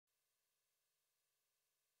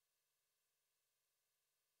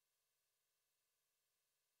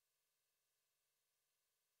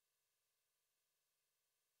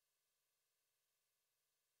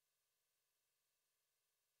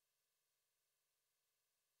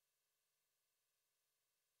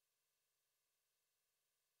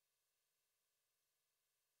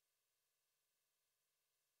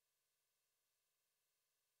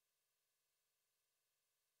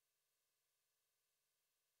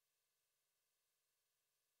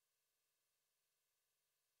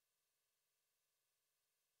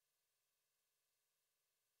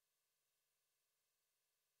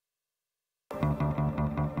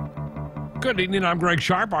Good evening, I'm Greg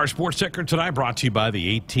Sharpe. Our sports ticker tonight brought to you by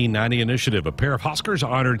the 1890 Initiative. A pair of Huskers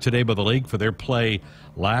honored today by the league for their play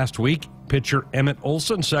last week. Pitcher Emmett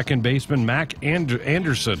Olson, second baseman Mac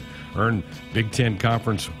Anderson earned Big Ten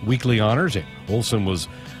Conference weekly honors. Olson was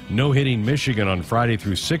no-hitting Michigan on Friday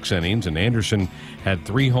through 6 innings, and Anderson had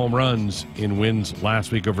 3 home runs in wins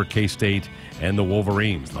last week over K-State and the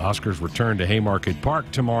Wolverines. The Huskers return to Haymarket Park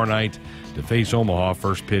tomorrow night to face Omaha.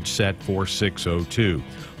 First pitch set for 6:02.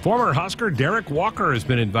 Former Husker Derek Walker has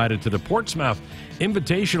been invited to the Portsmouth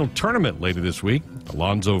Invitational Tournament later this week.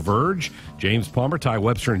 Alonzo Verge, James Palmer, Ty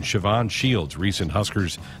Webster, and Siobhan Shields, recent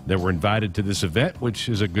Huskers that were invited to this event, which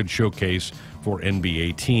is a good showcase for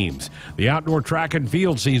NBA teams. The outdoor track and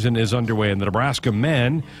field season is underway, and the Nebraska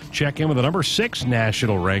men check in with the number 6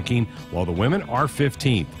 national ranking, while the women are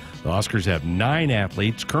 15th. The Huskers have 9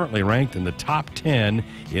 athletes currently ranked in the top 10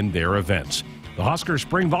 in their events. The Huskers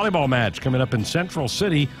spring volleyball match coming up in Central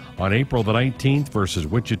City on April the 19th versus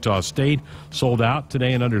Wichita State. Sold out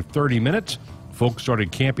today in under 30 minutes. Folks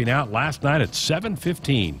started camping out last night at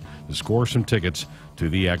 7:15 to score some tickets to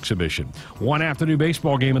the exhibition. One afternoon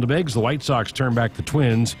baseball game in the Bigs. The White Sox turn back the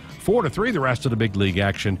Twins 4-3. The rest of the big league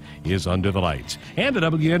action is under the lights. And the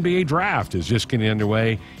WNBA draft is just getting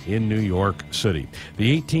underway in New York City.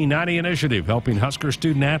 The 1890 Initiative helping Husker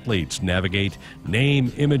student athletes navigate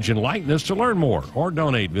name, image, and likeness. To learn more or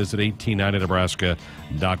donate, visit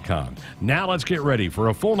 1890nebraska.com. Now let's get ready for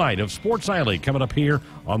a full night of Sports Nightly coming up here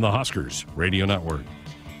on the Huskers Radio Network.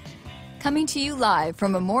 Coming to you live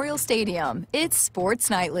from Memorial Stadium, it's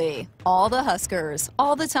Sports Nightly. All the Huskers,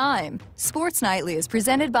 all the time. Sports Nightly is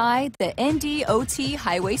presented by the NDOT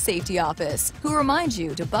Highway Safety Office, who reminds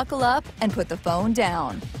you to buckle up and put the phone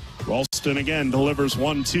down. Ralston again delivers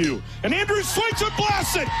 1-2. And Andrews swings and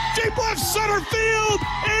blasts it. Deep left center field.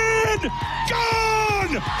 And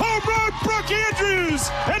gone! Home run, Brooke Andrews.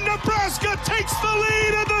 And Nebraska takes the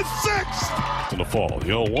lead in the 6th. In the fall, the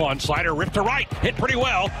 0-1 slider ripped to right. Hit pretty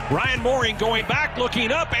well. Ryan Mooring going back, looking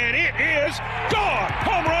up, and it is gone.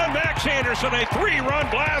 Home run, Max Anderson. A 3-run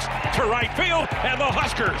blast to right field. And the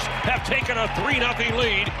Huskers have taken a 3-0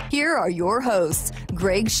 lead. Here are your hosts,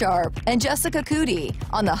 Greg Sharpe and Jessica Coody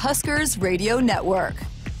on the Huskers Radio Network.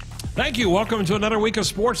 Thank you. Welcome to another week of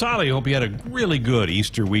Sports Nightly. Hope you had a really good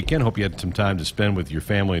Easter weekend. Hope you had some time to spend with your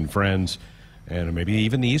family and friends. And maybe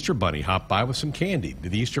even the Easter Bunny hop by with some candy.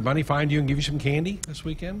 Did the Easter Bunny find you and give you some candy this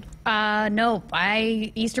weekend? No.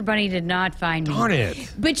 Easter Bunny did not find me. Darn it.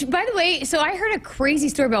 Which, by the way, so I heard a crazy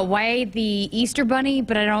story about why the Easter Bunny,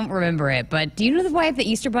 but I don't remember it. But do you know why the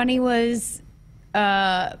Easter Bunny was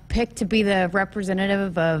picked to be the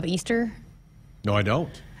representative of Easter? No, I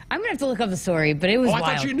don't. I'm going to have to look up the story, but it was wild.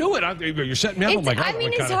 I thought you knew it. You're setting me up. I'm like, I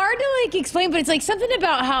mean, it's hard to explain, but it's like something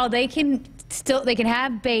about how they can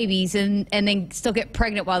have babies and then still get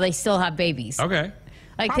pregnant while they still have babies. Okay.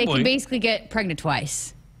 Like probably. They can basically get pregnant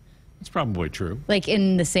twice. It's probably true. Like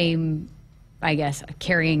in the same, I guess,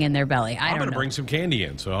 carrying in their belly. I'm going to bring some candy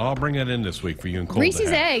in, so I'll bring that in this week for you and Cole.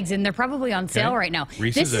 Reese's eggs, and they're probably on sale right now.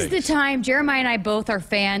 Reese's this is the time. Jeremiah and I both are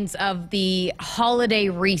fans of the holiday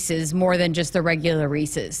Reese's more than just the regular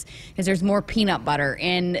Reese's, because there's more peanut butter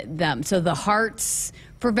in them. So the hearts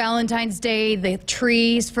for Valentine's Day, the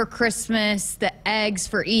trees for Christmas, the eggs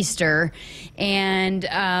for Easter, and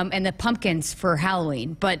the pumpkins for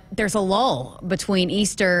Halloween. But there's a lull between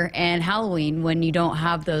Easter and Halloween when you don't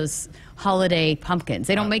have those holiday pumpkins.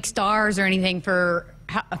 They don't make stars or anything for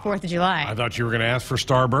 4th of July. I thought you were going to ask for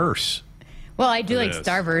Starburst. Well, I do like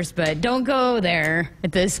Starburst, but don't go there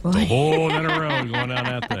at this point. A whole other road going down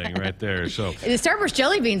that thing right there. So the Starburst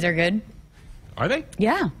jelly beans are good. Are they?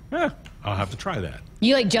 Yeah. Yeah. I'll have to try that.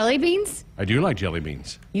 You like jelly beans? I do like jelly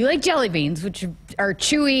beans. You like jelly beans, which are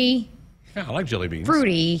chewy. Yeah, I like jelly beans.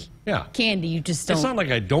 Fruity. Yeah. Candy, you just don't. It's not like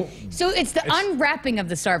I don't. So it's the unwrapping of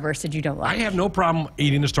the Starburst that you don't like. I have no problem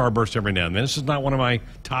eating a Starburst every now and then. This is not one of my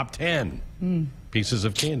top 10 pieces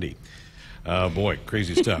of candy. Boy,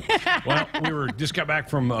 crazy stuff. Well, just got back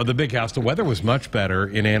from the Big House. The weather was much better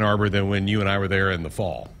in Ann Arbor than when you and I were there in the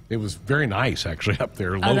fall. It was very nice, actually, up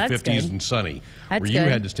there. Low 50s and sunny. That's where you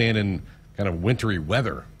had to stand in kind of wintry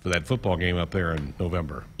weather for that football game up there in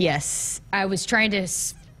November. Yes. I was trying to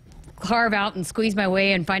carve out and squeeze my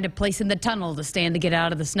way and find a place in the tunnel to stand to get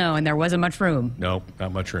out of the snow, and there wasn't much room. No,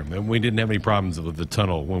 not much room. And we didn't have any problems with the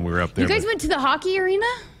tunnel when we were up there. You guys went to the hockey arena?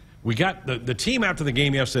 We got the team after the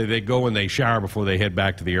game yesterday. They go and they shower before they head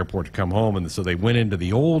back to the airport to come home, and so they went into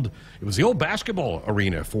the old basketball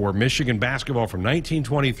arena for Michigan basketball from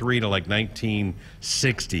 1923 to like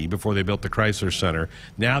 1960 before they built the Chrysler Center.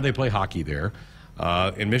 Now they play hockey there.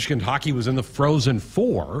 In Michigan, hockey was in the Frozen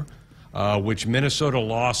Four which Minnesota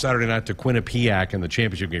lost Saturday night to Quinnipiac in the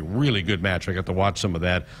championship game. Really good match. I got to watch some of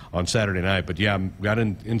that on Saturday night. But, yeah, got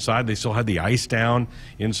inside. They still had the ice down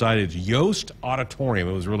inside. It's Yost Auditorium.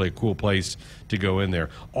 It was really a cool place to go in there.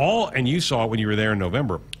 And you saw it when you were there in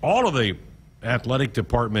November, all of the athletic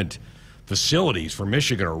department facilities for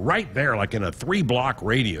Michigan are right there, like in a 3-block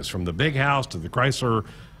radius from the big house to the Chrysler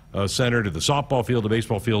Center to the softball field, the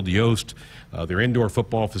baseball field, Yost, their indoor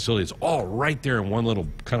football facility. It's all right there in one little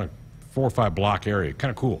kind of 4 or 5 block area. Kind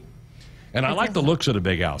of cool. And I like the looks of the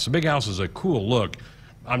big house. The big house is a cool look.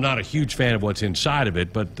 I'm not a huge fan of what's inside of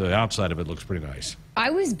it, but the outside of it looks pretty nice.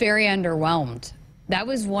 I was very underwhelmed. That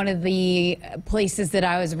was one of the places that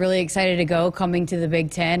I was really excited to go, coming to the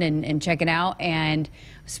Big Ten and checking out, and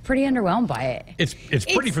I was pretty underwhelmed by it. It's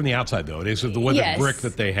pretty from the outside, though. It is the way the brick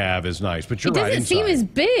that they have is nice, but you're right. It doesn't seem as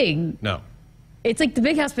big. No. It's like the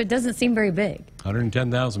big house, but it doesn't seem very big.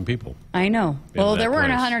 110,000 people. I know. Well, there weren't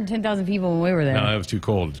 110,000 people when we were there. No, it was too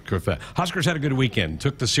cold. Huskers had a good weekend.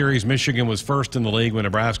 Took the series. Michigan was first in the league when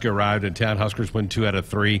Nebraska arrived in town. Huskers win 2 out of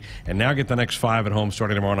 3, and now get the next 5 at home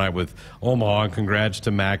starting tomorrow night with Omaha. And congrats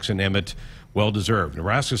to Max and Emmett. Well deserved.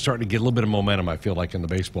 Nebraska's starting to get a little bit of momentum, I feel like, in the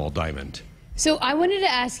baseball diamond. So I wanted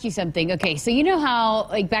to ask you something. Okay, so you know how,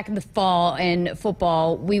 like, back in the fall in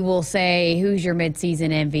football, we will say, who's your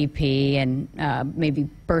midseason MVP, and maybe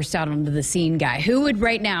burst out onto the scene guy. Who would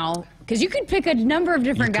right now, because you could pick a number of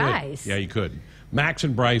different guys. Yeah, you could. Max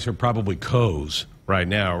and Bryce are probably co's right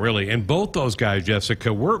now, really. And both those guys,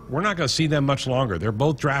 Jessica, we're not going to see them much longer. They're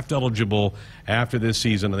both draft eligible after this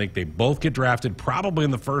season. I think they both get drafted probably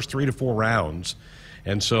in the first 3 to 4 rounds.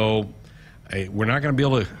 And so we're not going to be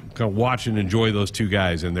able to kind of watch and enjoy those two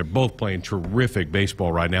guys, and they're both playing terrific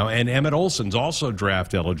baseball right now. And Emmett Olson's also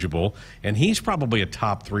draft eligible, and he's probably a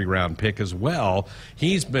top 3-round pick as well.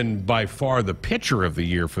 He's been by far the pitcher of the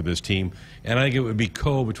year for this team, and I think it would be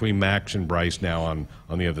between Max and Bryce now on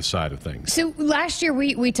the other side of things. So last year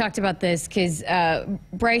we talked about this because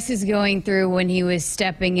Bryce is going through when he was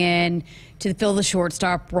stepping in to fill the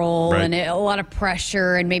shortstop role, right, and a lot of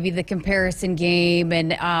pressure and maybe the comparison game,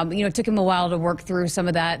 and it took him a while to work through some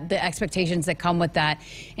of that, the expectations that come with that.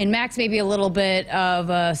 And Max maybe a little bit of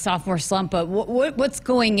a sophomore slump, but what's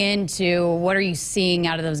going into, what are you seeing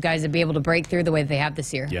out of those guys to be able to break through the way that they have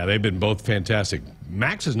this year? Yeah, they've been both fantastic.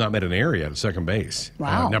 Max has not made an error yet at second base.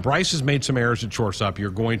 Wow. Now, Bryce has made some errors at shortstop. You're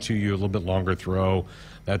going to a little bit longer throw,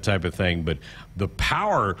 that type of thing. But the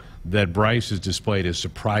power that Bryce has displayed has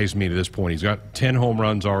surprised me to this point. He's got 10 home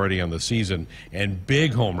runs already on the season, and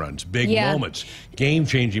big home runs, big moments,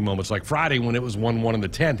 game-changing moments. Like Friday when it was 1-1 in the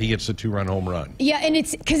 10th, he hits a 2-run home run. Yeah, and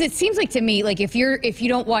it's because it seems like to me, like if you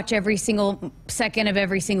don't watch every single second of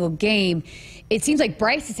every single game, it seems like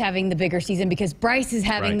Bryce is having the bigger season because Bryce is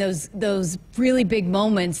having those really big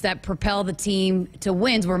moments that propel the team to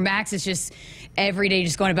wins, where Max is just every day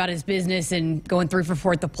just going about his business and going 3 for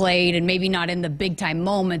 4 at the plate, and maybe not in the big-time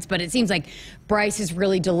moments, but it seems like Bryce is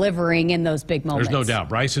really delivering in those big moments. There's no doubt.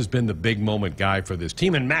 Bryce has been the big moment guy for this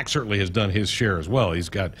team, and Max certainly has done his share as well. He's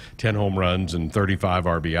got 10 home runs and 35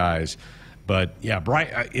 RBIs. But, yeah, Bryce,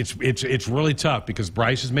 it's really tough because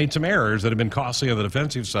Bryce has made some errors that have been costly on the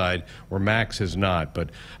defensive side where Max has not. But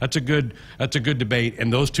that's a good debate,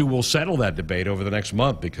 and those two will settle that debate over the next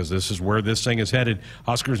month because this is where this thing is headed.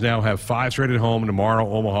 Huskers now have 5 straight at home. Tomorrow,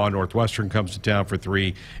 Omaha Northwestern comes to town for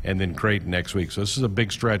 3, and then Creighton next week. So this is a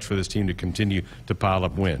big stretch for this team to continue to pile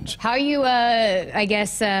up wins. How are you, I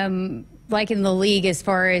guess, like in the league as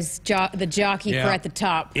far as the jockey for at the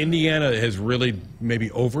top? Indiana has really maybe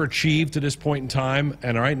overachieved to this point in time,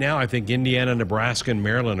 and right now I think Indiana, Nebraska, and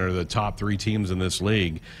Maryland are the top 3 teams in this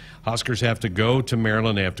league. Huskers have to go to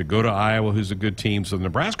Maryland. They have to go to Iowa, who's a good team. So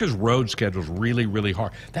Nebraska's road schedule is really, really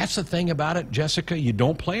hard. That's the thing about it, Jessica. You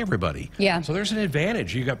don't play everybody. Yeah. So there's an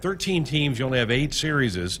advantage. You got 13 teams. You only have 8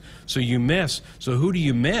 series, so you miss. So who do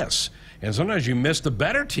you miss? And sometimes you miss the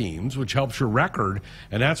better teams, which helps your record,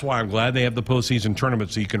 and that's why I'm glad they have the postseason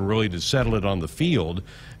tournament so you can really just settle it on the field.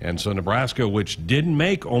 And so Nebraska, which didn't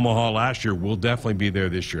make Omaha last year, will definitely be there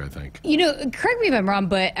this year, I think. Correct me if I'm wrong,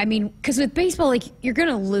 but, I mean, because with baseball, like, you're going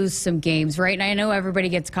to lose some games, right? And I know everybody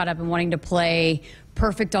gets caught up in wanting to play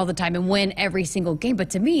perfect all the time and win every single game.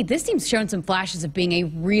 But to me, this team's shown some flashes of being a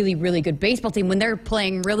really, really good baseball team. When they're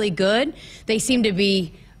playing really good, they seem to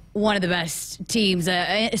be one of the best teams,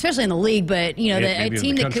 especially in the league, but, a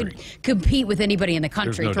team that could compete with anybody in the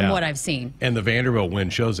country from what I've seen. And the Vanderbilt win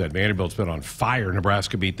shows that. Vanderbilt's been on fire.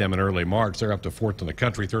 Nebraska beat them in early March. They're up to 4th in the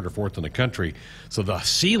country, 3rd or 4th in the country. So the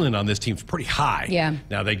ceiling on this team's pretty high. Yeah.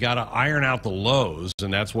 Now, they got to iron out the lows,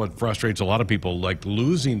 and that's what frustrates a lot of people, like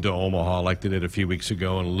losing to Omaha like they did a few weeks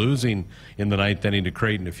ago and losing in the 9th inning to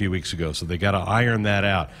Creighton a few weeks ago. So they got to iron that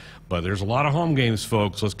out. But there's a lot of home games,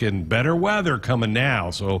 folks. Let's get better weather coming now,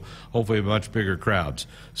 so hopefully much bigger crowds.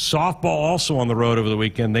 Softball also on the road over the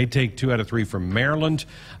weekend. They take 2 out of 3 from Maryland.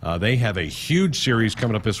 They have a huge series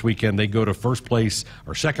coming up this weekend. They go to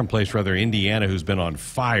second place, Indiana, who's been on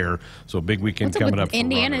fire. So a big weekend coming up for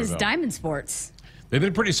Indiana's Diamond Sports. They've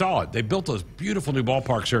been pretty solid. They built those beautiful new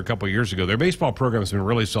ballparks here a couple of years ago. Their baseball program has been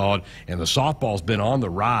really solid, and the softball's been on the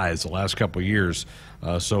rise the last couple of years.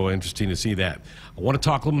 So interesting to see that. I want to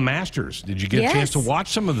talk a little Masters. Did you get a chance to watch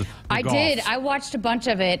some of the golf? I did. I watched a bunch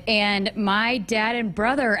of it, and my dad and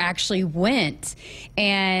brother actually went.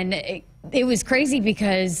 And it was crazy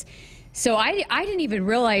because... So I didn't even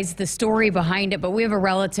realize the story behind it, but we have a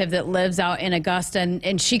relative that lives out in Augusta,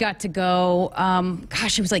 and she got to go,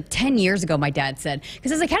 gosh, it was like 10 years ago, my dad said.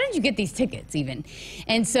 Because I was like, how did you get these tickets even?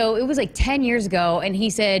 And so it was like 10 years ago, and he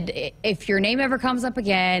said, if your name ever comes up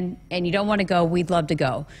again and you don't want to go, we'd love to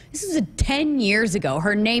go. This was 10 years ago.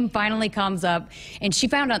 Her name finally comes up, and she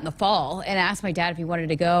found out in the fall and asked my dad if he wanted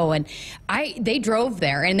to go. And they drove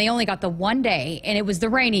there, and they only got the one day, and it was the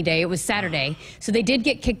rainy day. It was Saturday. So they did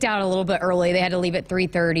get kicked out a little bit early. They had to leave at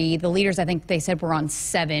 3:30. The leaders, I think they said, were on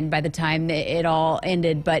 7 by the time it all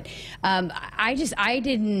ended. But I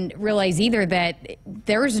didn't realize either that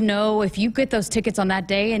there's no, if you get those tickets on that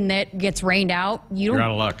day and that gets rained out, you're out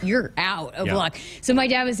of luck. You're out of luck. So my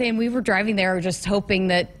dad was saying we were driving there just hoping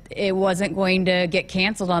that it wasn't going to get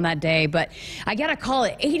canceled on that day. But I got a call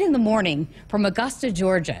at 8 in the morning from Augusta,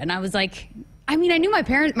 Georgia. And I was like, I mean, I knew my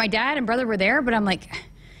dad and brother were there, but I'm like,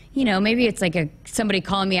 you know, maybe it's like somebody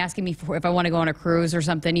calling me asking me if I want to go on a cruise or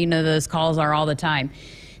something. You know, those calls are all the time.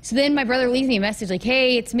 So then my brother leaves me a message like,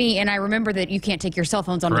 hey, it's me. And I remember that you can't take your cell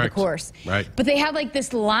phones onto the course. Right. But they have like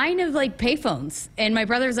this line of like payphones. And my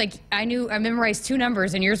brother's like, I memorized 2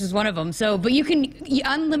 numbers and yours was one of them. So, but you can,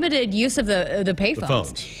 unlimited use of the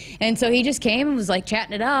payphones. And so he just came and was like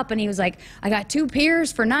chatting it up. And he was like, I got 2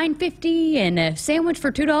 beers for $9.50 and a sandwich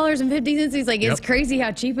for $2.50. He's like, it's crazy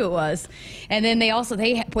how cheap it was. And then they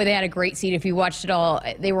had a great seat. If you watched it all,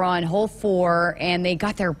 they were on hole 4 and they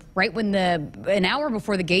got there right when an hour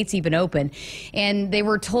before the gates even open. And they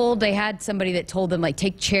were told, they had somebody that told them like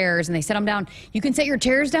take chairs, and they set them down. You can set your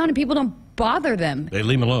chairs down and people don't bother them. They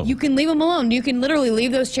leave them alone. You can leave them alone. You can literally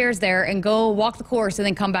leave those chairs there and go walk the course and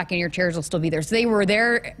then come back and your chairs will still be there. So they were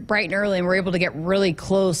there bright and early and were able to get really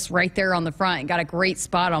close right there on the front and got a great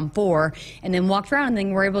spot on 4 and then walked around and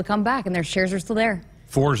then were able to come back and their chairs are still there.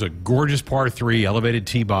 4 is a gorgeous par 3 elevated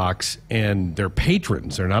tee box, and they're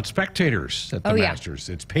patrons. They're not spectators at the Masters.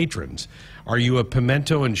 It's patrons. Are you a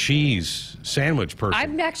pimento and cheese sandwich person?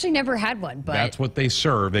 I've actually never had one, but that's what they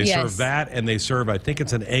serve. They serve that, and they serve, I think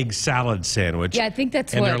it's an egg salad sandwich. Yeah, I think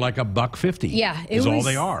that's and they're like $1.50. Yeah, is all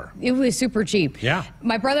they are. It was super cheap. Yeah.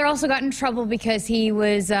 My brother also got in trouble because he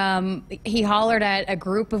was he hollered at a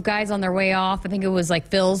group of guys on their way off. I think it was like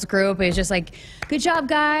Phil's group. It was just like, "Good job,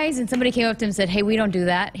 guys!" And somebody came up to him and said, "Hey, we don't do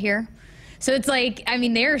that here." So it's like, I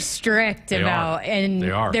mean, they're strict and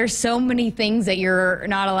there's so many things that you're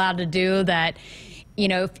not allowed to do that, you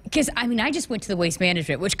know, because I mean, I just went to the Waste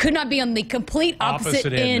Management, which could not be on the complete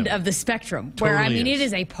opposite end of the spectrum. Totally where I mean, it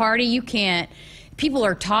is a party. You can't. People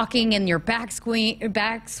are talking in your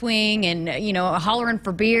backswing and, you know, hollering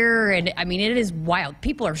for beer. And, I mean, it is wild.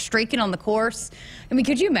 People are streaking on the course. I mean,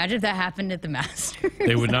 could you imagine if that happened at the Masters?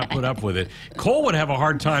 They would not put up with it. Cole would have a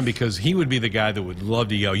hard time because he would be the guy that would love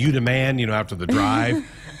to yell, "You the man," you know, after the drive.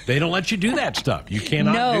 They don't let you do that stuff. You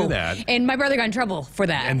cannot do that. And my brother got in trouble for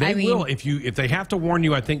that. And they will. If they have to warn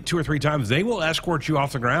you, I think 2 or 3 times, they will escort you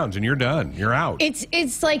off the grounds and you're done. You're out.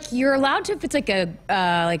 It's like you're allowed to, if it's like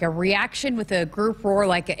a reaction with a group roar,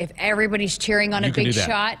 like if everybody's cheering on a big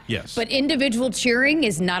shot. Yes. But individual cheering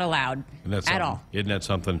is not allowed at all. Isn't that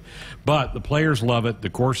something? But the players love it. The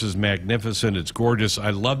course is magnificent. It's gorgeous. I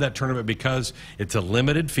love that tournament because it's a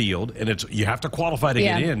limited field and you have to qualify to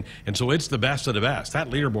get in. And so it's the best of the best. That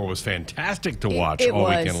leaderboard was fantastic to watch all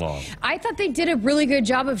weekend long. I thought they did a really good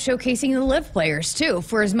job of showcasing the live players too.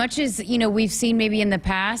 For as much as, you know, we've seen maybe in the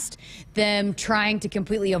past them trying to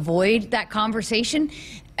completely avoid that conversation,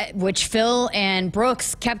 which Phil and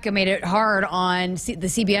Brooks made it hard on the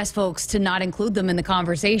CBS folks to not include them in the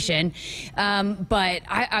conversation. But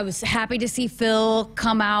I was happy to see Phil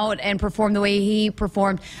come out and perform the way he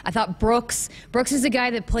performed. I thought Brooks is a guy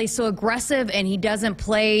that plays so aggressive and he doesn't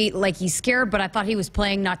play like he's scared, but I thought he was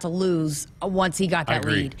playing not to lose once he got that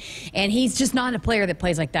lead. And he's just not a player that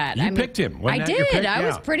plays like that. You picked him. I did.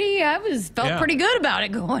 I felt pretty good about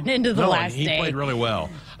it going into the last day. He played really well.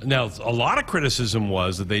 Now, a lot of criticism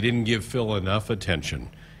was that they didn't give Phil enough attention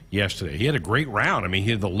yesterday. He had a great round. I mean, he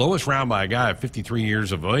had the lowest round by a guy of 53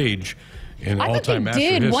 years of age. in I thought all-time they Master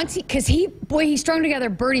did history. once because he strung together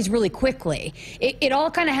birdies really quickly. It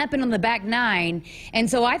all kind of happened on the back nine, and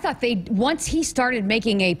so I thought once he started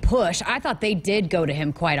making a push, I thought they did go to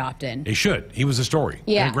him quite often. They should. He was a story.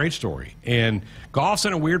 Yeah. And a great story. And golf's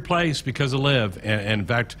in a weird place because of LIV. And in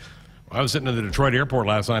fact, I was sitting at the Detroit airport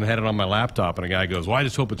last night and had it on my laptop, and a guy goes, well, I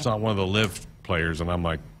just hope it's not one of the LIV players. And I'm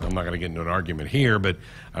like, I'm not going to get into an argument here, but,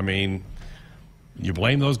 I mean, you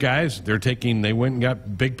blame those guys. They went and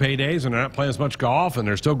got big paydays, and they're not playing as much golf, and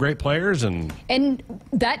they're still great players. And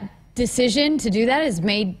that decision to do that has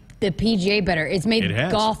made the PGA better. It's made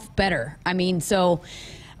golf better. I mean, so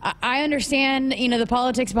I understand, the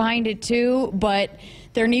politics behind it too, but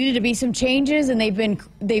there needed to be some changes, and they've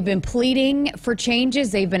been pleading for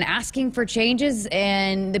changes. They've been asking for changes,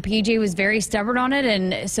 and the PGA was very stubborn on it.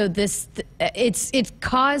 And so it's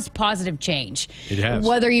caused positive change. It has.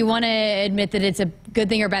 Whether you want to admit that it's a good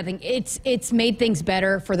thing or a bad thing, it's made things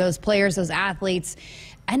better for those players, those athletes.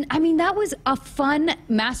 And I mean, that was a fun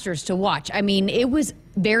Masters to watch. I mean, it was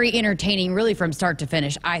very entertaining, really, from start to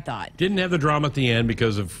finish, I thought. Didn't have the drama at the end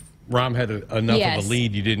because of Rahm had enough of a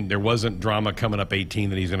lead. There wasn't drama coming up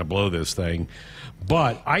 18 that he's going to blow this thing.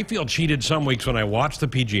 But I feel cheated some weeks when I watch the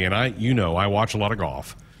PGA, and I watch a lot of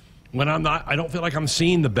golf. When I don't feel like I'm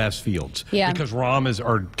seeing the best fields. Yeah. Because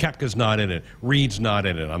Koepka's not in it. Reed's not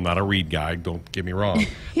in it. I'm not a Reed guy, don't get me wrong.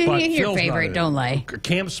 But Your Phil's favorite, don't lie.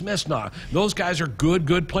 Cam Smith's not. Those guys are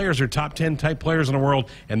good players. They're top 10 type players in the world,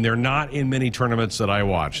 and they're not in many tournaments that I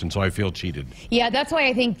watch, and so I feel cheated. Yeah, that's why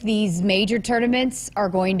I think these major tournaments are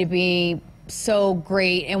going to be so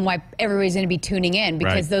great, and why everybody's going to be tuning in,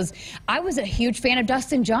 because I was a huge fan of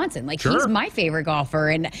Dustin Johnson. He's my favorite golfer,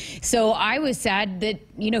 and so I was sad that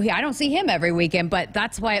I don't see him every weekend, but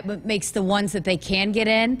that's why it makes the ones that they can get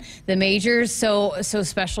in, the majors, so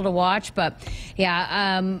special to watch. But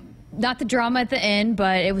yeah, not the drama at the end,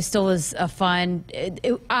 but it was a fun.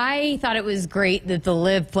 I thought it was great that the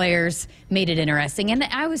LIV players made it interesting, and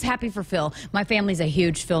I was happy for Phil. My family's a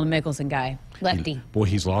huge Phil Mickelson guy. Lefty. Boy,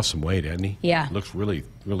 he's lost some weight, hasn't he? Yeah. Looks really,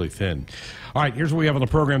 really thin. All right, here's what we have on the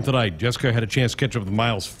program tonight. Jessica had a chance to catch up with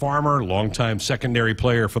Myles Farmer, longtime secondary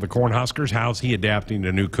player for the Cornhuskers. How's he adapting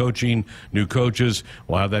to new coaching, new coaches?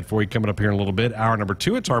 We'll have that for you coming up here in a little bit. Hour number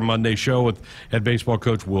 2, it's our Monday show with head baseball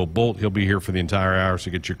coach Will Bolt. He'll be here for the entire hour,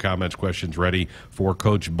 so get your comments, questions ready for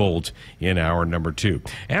Coach Bolt in hour number 2.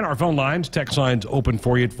 And our phone lines, text lines open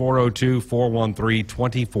for you at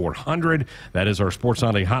 402-413-2400. That is our Sports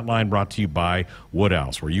Sunday hotline, brought to you by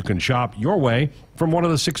Woodhouse, where you can shop your way from one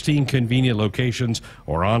of the 16 convenient locations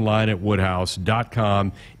or online at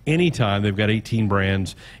woodhouse.com anytime. They've got 18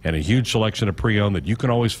 brands and a huge selection of pre-owned that you can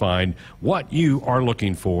always find what you are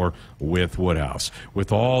looking for with Woodhouse.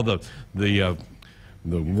 With all the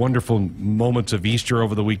wonderful moments of Easter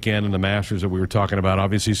over the weekend and the Masters that we were talking about,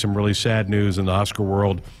 obviously some really sad news in the Husker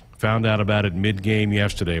world. Found out about it mid-game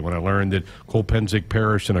yesterday when I learned that Cole Penzick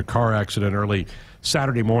perished in a car accident early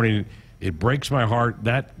Saturday morning. It breaks my heart.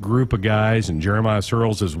 That group of guys, and Jeremiah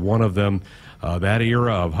Searles is one of them, that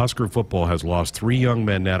era of Husker football has lost 3 young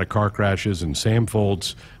men now to car crashes, and Sam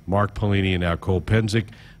Foltz, Mark Pelini, and now Cole Penzick,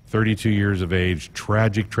 32 years of age.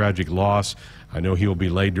 Tragic, tragic loss. I know he will be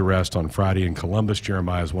laid to rest on Friday in Columbus.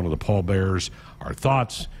 Jeremiah is one of the pallbearers. Our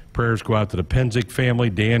thoughts, prayers go out to the Penzick family.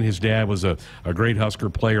 Dan, his dad, was a great Husker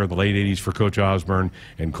player in the late 80s for Coach Osborne.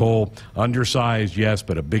 And Cole, undersized, yes,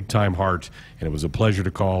 but a big-time heart. And it was a pleasure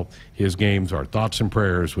to call his games. Our thoughts and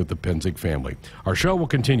prayers with the Penzick family. Our show will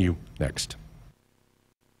continue next.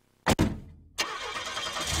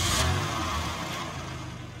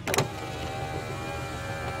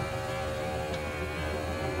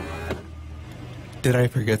 Did I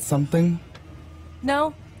forget something?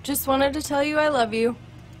 No, just wanted to tell you I love you.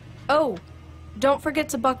 Oh, don't forget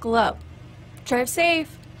to buckle up. Drive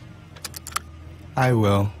safe. I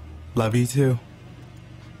will. Love you too.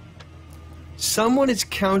 Someone is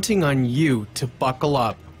counting on you to buckle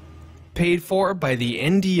up. Paid for by the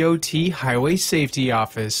NDOT Highway Safety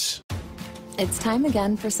Office. It's time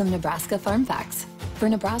again for some Nebraska farm facts. For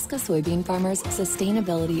Nebraska soybean farmers,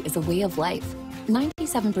 sustainability is a way of life.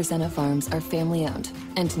 97% of farms are family-owned,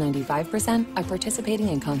 and 95% are participating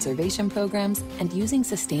in conservation programs and using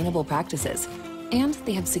sustainable practices. And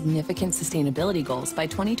they have significant sustainability goals by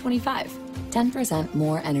 2025. 10%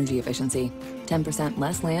 more energy efficiency, 10%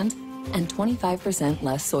 less land, and 25%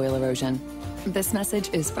 less soil erosion. This message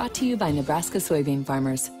is brought to you by Nebraska soybean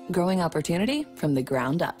farmers, growing opportunity from the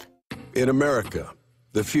ground up. In America,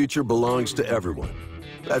 the future belongs to everyone.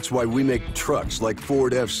 That's why we make trucks like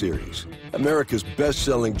Ford F-Series, America's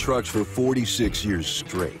best-selling trucks for 46 years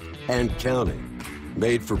straight, and counting.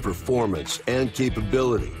 Made for performance and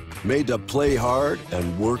capability, made to play hard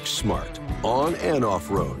and work smart. on and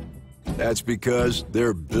off-road. That's because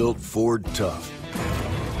they're built Ford tough.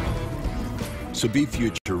 So be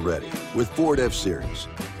future ready with Ford F-Series,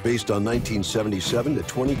 based on 1977 to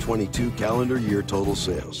 2022 calendar year total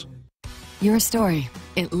sales. Your story,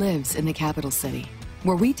 it lives in the capital city,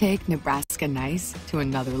 where we take Nebraska nice to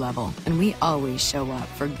another level, and we always show up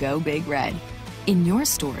for Go Big Red. In your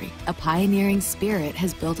story, a pioneering spirit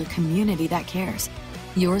has built a community that cares.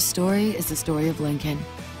 Your story is the story of Lincoln,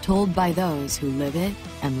 told by those who live it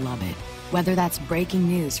and love it. Whether that's breaking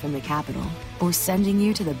news from the Capitol or sending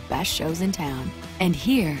you to the best shows in town. And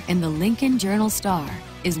here in the Lincoln Journal-Star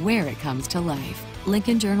is where it comes to life.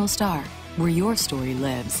 Lincoln Journal-Star, where your story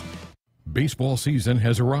lives. Baseball season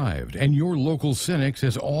has arrived, and your local Cenex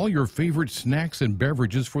has all your favorite snacks and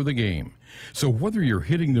beverages for the game. So whether you're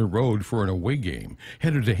hitting the road for an away game,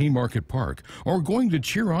 headed to Haymarket Park, or going to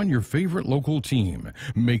cheer on your favorite local team,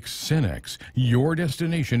 make Cenex your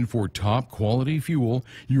destination for top quality fuel,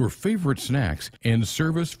 your favorite snacks, and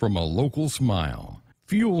service from a local smile.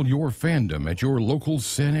 Fuel your fandom at your local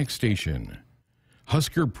Cenex station.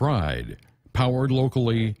 Husker Pride, powered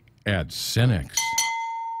locally at Cenex.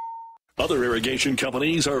 Other irrigation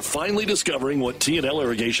companies are finally discovering what T&L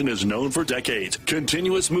Irrigation is known for decades.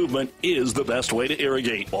 Continuous movement is the best way to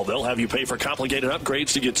irrigate. While they'll have you pay for complicated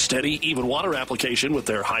upgrades to get steady, even water application with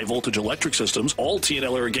their high-voltage electric systems, all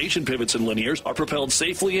T&L Irrigation pivots and linears are propelled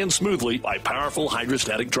safely and smoothly by powerful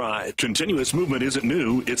hydrostatic drive. Continuous movement isn't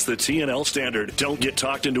new, it's the T&L standard. Don't get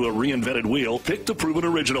talked into a reinvented wheel. Pick the proven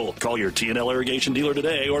original. Call your T&L Irrigation dealer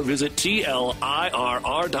today or visit TLIRR.com.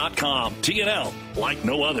 T&L, like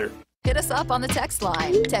no other. Hit us up on the text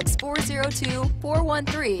line. Text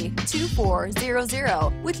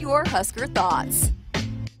 402-413-2400 with your Husker thoughts.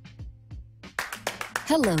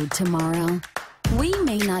 Hello, tomorrow. We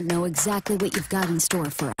may not know exactly what you've got in store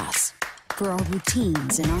for us, for our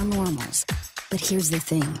routines and our normals. But here's the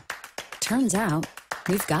thing. Turns out,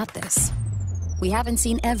 we've got this. We haven't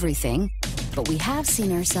seen everything, but we have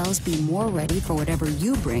seen ourselves be more ready for whatever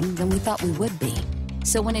you bring than we thought we would be.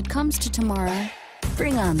 So when it comes to tomorrow,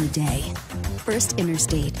 bring on the day. First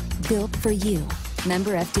Interstate, built for you.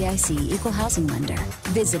 Member FDIC, Equal Housing Lender.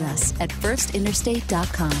 Visit us at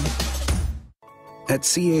firstinterstate.com. At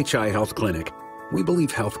CHI Health Clinic, we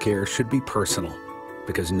believe healthcare should be personal,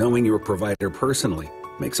 because knowing your provider personally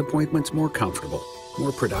makes appointments more comfortable,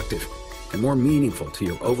 more productive, and more meaningful to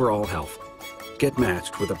your overall health. Get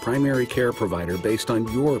matched with a primary care provider based on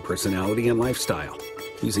your personality and lifestyle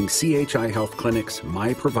using CHI Health Clinic's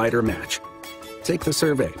My Provider Match. Take the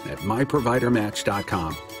survey at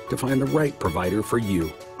myprovidermatch.com to find the right provider for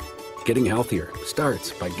you. Getting healthier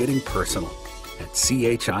starts by getting personal at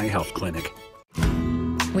CHI Health Clinic.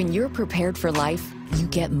 When you're prepared for life, you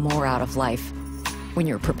get more out of life. When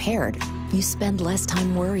you're prepared, you spend less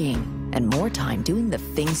time worrying and more time doing the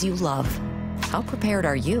things you love. How prepared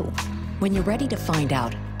are you? When you're ready to find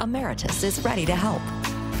out, Emeritus is ready to help.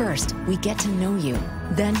 First, we get to know you.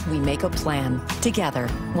 Then we make a plan together,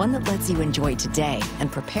 one that lets you enjoy today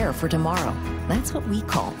and prepare for tomorrow. That's what we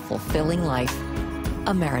call fulfilling life.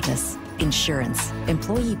 Emeritus, insurance,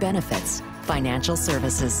 employee benefits, financial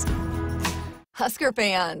services. Husker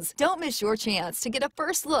fans, don't miss your chance to get a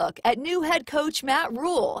first look at new head coach Matt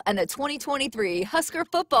Rule and the 2023 Husker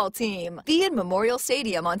football team. Be in Memorial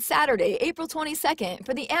Stadium on Saturday, April 22nd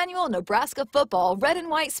for the annual Nebraska football red and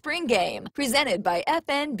white spring game presented by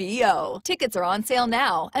FNBO. Tickets are on sale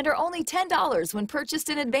now and are only $10 when purchased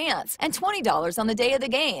in advance and $20 on the day of the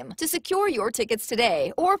game. To secure your tickets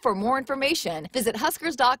today or for more information, visit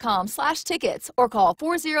huskers.com/tickets or call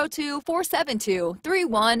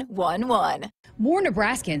 402-472-3111. More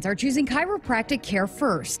Nebraskans are choosing chiropractic care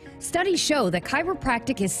first. Studies show that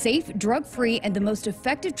chiropractic is safe, drug-free, and the most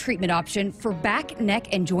effective treatment option for back, neck,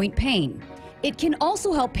 and joint pain. It can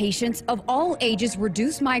also help patients of all ages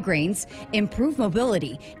reduce migraines, improve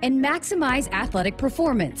mobility, and maximize athletic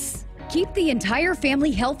performance. Keep the entire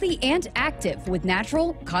family healthy and active with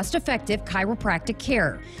natural, cost-effective chiropractic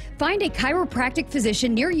care. Find a chiropractic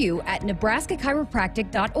physician near you at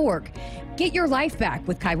nebraska-chiropractic.org. Get your life back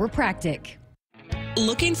with chiropractic.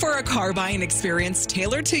 Looking for a car buying experience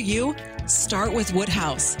tailored to you? Start with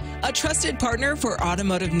Woodhouse, a trusted partner for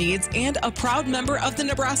automotive needs and a proud member of the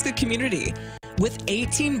Nebraska community. With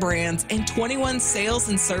 18 brands and 21 sales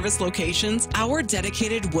and service locations, our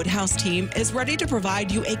dedicated Woodhouse team is ready to provide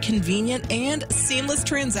you a convenient and seamless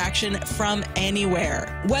transaction from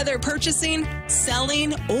anywhere. Whether purchasing,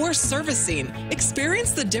 selling, or servicing,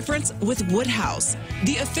 experience the difference with Woodhouse,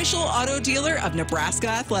 the official auto dealer of Nebraska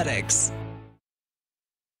Athletics.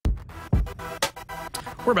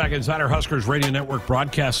 We're back inside our Huskers Radio Network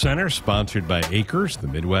Broadcast Center, sponsored by Acres, the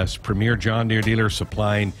Midwest's premier John Deere dealer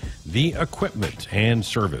supplying the equipment and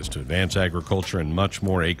service to advance agriculture and much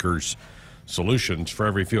more. Acres solutions for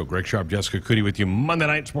every field. Greg Sharpe, Jessica Coody with you Monday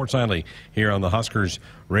night, Sports Nightly, here on the Huskers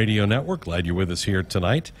Radio Network. Glad you're with us here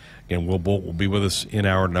tonight. Again, Will Bolt will be with us in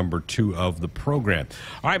hour number 2 of the program.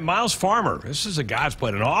 All right, Myles Farmer. This is a guy who's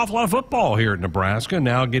played an awful lot of football here at Nebraska,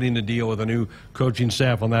 now getting to deal with a new coaching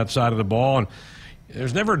staff on that side of the ball. And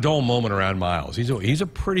there's never a dull moment around Myles. He's a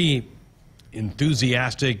pretty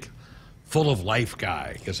enthusiastic, full of life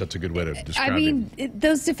guy. I guess that's a good way to describe him.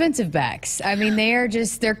 Those defensive backs,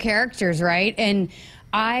 they're characters, right? And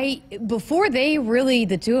before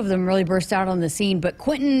the two of them really burst out on the scene, but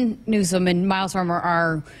Quentin Newsome and Myles Farmer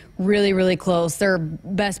are really, really close. They're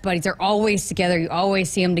best buddies. They're always together. You always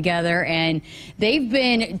see them together. And they've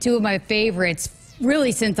been two of my favorites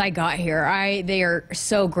really since I got here. They are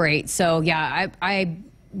so great. So, yeah, I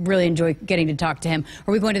really enjoy getting to talk to him.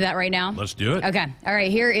 Are we going to that right now? Let's do it. Okay. All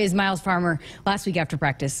right. Here is Myles Farmer last week after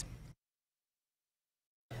practice.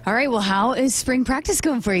 All right. Well, how is spring practice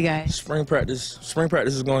going for you guys? Spring practice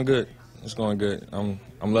is going good. It's going good. I'm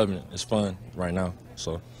loving it. It's fun right now.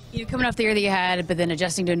 So. You're coming off the year that you had, but then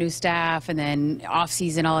adjusting to a new staff and then off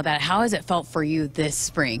season, all of that. How has it felt for you this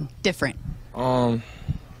spring? Different?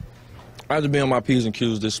 I have to be on my P's and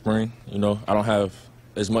Q's this spring. I don't have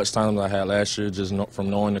as much time as I had last year, just from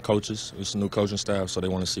knowing the coaches. It's a new coaching staff, so they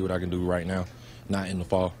want to see what I can do right now, not in the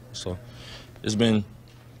fall. So I've been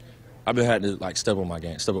had to step up my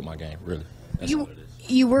game, really. That's what it is.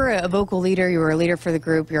 You were a vocal leader. You were a leader for the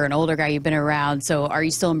group. You're an older guy. You've been around. So are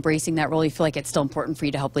you still embracing that role? You feel like it's still important for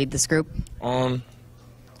you to help lead this group?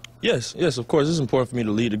 Yes, of course. It's important for me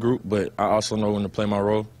to lead the group, but I also know when to play my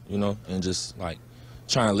role, and just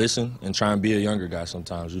try and listen and try and be a younger guy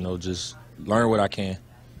sometimes, just learn what I can.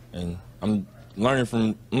 And I'm learning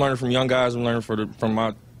from young guys. I'm learning from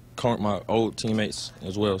my old teammates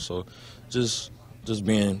as well. So just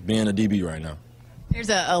being a DB right now. There's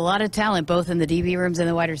a lot of talent both in the DB rooms and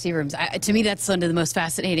the wide receiver rooms. To me, that's one of the most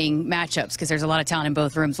fascinating matchups because there's a lot of talent in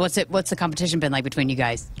both rooms. What's the competition been like between you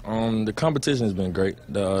guys? The competition has been great.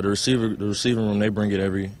 The receiver room, they bring it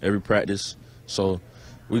every practice. So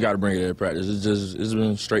we got to bring it every practice. It's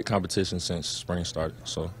been straight competition since spring started.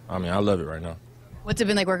 So I love it right now. What's it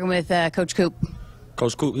been like working with Coach Coop?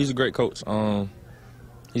 Coach Coop, he's a great coach.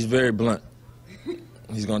 He's very blunt.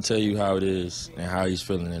 He's going to tell you how it is and how he's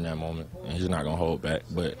feeling in that moment, and he's not going to hold back.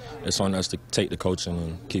 But it's on us to take the coaching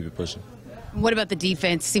and keep it pushing. What about the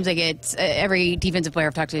defense? Seems like it's every defensive player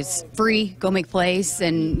I've talked to is free, go make plays,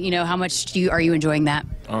 and how much are you enjoying that?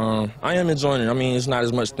 I am enjoying it. It's not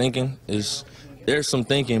as much thinking. There's some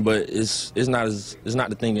thinking, but it's not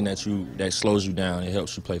the thinking that slows you down. It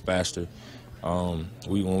helps you play faster. When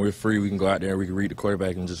we're free, we can go out there, we can read the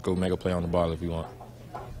quarterback and just go make a play on the ball if we want.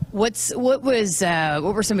 What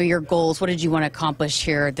were some of your goals? What did you want to accomplish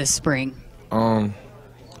here this spring? I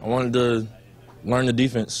wanted to learn the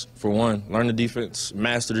defense, for one. Learn the defense,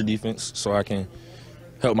 master the defense, so I can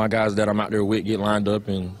help my guys that I'm out there with get lined up,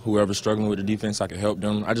 and whoever's struggling with the defense, I can help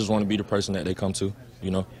them. I just want to be the person that they come to,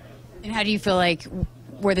 And how do you feel like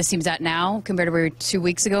where this team's at now compared to where you were 2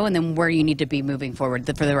 weeks ago, and then where you need to be moving forward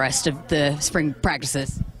for the rest of the spring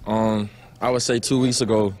practices? I would say 2 weeks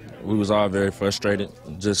ago, we was all very frustrated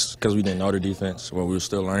just because we didn't know the defense. Well, we were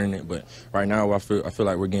still learning it, but right now I feel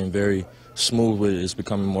like we're getting very smooth with it. It's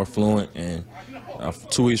becoming more fluent, and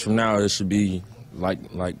 2 weeks from now it should be like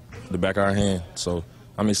the back of our hand. So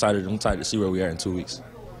I'm excited. I'm excited to see where we are in 2 weeks.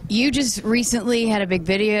 You just recently had a big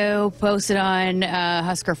video posted on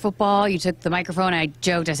Husker football. You took the microphone. I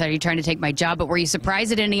joked. I said, "Are you trying to take my job?" But were you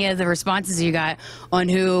surprised at any of the responses you got on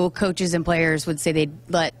who coaches and players would say they'd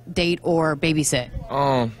let date or babysit?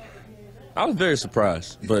 I was very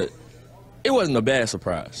surprised, but it wasn't a bad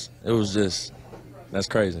surprise. It was just, that's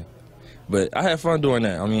crazy. But I had fun doing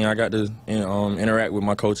that. I got to interact with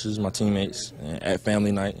my coaches, my teammates at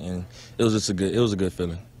family night, and it was a good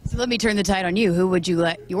feeling. So let me turn the tide on you. Who would you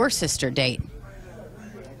let your sister date?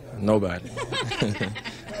 Nobody.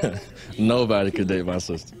 Nobody could date my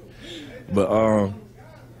sister. But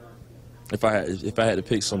if I had to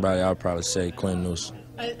pick somebody, I'd probably say Quentin Newsome.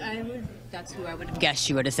 That's who I would have guessed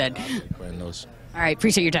you would have said. Quentin Newsome. All right,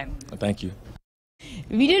 appreciate your time. Thank you. If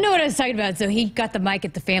you didn't know what I was talking about, so he got the mic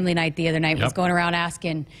at the family night the other night. Was going around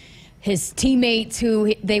asking his teammates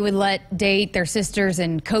who they would let date their sisters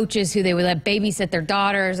and coaches who they would let babysit their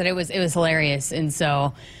daughters, and it was hilarious. And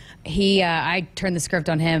so I turned the script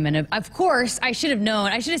on him, and of course I should have known.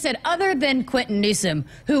 I should have said, other than Quentin Newsome,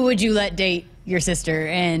 who would you let date your sister?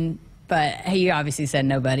 But he obviously said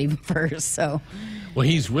nobody first. So Well,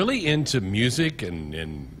 he's really into music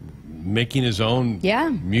and making his own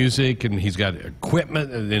music, and he's got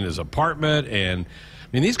equipment in his apartment. And I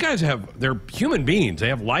mean, these guys they're human beings. They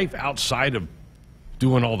have life outside of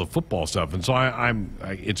doing all the football stuff, and so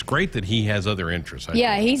it's great that he has other interests. I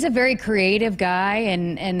think. He's a very creative guy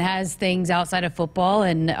and has things outside of football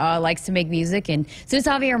and likes to make music. And so is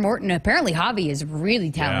Javier Morton. Apparently, Javi is really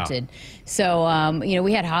talented. Yeah. So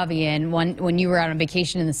we had Javi in when you were out on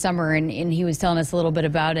vacation in the summer, and he was telling us a little bit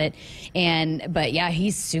about it. But yeah,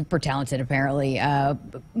 he's super talented. Apparently,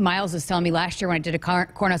 Myles was telling me last year when I did a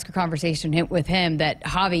Cornhusker conversation with him that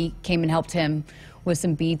Javi came and helped him with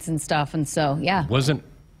some beats and stuff, and so Wasn't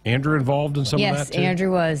Andrew involved in some of that Yes, too?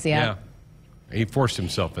 Andrew was. Yeah. He forced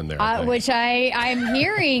himself in there. Which I'm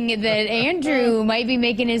hearing that Andrew might be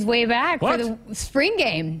making his way back for the spring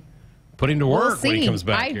game. Put him to work when he comes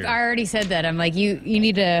back here. I already said that. I'm like, you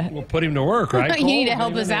need to. Well, put him to work, right? You need to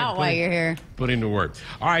help us out while you're here. Put him to work.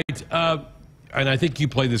 All right. And I think you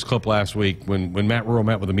played this clip last week when Matt Rule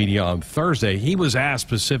met with the media on Thursday. He was asked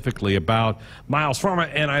specifically about Myles Farmer,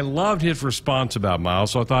 and I loved his response about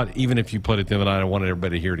Myles. So I thought even if you played it the other night, I wanted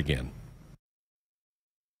everybody to hear it again.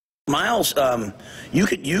 Myles, you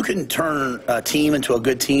can turn a team into a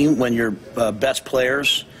good team when your best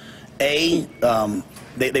players, they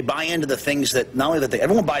buy into the things that not only that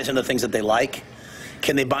everyone buys into the things that they like.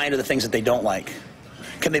 Can they buy into the things that they don't like?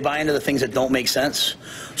 Can they buy into the things that don't make sense?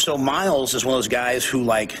 So Myles is one of those guys who,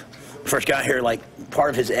 first got here,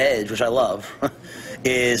 part of his edge, which I love,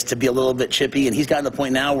 is to be a little bit chippy. And he's gotten to the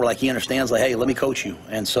point now where, he understands, hey, let me coach you.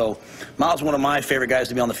 And so Myles is one of my favorite guys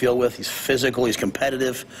to be on the field with. He's physical, he's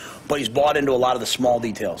competitive, but he's bought into a lot of the small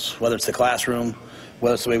details, whether it's the classroom,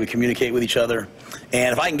 whether it's the way we communicate with each other.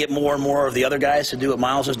 And if I can get more and more of the other guys to do what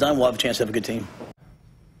Myles has done, we'll have a chance to have a good team.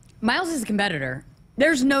 Myles is a competitor.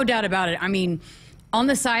 There's no doubt about it. I mean, on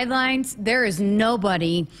the sidelines, there is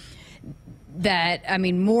nobody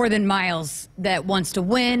more than Myles that wants to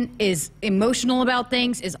win, is emotional about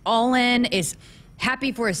things, is all in, is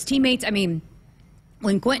happy for his teammates. I mean,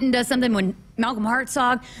 when Quentin does something, when Malcolm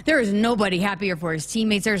Hartzog, there is nobody happier for his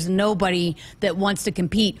teammates. There's nobody that wants to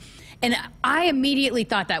compete. And I immediately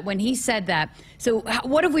thought that when he said that. So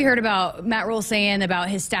what have we heard about Matt Rule saying about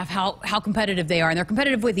his staff, how competitive they are? And they're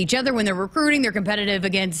competitive with each other when they're recruiting. They're competitive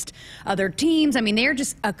against other teams. I mean, they're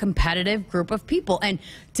just a competitive group of people. And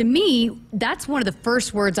to me, that's one of the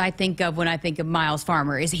first words I think of when I think of Myles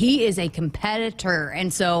Farmer, is he is a competitor.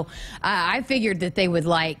 And so I figured that they would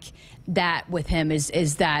like that with him,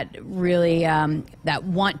 is that really that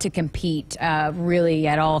want to compete really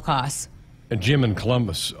at all costs. And Jim in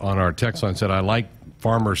Columbus on our text line said, I like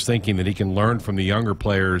Farmer's thinking that he can learn from the younger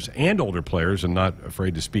players and older players and not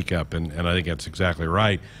afraid to speak up, and I think that's exactly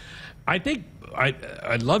right. I think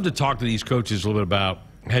I'd love to talk to these coaches a little bit about,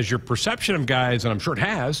 has your perception of guys, and I'm sure it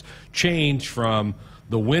has, changed from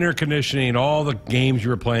the winter conditioning, all the games you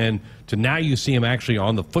were playing, to now you see them actually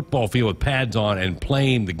on the football field with pads on and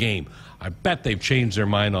playing the game? I bet they've changed their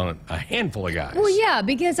mind on a handful of guys. Well, yeah,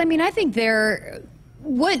 because, I mean, I think they're...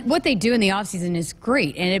 What they do in the offseason is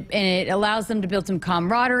great, and it allows them to build some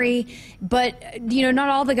camaraderie. But, not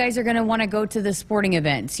all the guys are going to want to go to the sporting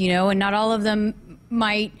events, and not all of them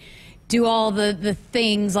might do all the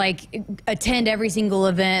things like attend every single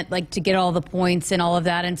event, like to get all the points and all of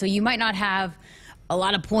that. And so you might not have a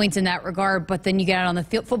lot of points in that regard, but then you get out on the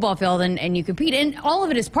football field and you compete, and all of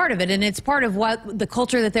it is part of it, and it's part of what the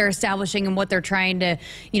culture that they're establishing and what they're trying to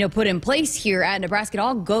put in place here at Nebraska. It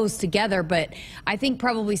all goes together. But I think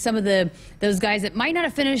probably some of those guys that might not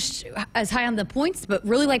have finished as high on the points but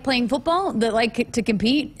really like playing football, that like to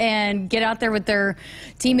compete and get out there with their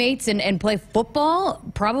teammates and play football,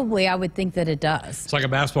 probably I would think that it does. It's like a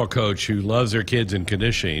basketball coach who loves their kids in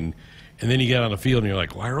conditioning, and then you get on the field and you're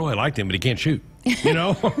like, well, I really liked him, but he can't shoot.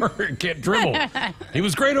 Or can't dribble. He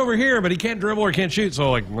was great over here, but he can't dribble or can't shoot.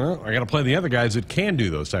 So, I got to play the other guys that can do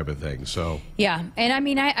those type of things. So yeah, and I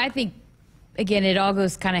mean, I think again, it all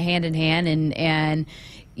goes kind of hand in hand, and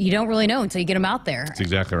you don't really know until you get them out there. That's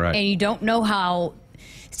exactly right. And you don't know how.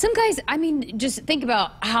 Some guys, I mean, just think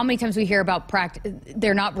about how many times we hear about practice.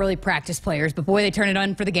 They're not really practice players, but boy, they turn it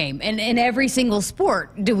on for the game. And in every single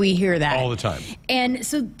sport do we hear that. All the time. And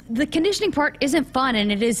so the conditioning part isn't fun,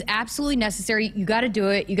 and it is absolutely necessary. You got to do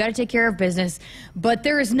it. You got to take care of business. But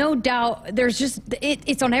there is no doubt, there's just,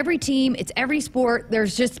 it's on every team. It's every sport.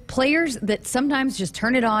 There's just players that sometimes just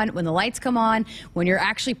turn it on when the lights come on, when you're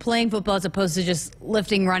actually playing football as opposed to just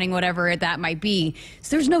lifting, running, whatever that might be.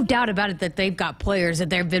 So there's no doubt about it that they've got players that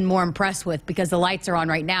they've been more impressed with because the lights are on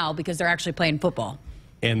right now because they're actually playing football.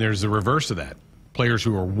 And there's the reverse of that. players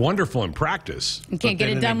who are wonderful in practice. You can't get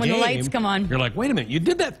it done when the lights come on. You're like, wait a minute, you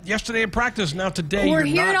did that yesterday in practice, now today We're you're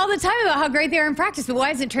hearing not. all the time about how great they are in practice, but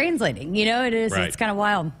why is it translating? You know, it is. Right. It's kind of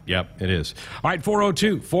wild. Yep, it is. All right,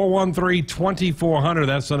 402-413-2400.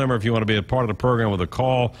 That's the number if you want to be a part of the program with a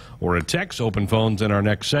call or a text. Open phones in our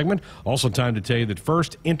next segment. Also time to tell you that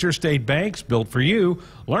First Interstate Bank's built for you.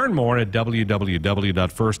 Learn more at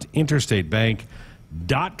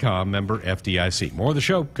www.firstinterstatebank.com. Member FDIC. More of the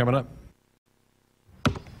show coming up.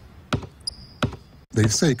 They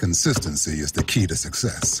say consistency is the key to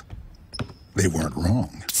success. They weren't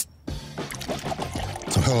wrong.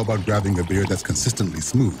 So how about grabbing a beer that's consistently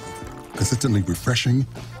smooth, consistently refreshing,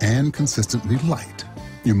 and consistently light?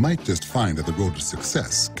 You might just find that the road to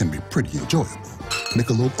success can be pretty enjoyable.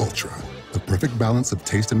 Michelob Ultra, the perfect balance of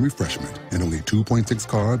taste and refreshment, and only 2.6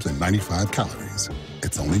 carbs and 95 calories.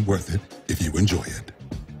 It's only worth it if you enjoy it.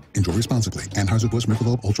 Enjoy responsibly. Anheuser-Busch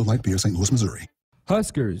Michelob Ultra Light Beer, St. Louis, Missouri.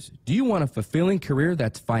 Huskers, do you want a fulfilling career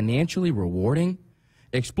that's financially rewarding?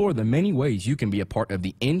 Explore the many ways you can be a part of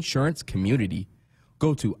the insurance community.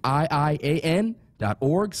 Go to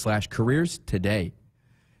iian.org/careers today.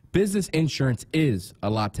 Business insurance is a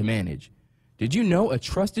lot to manage. Did you know a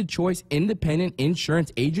trusted choice independent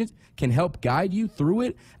insurance agent can help guide you through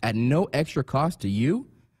it at no extra cost to you?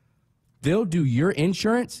 They'll do your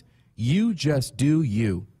insurance. You just do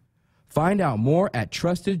you. Find out more at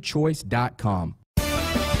trustedchoice.com.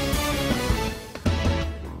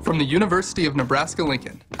 From the University of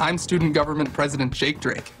Nebraska-Lincoln, I'm Student Government President Jake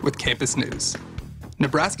Drake with Campus News.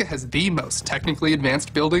 Nebraska has the most technically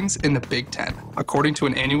advanced buildings in the Big Ten, according to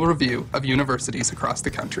an annual review of universities across the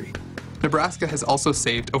country. Nebraska has also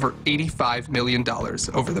saved over $85 million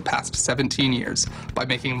over the past 17 years by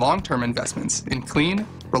making long-term investments in clean,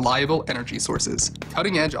 reliable energy sources,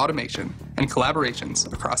 cutting-edge automation, and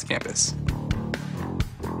collaborations across campus.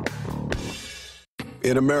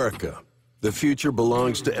 In America, the future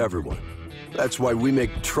belongs to everyone. That's why we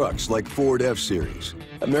make trucks like Ford F-Series,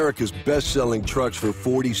 America's best-selling trucks for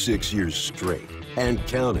 46 years straight, and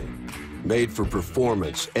counting. Made for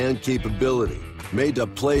performance and capability, made to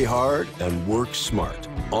play hard and work smart,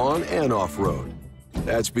 on and off-road.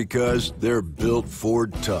 That's because they're built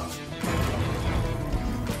Ford tough.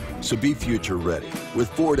 So be future ready with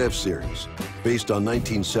Ford F-Series, based on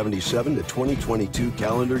 1977 to 2022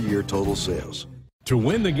 calendar year total sales. To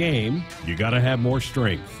win the game, you got to have more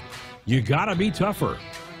strength. You got to be tougher.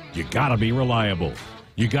 You got to be reliable.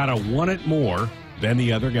 You got to want it more than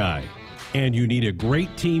the other guy. And you need a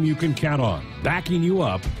great team you can count on, backing you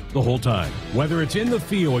up the whole time. Whether it's in the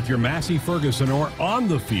field with your Massey Ferguson or on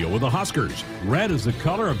the field with the Huskers, red is the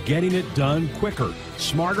color of getting it done quicker,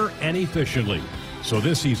 smarter, and efficiently. So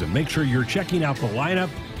this season, make sure you're checking out the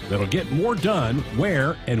lineup that'll get more done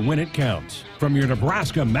where and when it counts. From your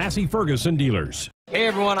Nebraska Massey Ferguson dealers. Hey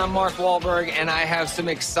everyone, I'm Mark Wahlberg, and I have some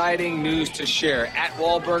exciting news to share. At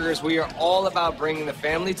Wahlburgers, we are all about bringing the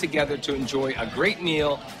family together to enjoy a great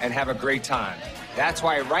meal and have a great time. That's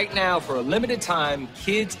why right now, for a limited time,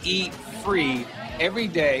 kids eat free every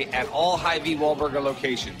day at all Hy-Vee Wahlburger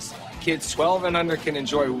locations. Kids 12 and under can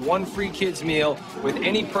enjoy one free kids meal with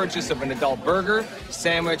any purchase of an adult burger,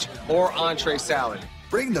 sandwich, or entree salad.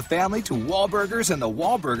 Bring the family to Wahlburgers and the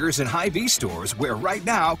Wahlburgers and Hy-Vee stores, where right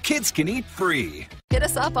now kids can eat free. Hit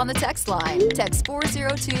us up on the text line. Text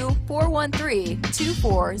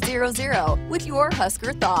 402-413-2400 with your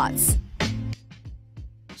Husker thoughts.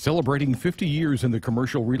 Celebrating 50 years in the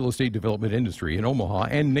commercial real estate development industry in Omaha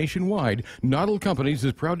and nationwide, Noddle Companies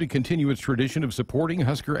is proud to continue its tradition of supporting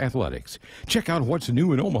Husker athletics. Check out what's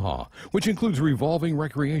new in Omaha, which includes revolving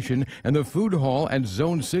recreation and the food hall at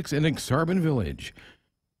Zone 6 in Exarban Village.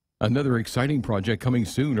 Another exciting project coming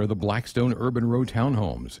soon are the Blackstone Urban Row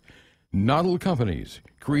townhomes. Noddle Companies,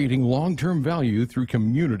 creating long-term value through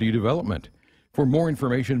community development. For more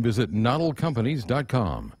information, visit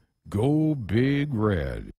noddlecompanies.com. Go Big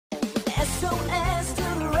Red. SOS to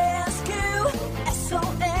the rescue.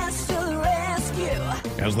 SOS to the rescue.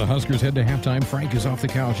 As the Huskers head to halftime, Frank is off the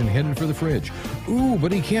couch and headed for the fridge. Ooh,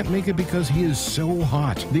 but he can't make it because he is so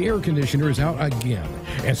hot. The air conditioner is out again.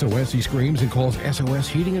 SOS, he screams and calls SOS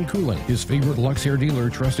Heating and Cooling, his favorite Lux Air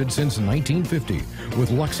dealer trusted since 1950.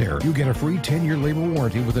 With Lux Air, you get a free 10-year labor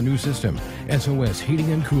warranty with a new system. SOS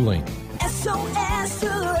Heating and Cooling. SOS to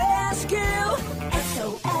the rescue.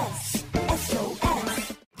 SOS.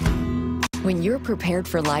 SOS. When you're prepared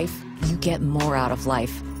for life, you get more out of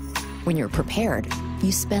life. When you're prepared,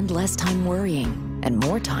 you spend less time worrying and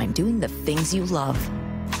more time doing the things you love.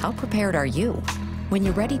 How prepared are you? When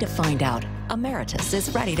you're ready to find out, Emeritus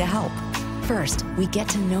is ready to help. First, we get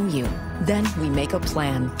to know you. Then we make a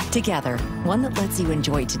plan together, one that lets you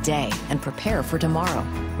enjoy today and prepare for tomorrow.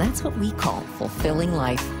 That's what we call fulfilling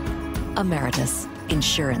life. Emeritus,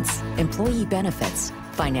 insurance, employee benefits,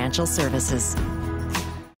 financial services.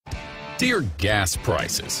 Dear gas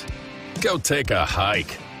prices, go take a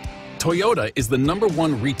hike. Toyota is the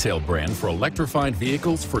 #1 retail brand for electrified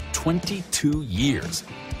vehicles for 22 years.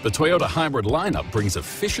 The Toyota hybrid lineup brings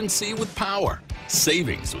efficiency with power,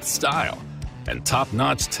 savings with style, and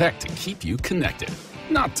top-notch tech to keep you connected.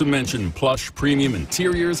 Not to mention plush premium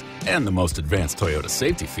interiors and the most advanced Toyota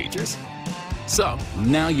safety features. So,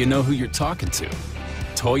 now you know who you're talking to.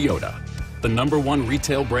 Toyota, the #1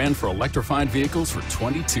 retail brand for electrified vehicles for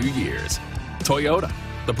 22 years. Toyota,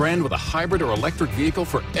 the brand with a hybrid or electric vehicle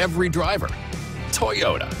for every driver.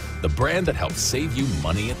 Toyota, the brand that helps save you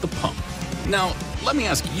money at the pump. Now, let me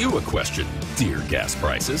ask you a question, dear gas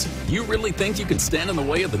prices. You really think you can stand in the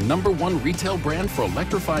way of the #1 retail brand for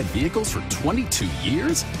electrified vehicles for 22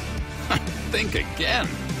 years? Think again.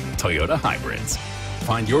 Toyota Hybrids.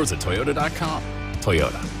 Find yours at toyota.com.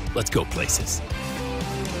 Toyota, let's go places.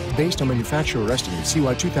 Based on manufacturer estimates,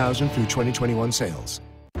 CY 2000 through 2021 sales.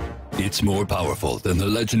 It's more powerful than the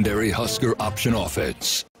legendary Husker option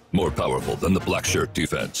offense. More powerful than the black shirt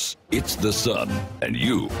defense. It's the sun, and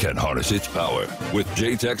you can harness its power with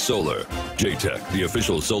J-Tech Solar. J-Tech, the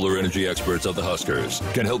official solar energy experts of the Huskers,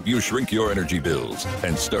 can help you shrink your energy bills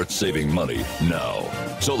and start saving money now.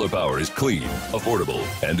 Solar power is clean, affordable,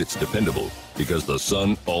 and it's dependable because the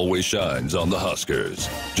sun always shines on the Huskers.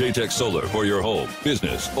 J-Tech Solar for your home,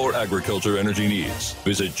 business, or agriculture energy needs.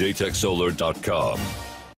 Visit jtechsolar.com.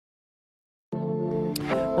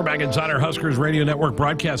 We're back inside our Huskers Radio Network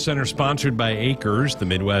Broadcast Center, sponsored by Acres, the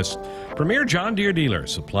Midwest premier John Deere dealer,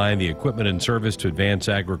 supplying the equipment and service to advance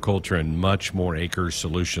agriculture and much more. Acres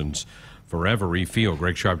Solutions, forever refuel.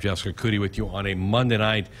 Greg Sharpe, Jessica Coody with you on a Monday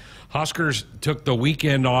night. Huskers took the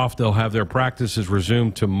weekend off. They'll have their practices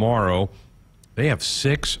resumed tomorrow. They have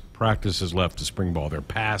 6 practices left to spring ball. They're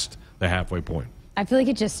past the halfway point. I feel like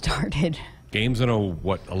it just started. Games in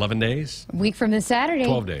 11 days? A week from this Saturday.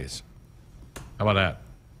 12 days. How about that?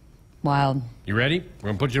 Wild. You ready? We're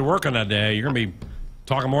going to put you to work on that day. You're going to be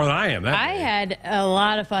talking more than I am. I had a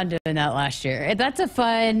lot of fun doing that last year. That's a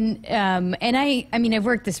fun, and I mean, I've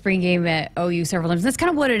worked the spring game at OU several times. That's kind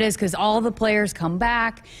of what it is, because all the players come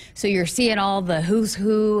back, so you're seeing all the who's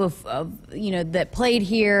who of that played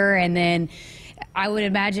here, and then I would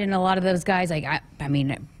imagine a lot of those guys, like I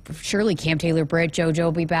mean, surely Cam Taylor-Britt, JoJo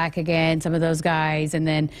will be back again, some of those guys. And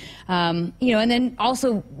then, and then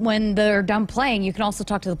also when they're done playing, you can also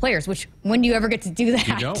talk to the players, which when do you ever get to do that?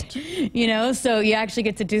 You don't. So you actually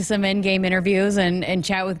get to do some in-game interviews and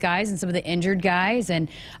chat with guys and some of the injured guys. And,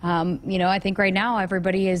 I think right now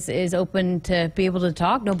everybody is open to be able to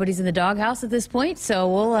talk. Nobody's in the doghouse at this point. So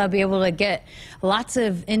we'll be able to get lots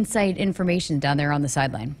of insight information down there on the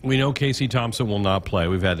sideline. We know Casey Thompson will not play.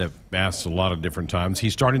 We've had that asked a lot of different times.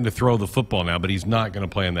 He's starting to throw the football now, but he's not going to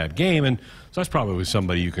play in that game, and so that's probably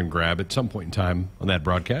somebody you can grab at some point in time on that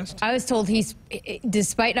broadcast. I was told he's,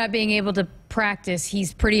 despite not being able to practice,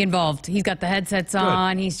 he's pretty involved. He's got the headsets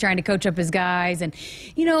on. He's trying to coach up his guys, and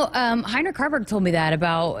Heinrich Harburg told me that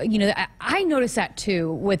about I noticed that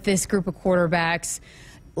too with this group of quarterbacks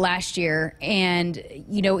last year, and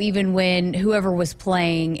even when whoever was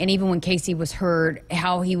playing, and even when Casey was hurt,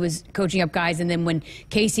 how he was coaching up guys, and then when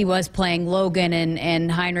Casey was playing, Logan and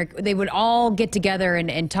Heinrich, they would all get together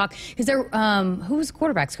and talk, because they're who was the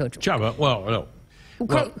quarterback's coach? Chava. Well, no.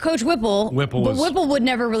 Coach Whipple. Whipple would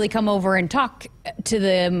never really come over and talk to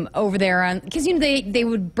them over there because they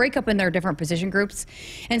would break up in their different position groups,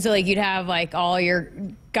 and so you'd have all your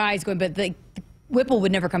guys going, but Whipple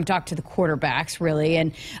would never come talk to the quarterbacks, really.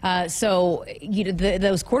 And so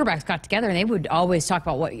those quarterbacks got together, and they would always talk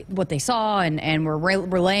about what they saw and were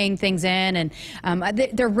relaying things in. And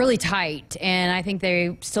they're really tight, and I think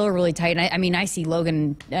they still are really tight. And I mean, I see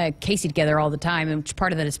Logan and Casey together all the time, and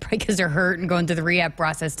part of that is probably because they're hurt and going through the rehab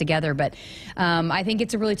process together. But I think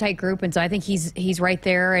it's a really tight group, and so I think he's right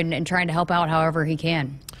there and trying to help out however he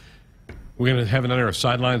can. We're going to have another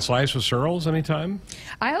sideline slice with Searles anytime?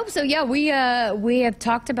 I hope so, yeah. We have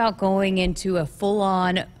talked about going into a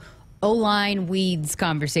full-on O-line weeds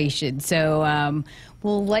conversation. So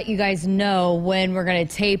we'll let you guys know when we're going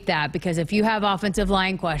to tape that, because if you have offensive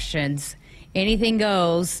line questions, anything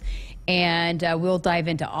goes. And we'll dive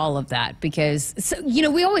into all of that because,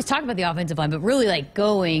 we always talk about the offensive line, but really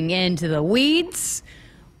going into the weeds,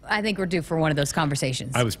 I think we're due for one of those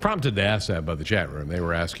conversations. I was prompted to ask that by the chat room. They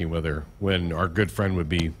were asking when our good friend would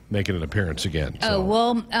be making an appearance again. So. Oh,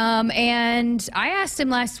 well, and I asked him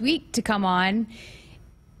last week to come on.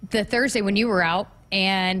 the Thursday when you were out,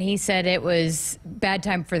 and he said it was bad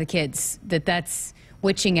time for the kids, that's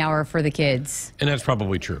witching hour for the kids. And that's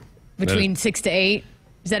probably true. Between 6 to 8?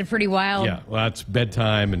 Is that a pretty wild? Yeah, well, that's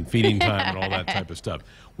bedtime and feeding time and all that type of stuff.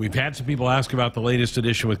 We've had some people ask about the latest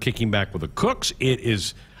edition with Kicking Back with the Cooks. It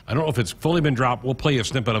is, I don't know if it's fully been dropped. We'll play a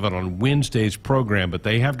snippet of it on Wednesday's program, but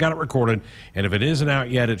they have got it recorded, and if it isn't out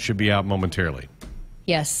yet, it should be out momentarily.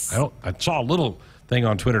 Yes. I saw a little thing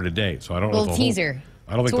on Twitter today, so I don't know if the teaser.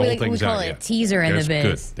 I don't think the whole thing's out yet. We call it teaser in the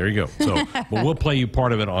biz. Good. There you go. So, but we'll play you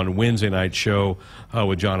part of it on Wednesday night show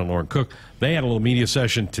with John and Lauren Cook. They had a little media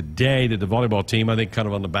session today. Did the volleyball team, I think, kind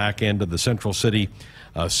of on the back end of the Central City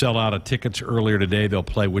sellout of tickets earlier today. They'll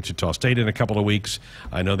play Wichita State in a couple of weeks.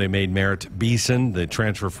 I know they made Merritt Beeson, the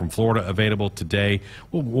transfer from Florida, available today.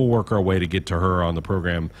 We'll work our way to get to her on the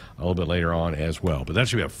program a little bit later on as well. But that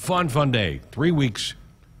should be a fun day. 3 weeks.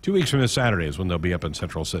 2 weeks from this Saturday is when they'll be up in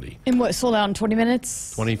Central City. And what, sold out in 20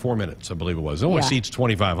 minutes? 24 minutes, I believe it was. It only seats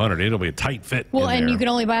 2,500. It'll be a tight fit. Well, and you can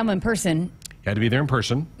only buy them in person. You had to be there in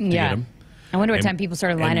person to get them. I wonder what time people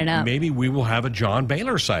started lining up. Maybe we will have a John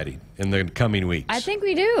Baylor sighting in the coming weeks. I think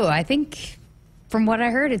we do. I think, from what I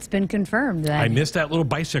heard, it's been confirmed. That I missed that little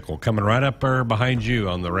bicycle coming right up behind you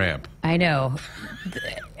on the ramp. I know.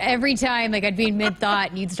 Every time, like, I'd be in mid-thought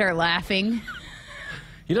and you'd start laughing.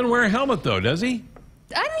 He doesn't wear a helmet, though, does he?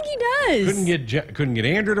 I think he does. Couldn't get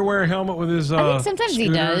Andrew to wear a helmet with his I think sometimes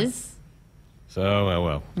scooter. he does. So,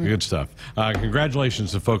 well, good stuff.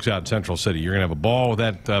 Congratulations to folks out in Central City. You're going to have a ball with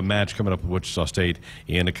that match coming up with Wichita State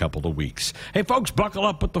in a couple of weeks. Hey, folks, buckle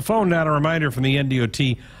up with the phone now. A reminder from the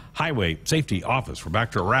NDOT Highway Safety Office. We're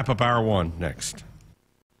back to wrap up hour one next.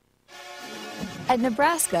 At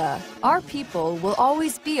Nebraska, our people will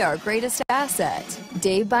always be our greatest asset.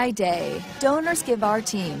 Day by day, donors give our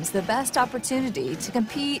teams the best opportunity to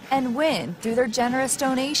compete and win through their generous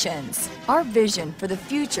donations. Our vision for the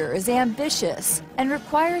future is ambitious and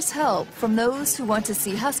requires help from those who want to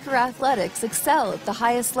see Husker athletics excel at the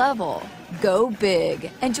highest level. Go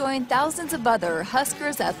big and join thousands of other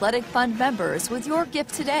Huskers Athletic Fund members with your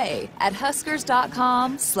gift today at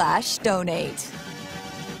huskers.com/donate.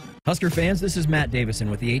 Husker fans, this is Matt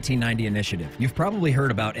Davison with the 1890 Initiative. You've probably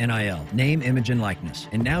heard about NIL, name, image, and likeness,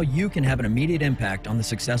 and now you can have an immediate impact on the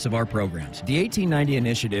success of our programs. The 1890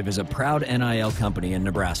 Initiative is a proud NIL company in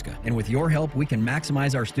Nebraska, and with your help, we can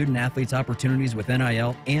maximize our student athletes' opportunities with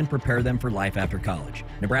NIL and prepare them for life after college.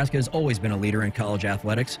 Nebraska has always been a leader in college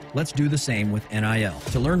athletics. Let's do the same with NIL.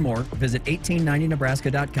 To learn more, visit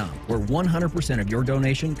 1890nebraska.com, where 100% of your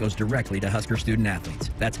donation goes directly to Husker student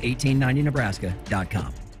athletes. That's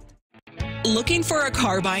 1890nebraska.com. Looking for a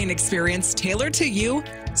car buying experience tailored to you?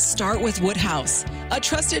 Start with Woodhouse, a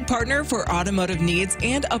trusted partner for automotive needs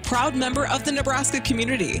and a proud member of the Nebraska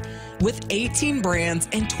community. With 18 brands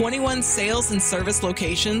and 21 sales and service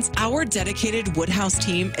locations, our dedicated Woodhouse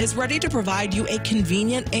team is ready to provide you a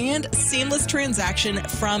convenient and seamless transaction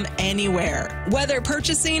from anywhere. Whether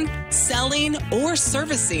purchasing, selling, or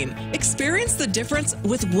servicing, experience the difference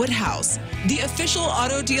with Woodhouse, the official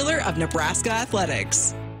auto dealer of Nebraska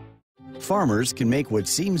Athletics. Farmers can make what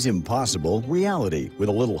seems impossible reality with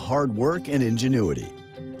a little hard work and ingenuity.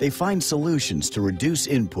 They find solutions to reduce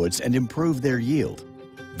inputs and improve their yield.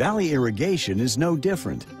 Valley Irrigation is no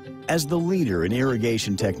different. As the leader in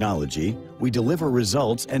irrigation technology, we deliver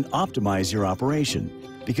results and optimize your operation.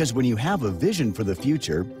 Because when you have a vision for the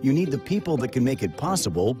future, you need the people that can make it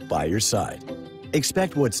possible by your side.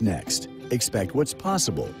 Expect what's next. Expect what's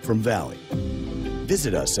possible from Valley.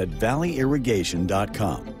 Visit us at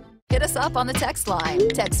valleyirrigation.com. Hit us up on the text line.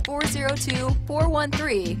 Text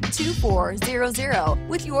 402-413-2400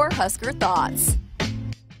 with your Husker thoughts.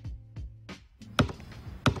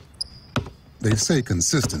 They say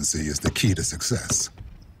consistency is the key to success.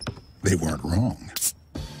 They weren't wrong.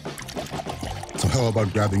 So how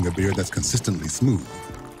about grabbing a beer that's consistently smooth,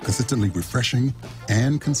 consistently refreshing,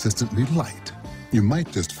 and consistently light? You might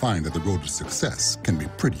just find that the road to success can be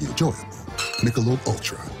pretty enjoyable. Michelob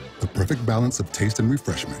Ultra, the perfect balance of taste and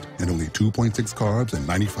refreshment, and only 2.6 carbs and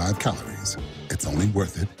 95 calories. It's only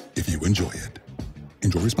worth it if you enjoy it.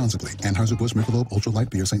 Enjoy responsibly. Anheuser-Busch Michelob Ultra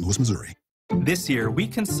Light Beer, St. Louis, Missouri. This year, we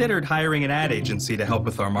considered hiring an ad agency to help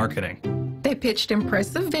with our marketing. They pitched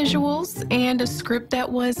impressive visuals and a script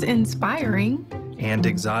that was inspiring. And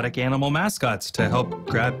exotic animal mascots to help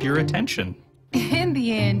grab your attention. In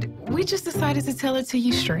the end, we just decided to tell it to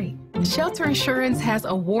you straight. Shelter Insurance has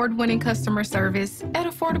award-winning customer service at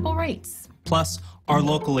affordable rates. Plus, our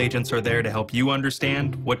local agents are there to help you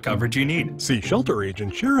understand what coverage you need. See Shelter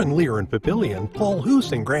Agent Sharon Lear in Papillion, Paul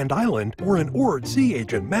Hoos in Grand Island, or an Ord Sea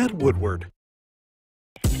Agent Matt Woodward.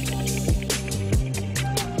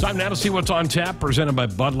 Time now to see what's on tap, presented by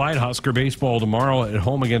Bud Light. Husker baseball tomorrow at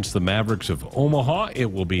home against the Mavericks of Omaha.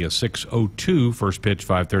 It will be a 6:02 first pitch,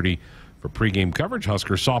 5:30 for pregame coverage.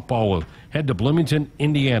 Husker softball will head to Bloomington,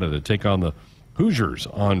 Indiana to take on the Hoosiers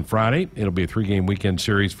on Friday. It'll be a 3-game weekend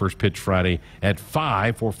series. First pitch Friday at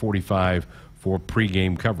 5, 4:45 for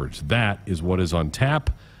pregame coverage. That is what is on tap,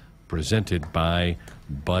 presented by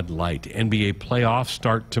Bud Light. NBA playoffs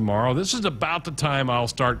start tomorrow. This is about the time I'll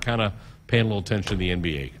start kind of paying a little attention to the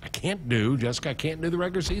NBA. I can't do the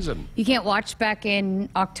regular season. You can't watch back in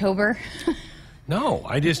October? No,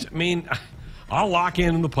 I'll lock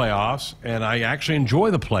in the playoffs, and I actually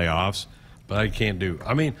enjoy the playoffs, but I can't do.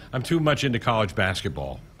 I'm too much into college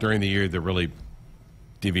basketball during the year to really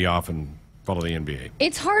divvy off and follow the NBA.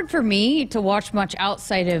 It's hard for me to watch much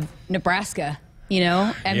outside of Nebraska,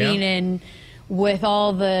 and with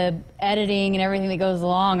all the editing and everything that goes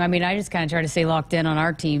along, I just kind of try to stay locked in on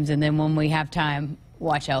our teams, and then when we have time,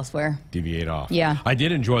 watch elsewhere. Deviate off. Yeah. I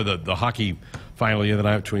did enjoy the hockey final the other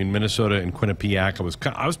night between Minnesota and Quinnipiac.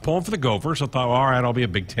 I was pulling for the Gophers. I thought, all right, I'll be a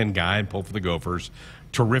Big Ten guy and pull for the Gophers.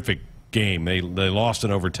 Terrific game. They lost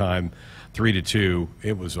in overtime, 3-2.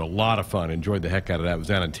 It was a lot of fun. Enjoyed the heck out of that. I was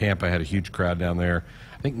down in Tampa. I had a huge crowd down there.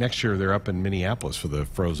 I think next year they're up in Minneapolis for the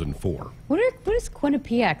Frozen Four. What is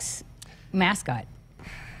Quinnipiac's mascot?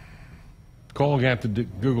 Cole, you have to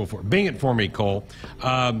Google for it. Bing it for me, Cole.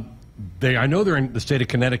 I know they're in the state of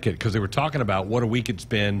Connecticut because they were talking about what a week it's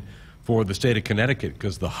been for the state of Connecticut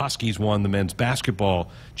because the Huskies won the men's basketball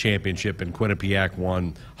championship and Quinnipiac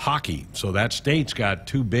won hockey. So that state's got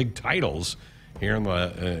two big titles here in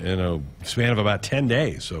a span of about 10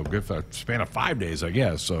 days. So good for a span of 5 days, I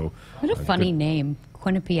guess. So what a funny name,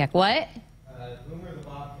 Quinnipiac. What?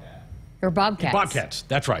 Or Bobcats. Bobcats,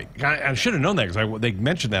 that's right. I should have known that because they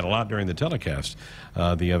mentioned that a lot during the telecast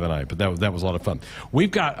the other night, but that was a lot of fun.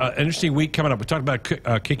 We've got an interesting week coming up. We talked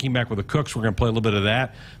about kicking back with the Cooks. We're going to play a little bit of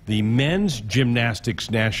that. The men's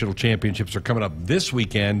gymnastics national championships are coming up this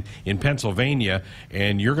weekend in Pennsylvania,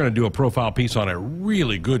 and you're going to do a profile piece on a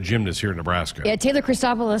really good gymnast here in Nebraska. Yeah, Taylor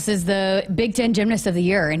Christopoulos is the Big Ten Gymnast of the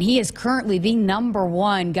Year, and he is currently the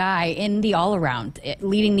 #1 guy in the all-around,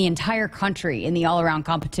 leading the entire country in the all-around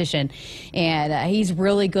competition. And he's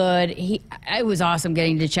really good. It was awesome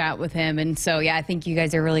getting to chat with him. And so, yeah, I think you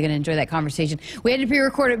guys are really going to enjoy that conversation. We had to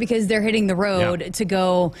pre-record it because they're hitting the road to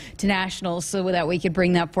go to nationals so that we could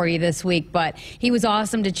bring that for you this week. But he was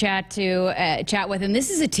awesome to chat with. And this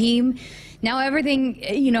is a team. Now everything,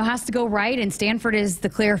 has to go right, and Stanford is the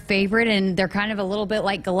clear favorite, and they're kind of a little bit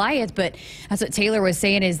like Goliath, but that's what Taylor was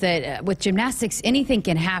saying is that with gymnastics, anything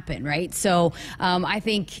can happen, right? So I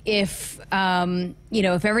think if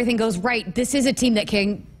everything goes right, this is a team that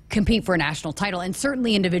can compete for a national title, and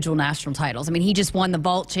certainly individual national titles. He just won the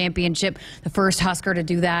vault championship, the first Husker to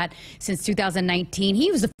do that since 2019.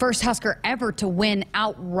 He was the first Husker ever to win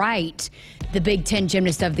outright the Big Ten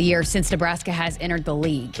Gymnast of the Year since Nebraska has entered the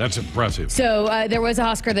league. That's impressive. So there was a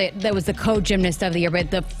Husker that was the co-gymnast of the year,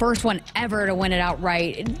 but the first one ever to win it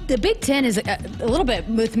outright. The Big Ten is a little bit,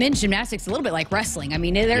 with men's gymnastics, a little bit like wrestling.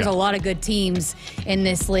 There's a lot of good teams in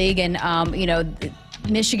this league, and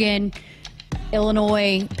Michigan,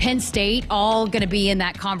 Illinois, Penn State, all going to be in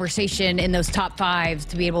that conversation in those top 5s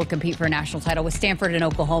to be able to compete for a national title with Stanford and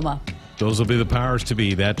Oklahoma. Those will be the powers to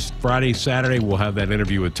be. That's Friday, Saturday. We'll have that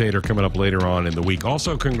interview with Taylor coming up later on in the week.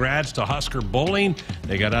 Also, congrats to Husker Bowling.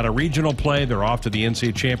 They got out of regional play. They're off to the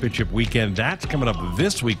NCAA Championship weekend. That's coming up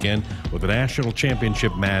this weekend with a national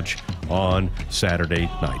championship match on Saturday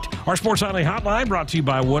night. Our Sports Nightly Hotline brought to you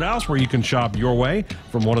by Woodhouse, where you can shop your way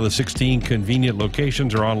from one of the 16 convenient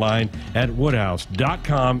locations or online at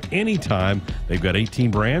woodhouse.com anytime. They've got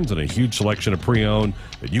 18 brands and a huge selection of pre-owned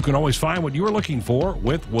that you can always find what you're looking for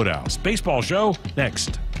with Woodhouse. Baseball show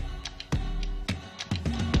next.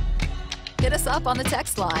 Hit us up on the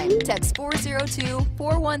text line. Text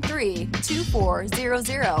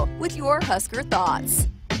 402-413-2400 with your Husker thoughts.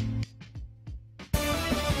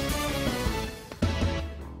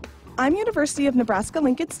 I'm University of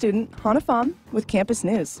Nebraska-Lincoln student Hannah Pham with Campus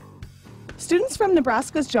News. Students from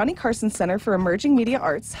Nebraska's Johnny Carson Center for Emerging Media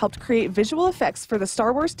Arts helped create visual effects for the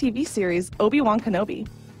Star Wars TV series Obi-Wan Kenobi.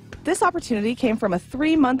 This opportunity came from a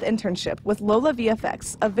 3-month internship with Lola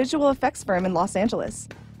VFX, a visual effects firm in Los Angeles.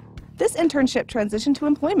 This internship transitioned to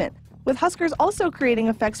employment, with Huskers also creating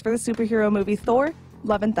effects for the superhero movie Thor: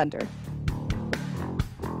 Love and Thunder.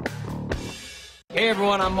 Hey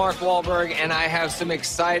everyone, I'm Mark Wahlberg, and I have some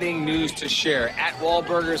exciting news to share. At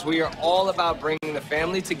Wahlburgers, we are all about bringing the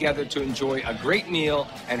family together to enjoy a great meal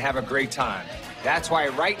and have a great time. That's why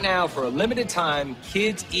right now, for a limited time,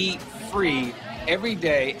 kids eat free every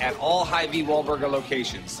day at all Hy-Vee Wahlburger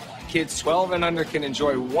locations. Kids 12 and under can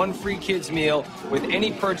enjoy one free kids meal with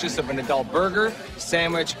any purchase of an adult burger,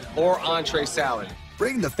 sandwich, or entree salad.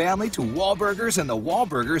 Bring the family to Wahlburgers and the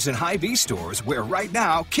Wahlburgers and Hy-Vee stores, where right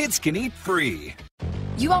now kids can eat free.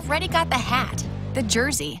 You already got the hat, the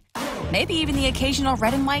jersey, maybe even the occasional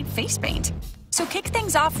red and white face paint. So kick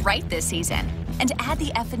things off right this season and add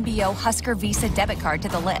the FNBO Husker Visa debit card to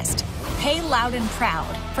the list. Pay loud and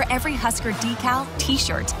proud for every Husker decal,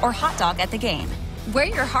 t-shirt, or hot dog at the game. Wear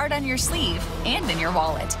your heart on your sleeve and in your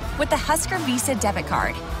wallet with the Husker Visa debit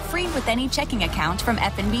card, free with any checking account from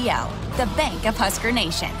FNBO, the bank of Husker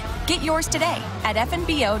Nation. Get yours today at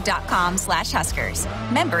fnbo.com/Huskers.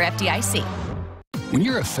 Member FDIC. When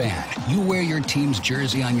you're a fan, you wear your team's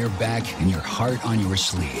jersey on your back and your heart on your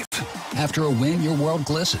sleeve. After a win, your world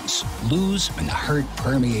glistens. Lose, and the hurt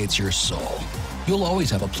permeates your soul. You'll always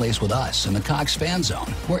have a place with us in the Cox Fan Zone,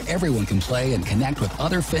 where everyone can play and connect with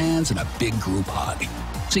other fans in a big group hug.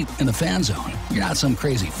 See, in the Fan Zone, you're not some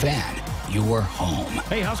crazy fan. You're home.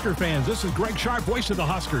 Hey, Husker fans, this is Greg Sharpe, voice of the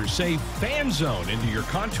Huskers. Say Fan Zone into your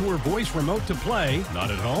Contour voice remote to play. Not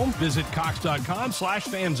at home? Visit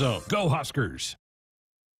cox.com/fanzone. Go Huskers.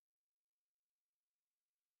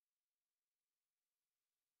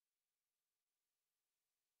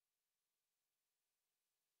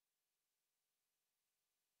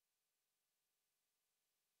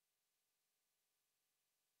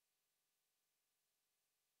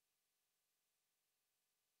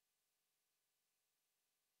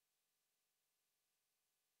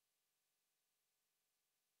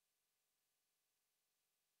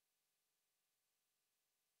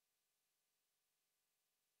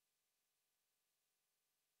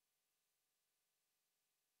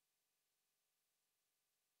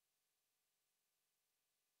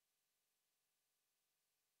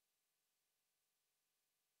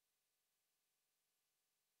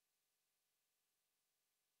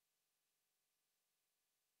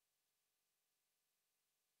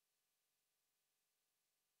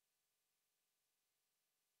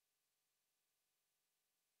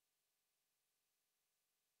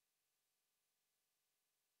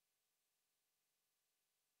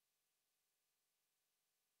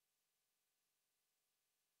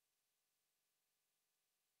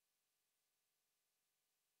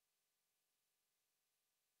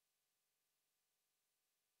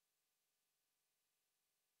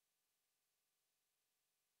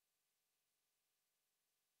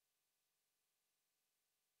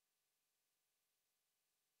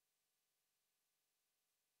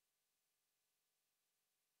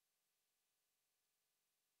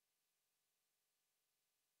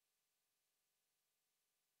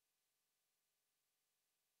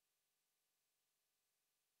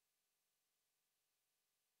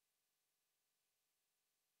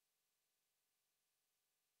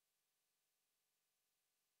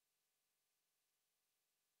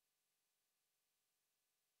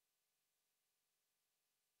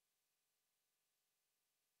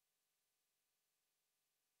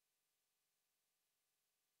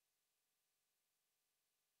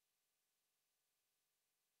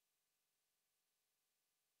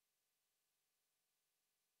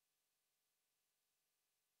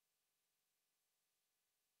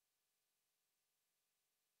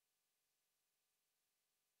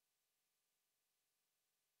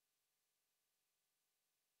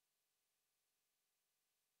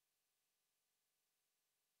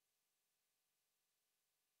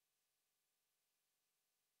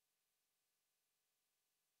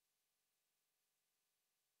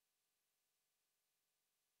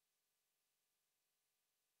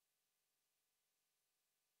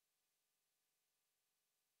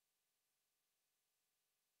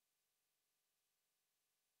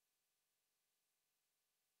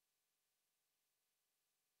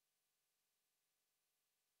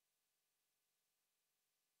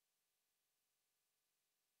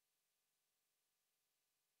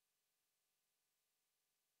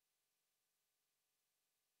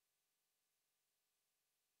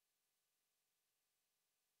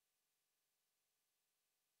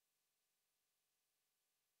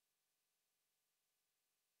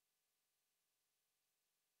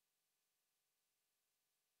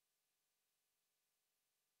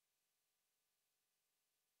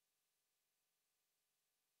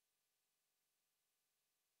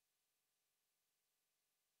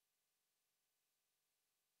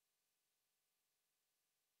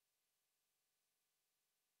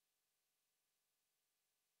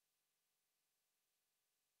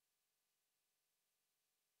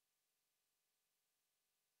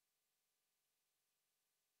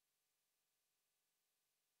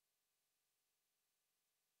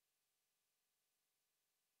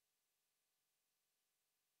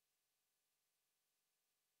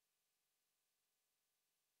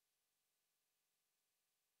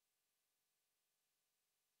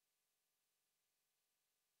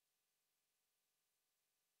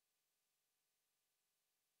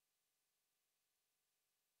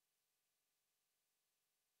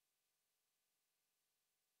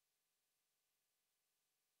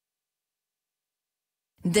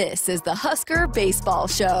 This is the Husker Baseball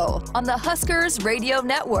Show on the Huskers Radio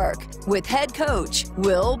Network with head coach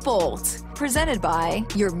Will Bolt. Presented by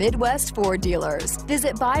your Midwest Ford dealers.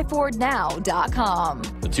 Visit buyfordnow.com.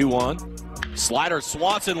 The 2-1. Slider,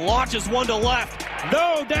 Swanson launches one to left.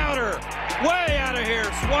 No doubter. Way out of here.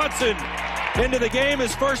 Swanson into the game.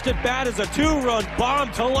 His first at bat is a 2-run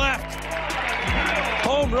bomb to left.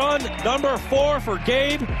 Home run number 4 for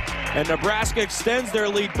Gabe. And Nebraska extends their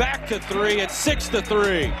lead back to 3 at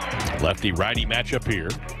 6-3. Lefty-righty matchup here.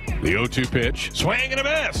 The 0-2 pitch. Swing and a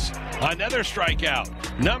miss. Another strikeout.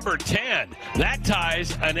 Number 10. That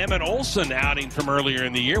ties an Emmett Olson outing from earlier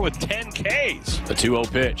in the year with 10 Ks. The 2-0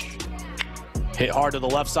 pitch. Hit hard to the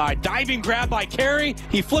left side. Diving grab by Carey.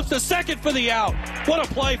 He flips the second for the out. What a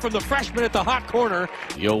play from the freshman at the hot corner.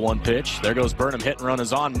 The 0-1 pitch. There goes Burnham. Hit and run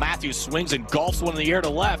is on. Matthews swings and golfs one in the air to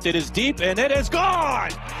left. It is deep and it is gone.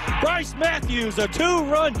 Bryce Matthews, a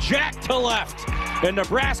 2-run jack to left. And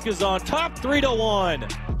Nebraska's on top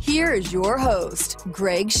 3-1. Here is your host,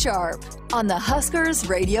 Greg Sharpe, on the Huskers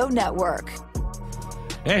Radio Network.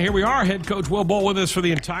 And here we are, head coach Will Bolt with us for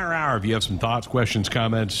the entire hour. If you have some thoughts, questions,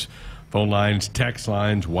 comments, phone lines, text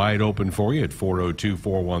lines wide open for you at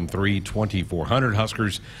 402-413-2400.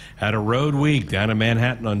 Huskers had a road week down in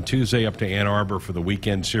Manhattan on Tuesday, up to Ann Arbor for the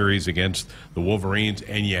weekend series against the Wolverines,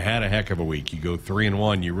 and you had a heck of a week. You go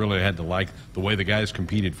 3-1. You really had to like the way the guys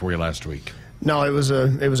competed for you last week. No, it was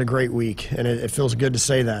a great week, and it feels good to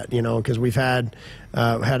say that, you know, because we've had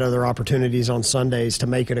other opportunities on Sundays to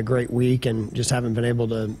make it a great week, and just haven't been able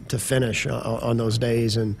to finish on those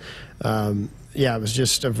days. And yeah, it was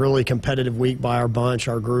just a really competitive week by our bunch,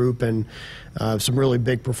 our group, and some really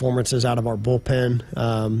big performances out of our bullpen.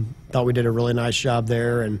 Thought we did a really nice job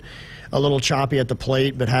there, and a little choppy at the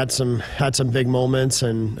plate, but had some big moments.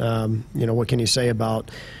 And you know, what can you say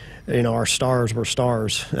about, you know, our stars were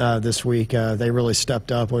stars this week. They really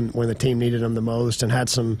stepped up when the team needed them the most, and had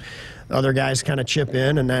some other guys kind of chip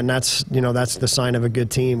in, and then that's the sign of a good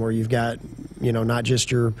team, where you've got, you know, not just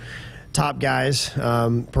your top guys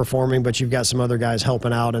performing, but you've got some other guys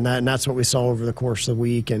helping out, and that's what we saw over the course of the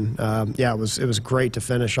week. And yeah, it was great to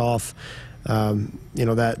finish off you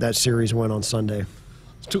know, that series win on Sunday.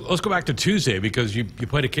 Let's go back to Tuesday, because you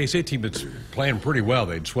played a K-State team that's playing pretty well.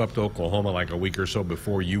 They'd swept Oklahoma like a week or so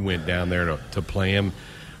before you went down there to play them.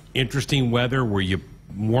 Interesting weather where you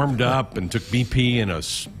warmed up and took BP in a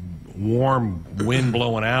warm wind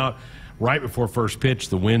blowing out. Right before first pitch,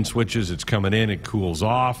 the wind switches. It's coming in. It cools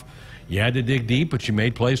off. You had to dig deep, but you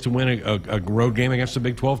made plays to win a road game against a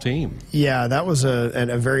Big 12 team. Yeah, that was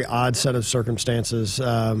a very odd set of circumstances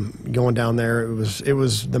going down there. It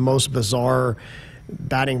was the most bizarre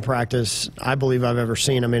batting practice I believe I've ever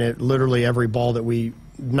seen. I mean, literally every ball that we,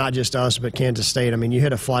 not just us, but Kansas State, I mean, you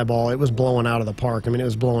hit a fly ball, it was blowing out of the park. I mean, it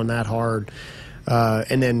was blowing that hard.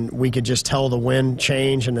 And then we could just tell the wind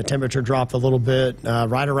change and the temperature dropped a little bit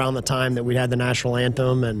right around the time that we had the national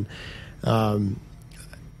anthem. And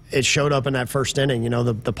it showed up in that first inning, you know,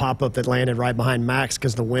 the pop-up that landed right behind Max,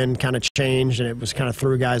 because the wind kind of changed and it was kind of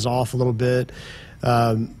threw guys off a little bit.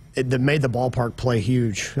 It made the ballpark play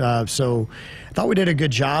huge. So I thought we did a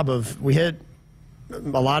good job we hit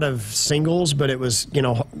a lot of singles, but it was, you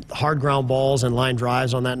know, hard ground balls and line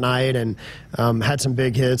drives on that night, and had some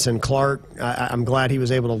big hits. And Clark, I'm glad he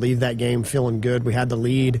was able to leave that game feeling good. We had the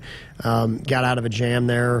lead, got out of a jam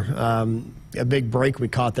there. A big break we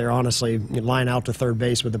caught there, honestly, line out to third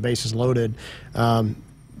base with the bases loaded.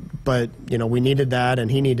 But, you know, we needed that,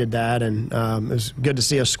 and he needed that, and it was good to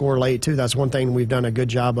see us score late, too. That's one thing we've done a good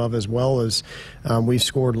job of, as well as we've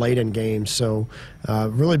scored late in games. So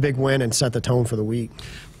really big win and set the tone for the week.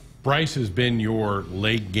 Bryce has been your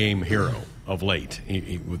late game hero of late,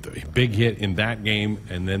 with a big hit in that game,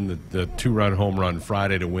 and then the 2-run home run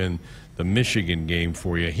Friday to win the Michigan game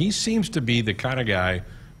for you. He seems to be the kind of guy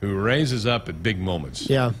who raises up at big moments.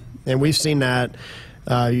 Yeah, and we've seen that.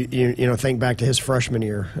 You know, think back to his freshman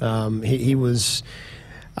year. He was,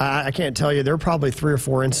 I can't tell you, there were probably 3 or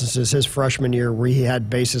 4 instances his freshman year where he had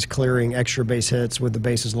bases clearing, extra base hits with the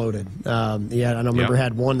bases loaded. I remember he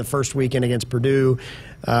had one the first weekend against Purdue.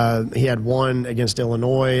 He had one against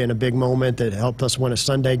Illinois in a big moment that helped us win a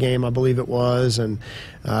Sunday game, I believe it was, and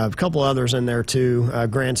a couple others in there too.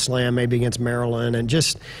 Grand Slam maybe against Maryland, and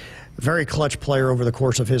just a very clutch player over the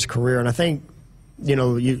course of his career. And I think, you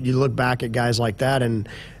know, you look back at guys like that, and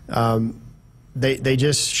they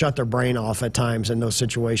just shut their brain off at times in those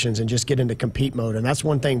situations and just get into compete mode. And that's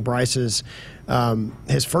one thing Bryce's,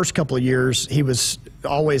 his first couple of years, he was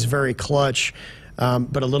always very clutch,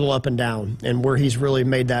 but a little up and down. And where he's really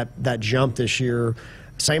made that jump this year,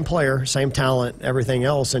 same player, same talent, everything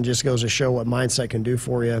else, and just goes to show what mindset can do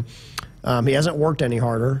for you. He hasn't worked any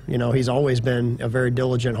harder. You know, he's always been a very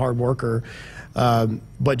diligent, hard worker.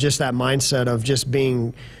 But just that mindset of just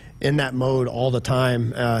being in that mode all the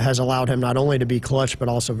time has allowed him not only to be clutch, but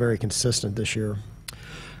also very consistent this year.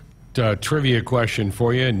 Trivia question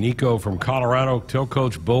for you. Nico from Colorado. Tell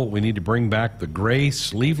Coach Bolt we need to bring back the gray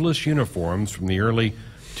sleeveless uniforms from the early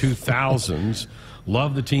 2000s.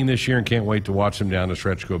 Love the team this year and can't wait to watch them down the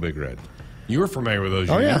stretch go Big Red. You were familiar with those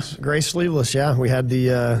units? Yeah, gray sleeveless. Yeah, we had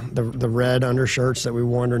the red undershirts that we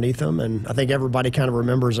wore underneath them, and I think everybody kind of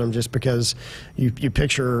remembers them just because you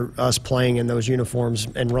picture us playing in those uniforms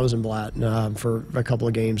in Rosenblatt for a couple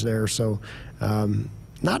of games there. So,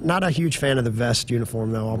 not a huge fan of the vest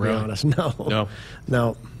uniform, though. I'll be honest.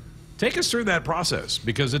 No. Take us through that process,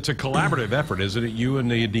 because it's a collaborative effort, isn't it? You and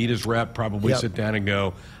the Adidas rep probably sit down and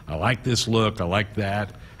go, I like this look, I like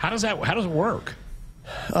that. How does it work?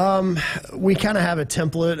 We kind of have a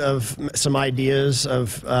template of some ideas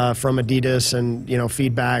from Adidas, and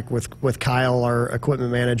feedback with Kyle, our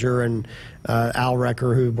equipment manager, and Al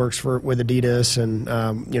Recker, who works with Adidas,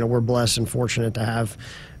 and we're blessed and fortunate to have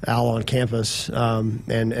Al on campus, and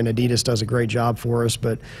Adidas does a great job for us,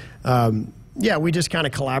 but. Yeah, we just kind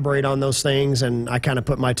of collaborate on those things, and I kind of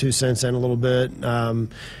put my 2 cents in a little bit, kind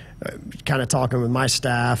of talking with my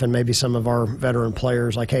staff and maybe some of our veteran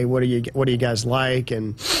players, like, hey, what do you guys like?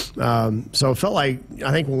 And so it felt like,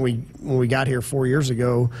 I think when we got here 4 years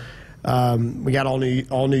ago, we got all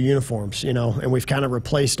new uniforms, and we've kind of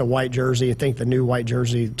replaced a white jersey. I think the new white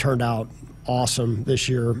jersey turned out awesome this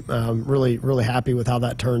year. Really, really happy with how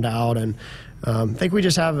that turned out, and I think we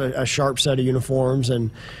just have a sharp set of uniforms.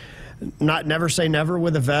 And never say never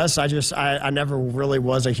with a vest. I never really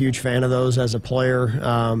was a huge fan of those as a player.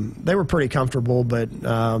 They were pretty comfortable, but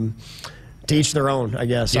to each their own, I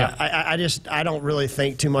guess. Yeah. I don't really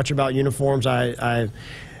think too much about uniforms. I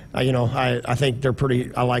think they're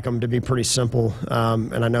pretty. I like them to be pretty simple,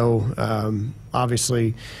 and I know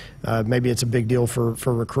obviously maybe it's a big deal for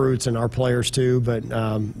recruits and our players too. But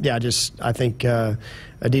I think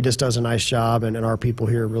Adidas does a nice job, and our people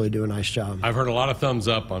here really do a nice job. I've heard a lot of thumbs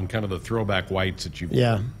up on kind of the throwback whites that you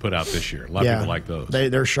put out this year. A lot of people like those.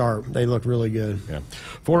 They're sharp. They look really good. Yeah.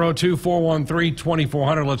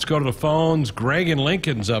 402-413-2400. Let's go to the phones. Greg in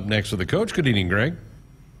Lincoln's up next with the coach. Good evening, Greg.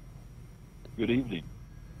 Good evening.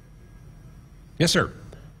 Yes, sir.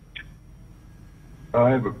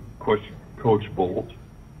 I have a question, Coach Bolt.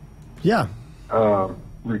 Yeah.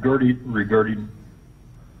 Regarding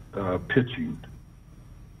pitching.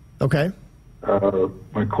 Okay.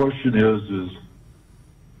 My question is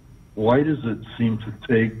why does it seem to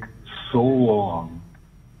take so long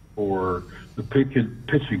for the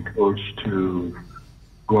pitching coach to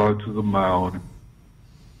go out to the mound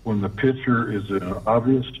when the pitcher is in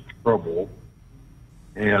obvious trouble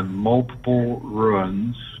and multiple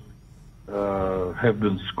runs have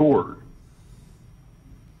been scored?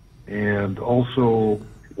 And also,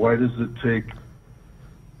 why does it take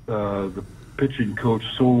the pitching coach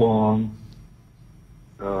so long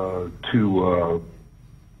to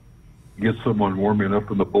get someone warming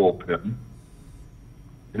up in the bullpen?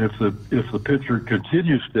 And if the pitcher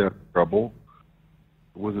continues to have trouble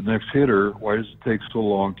with the next hitter, why does it take so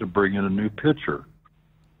long to bring in a new pitcher?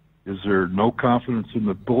 Is there no confidence in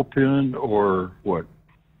the bullpen, or what?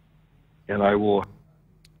 And I will.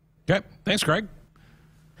 Okay, thanks, Greg.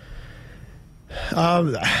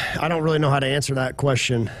 I don't really know how to answer that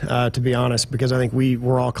question, to be honest, because I think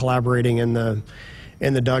we're all collaborating in the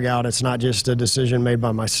dugout. It's not just a decision made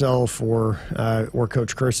by myself or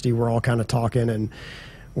Coach Christie. We're all kind of talking, and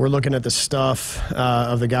we're looking at the stuff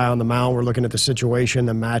of the guy on the mound. We're looking at the situation,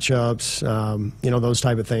 the matchups, those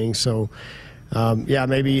type of things. So,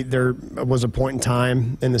 maybe there was a point in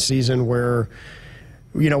time in the season where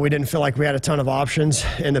we didn't feel like we had a ton of options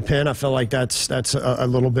in the pen. I feel like that's a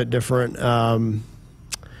little bit different. I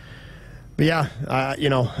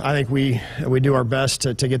think we do our best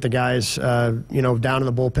to get the guys, down in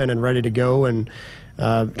the bullpen and ready to go, and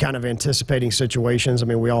kind of anticipating situations. I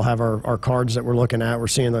mean, we all have our cards that we're looking at. We're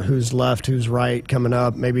seeing who's left, who's right coming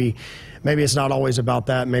up. Maybe it's not always about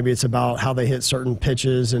that. Maybe it's about how they hit certain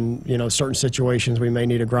pitches and, certain situations we may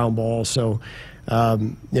need a ground ball. So, I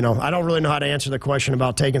don't really know how to answer the question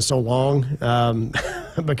about taking so long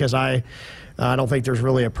because I don't think there's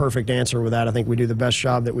really a perfect answer with that. I think we do the best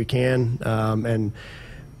job that we can, and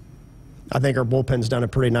I think our bullpen's done a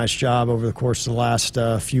pretty nice job over the course of the last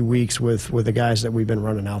few weeks with the guys that we've been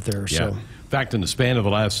running out there. Yeah. So fact, in the span of the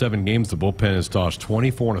last 7 games, the bullpen has tossed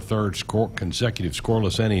 24 1/3 consecutive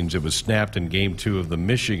scoreless innings. It was snapped in Game 2 of the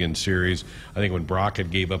Michigan series, I think, when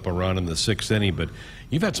Brockett gave up a run in the 6th inning. But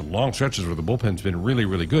you've had some long stretches where the bullpen's been really,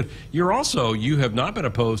 really good. You have not been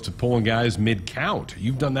opposed to pulling guys mid-count.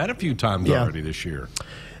 You've done that a few times already this year.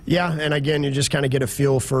 Yeah, and again, you just kind of get a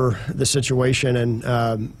feel for the situation,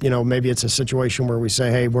 and maybe it's a situation where we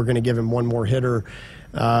say, hey, we're going to give him one more hitter,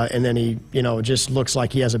 and then he, it just looks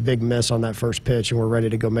like he has a big miss on that first pitch, and we're ready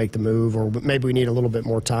to go make the move, or maybe we need a little bit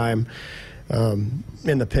more time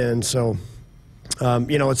in the pen. So,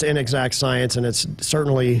 it's inexact science, and it's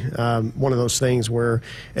certainly one of those things where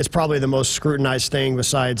it's probably the most scrutinized thing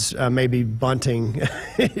besides maybe bunting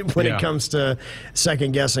when it comes to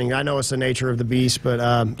second guessing. I know it's the nature of the beast, but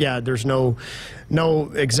there's no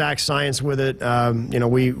exact science with it.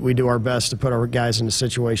 We do our best to put our guys into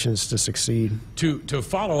situations to succeed. To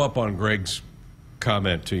follow up on Greg's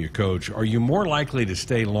comment to you, Coach, are you more likely to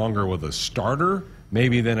stay longer with a starter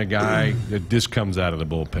maybe than a guy that just comes out of the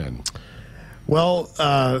bullpen? Well,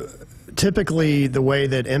 typically the way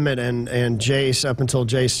that Emmett and Jace, up until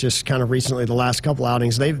Jace just kind of recently, the last couple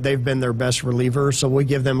outings, they've been their best relievers. So we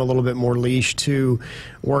give them a little bit more leash to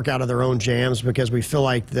work out of their own jams, because we feel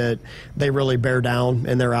like that they really bear down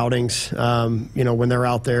in their outings. When they're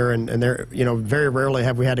out there, and they're, very rarely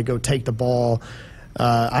have we had to go take the ball.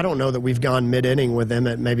 I don't know that we've gone mid-inning with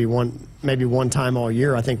Emmett maybe one time all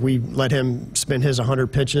year. I think we let him spin his 100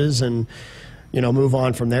 pitches and move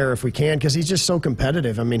on from there if we can, because he's just so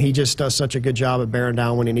competitive. I mean, he just does such a good job at bearing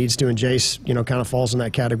down when he needs to, and Jace, kind of falls in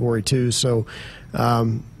that category too. So,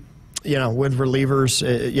 with relievers,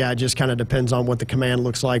 it just kind of depends on what the command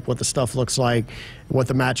looks like, what the stuff looks like, what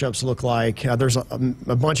the matchups look like. There's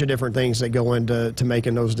a bunch of different things that go into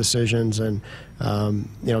making those decisions, and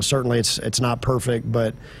certainly it's not perfect,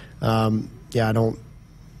 but I don't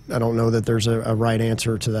know that there's a right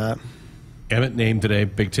answer to that. Emmett named today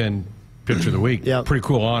Big Ten Pitcher of the Week. Yep. Pretty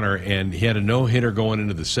cool honor, and he had a no-hitter going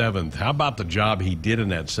into the 7th. How about the job he did in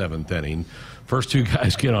that 7th inning? First 2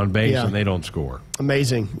 guys get on base, and they don't score.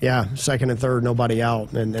 Amazing. Yeah, 2nd and 3rd, nobody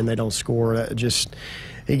out, and they don't score.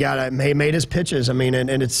 He made his pitches. I mean,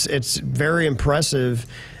 and it's very impressive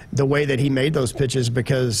the way that he made those pitches,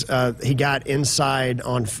 because he got inside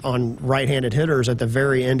on right-handed hitters at the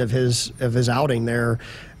very end of his outing there,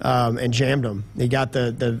 and jammed them. He got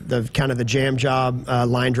the kind of the jam job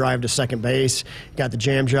line drive to second base. Got the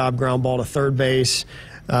jam job ground ball to third base.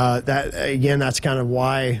 That's kind of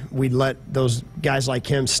why we let those guys like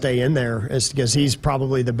him stay in there, is because he's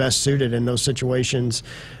probably the best suited in those situations,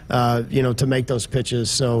 to make those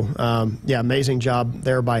pitches. So, amazing job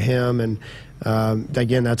there by him. And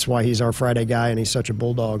again, that's why he's our Friday guy, and he's such a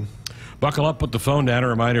bulldog. Buckle up with the phone down. A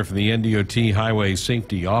reminder from the NDOT Highway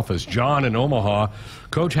Safety Office. John in Omaha.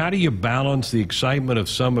 Coach, how do you balance the excitement of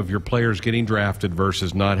some of your players getting drafted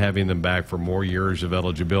versus not having them back for more years of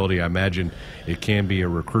eligibility? I imagine it can be a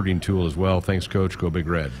recruiting tool as well. Thanks, Coach. Go Big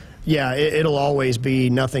Red. Yeah, it'll always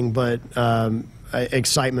be nothing but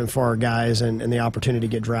excitement for our guys and the opportunity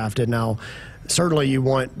to get drafted. Now, certainly you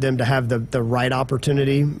want them to have the right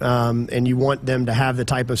opportunity, and you want them to have the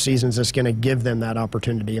type of seasons that's going to give them that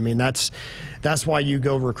opportunity. I mean, that's why you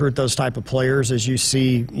go recruit those type of players, as you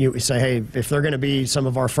say, hey, if they're going to be some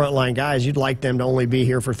of our frontline guys, you'd like them to only be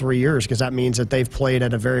here for 3 years, because that means that they've played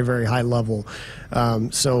at a very, very high level.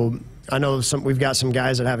 So I know we've got some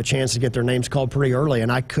guys that have a chance to get their names called pretty early,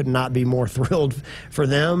 and I could not be more thrilled for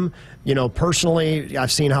them. Personally,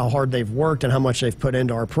 I've seen how hard they've worked and how much they've put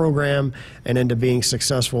into our program and into being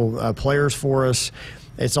successful players for us.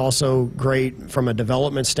 It's also great from a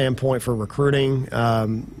development standpoint for recruiting,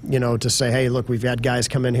 to say, hey, look, we've had guys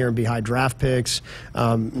come in here and be high draft picks.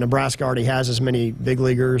 Nebraska already has as many big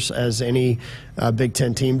leaguers as any Big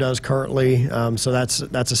Ten team does currently, so that's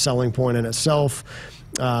a selling point in itself.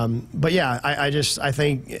 But yeah, I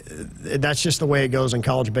think that's just the way it goes in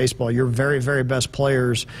college baseball. Your very, very best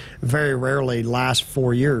players very rarely last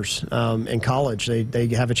 4 years in college. They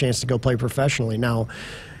have a chance to go play professionally. Now,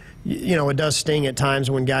 it does sting at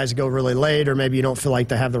times when guys go really late, or maybe you don't feel like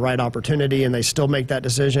they have the right opportunity and they still make that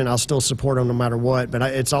decision. I'll still support them no matter what, but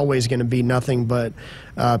it's always going to be nothing but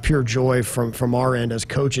pure joy from our end as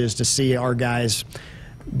coaches to see our guys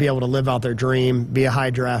be able to live out their dream, be a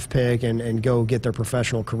high draft pick, and go get their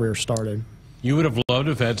professional career started. You would have loved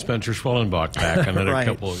to have had Spencer Schwellenbach back another right.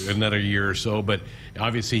 another year or so, but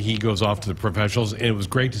obviously he goes off to the professionals, and it was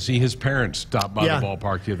great to see his parents stop by the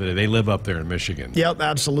ballpark the other day. They live up there in Michigan. Yep,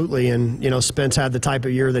 absolutely. And Spence had the type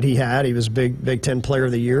of year that he had. He was Big Ten Player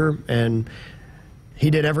of the Year, and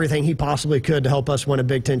he did everything he possibly could to help us win a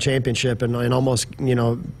Big Ten championship and almost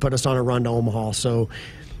put us on a run to Omaha. So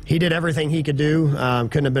he did everything he could do.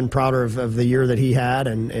 Couldn't have been prouder of the year that he had,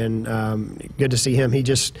 and good to see him. He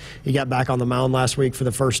got back on the mound last week for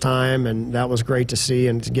the first time, and that was great to see,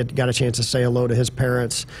 and got a chance to say hello to his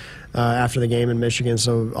parents after the game in Michigan.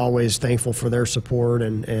 So always thankful for their support,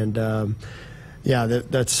 and yeah,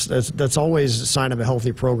 that's always a sign of a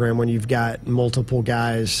healthy program when you've got multiple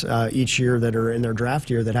guys each year that are in their draft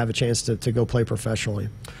year that have a chance to go play professionally.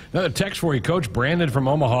 Another text for you, Coach. Brandon from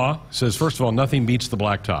Omaha says, first of all, nothing beats the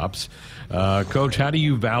blacktops. Coach, how do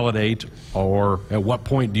you validate, or at what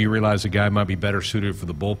point do you realize a guy might be better suited for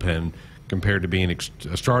the bullpen compared to being a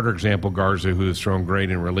starter? Example, Garza, who has thrown great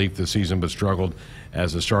in relief this season but struggled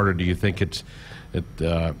as a starter. Do you think it's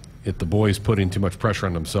the boys putting too much pressure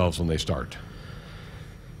on themselves when they start?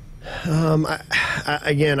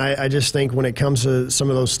 I just think when it comes to some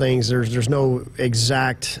of those things, there's no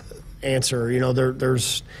exact answer. You know,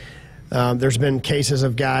 there's been cases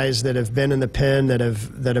of guys that have been in the pen that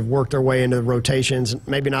have worked their way into the rotations.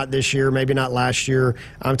 Maybe not this year, maybe not last year.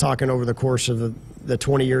 I'm talking over the course of the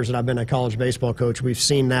 20 years that I've been a college baseball coach. We've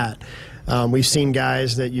seen that. We've seen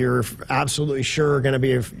guys that you're absolutely sure are going to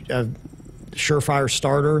be a surefire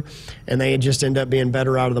starter, and they just end up being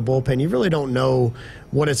better out of the bullpen. You really don't know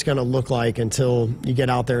what it's going to look like until you get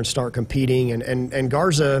out there and start competing. And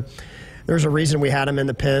Garza, there's a reason we had him in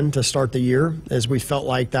the pen to start the year, as we felt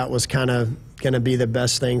like that was kind of going to be the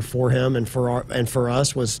best thing for him and for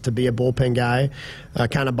us, was to be a bullpen guy.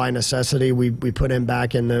 Kind of by necessity, we put him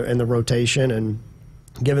back in the rotation and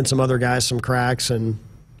given some other guys some cracks. And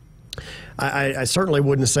I certainly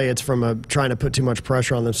wouldn't say it's from trying to put too much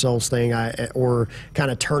pressure on themselves thing, or kind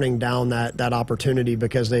of turning down that opportunity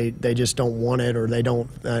because they just don't want it, or they don't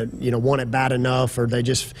want it bad enough, or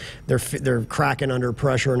they're cracking under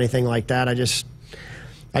pressure or anything like that. I just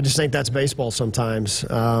think that's baseball sometimes.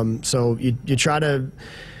 So you try to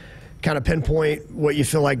kind of pinpoint what you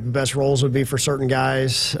feel like the best roles would be for certain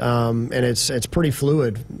guys, and it's pretty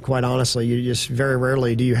fluid, quite honestly. You just very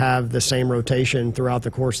rarely do you have the same rotation throughout the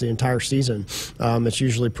course of the entire season. It's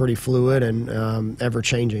usually pretty fluid and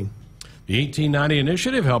ever-changing. The 1890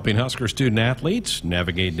 Initiative, helping Husker student-athletes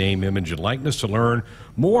navigate name, image, and likeness. To learn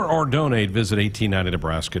more or donate, visit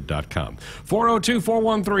 1890nebraska.com.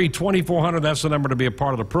 402-413-2400, that's the number to be a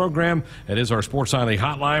part of the program. It is our Sports Nightly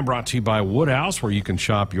hotline, brought to you by Woodhouse, where you can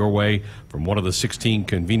shop your way from one of the 16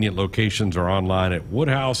 convenient locations, or online at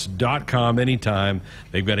woodhouse.com anytime.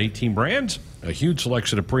 They've got 18 brands, a huge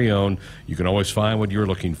selection of pre-owned. You can always find what you're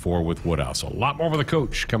looking for with Woodhouse. A lot more with the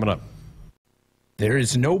coach coming up. There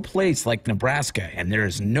is no place like Nebraska, and there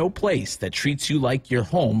is no place that treats you like your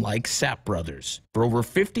home like Sapp Brothers. For over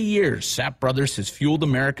 50 years, Sapp Brothers has fueled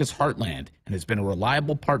America's heartland and has been a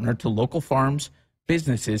reliable partner to local farms,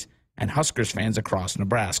 businesses, and Huskers fans across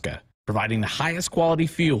Nebraska, providing the highest quality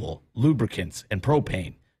fuel, lubricants, and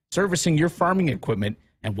propane, servicing your farming equipment,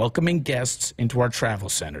 and welcoming guests into our travel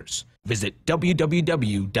centers. Visit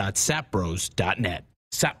www.sappbros.net.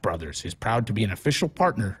 Sapp Brothers is proud to be an official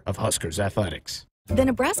partner of Huskers Athletics. The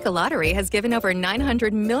Nebraska Lottery has given over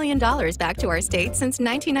 $900 million back to our state since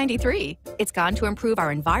 1993. It's gone to improve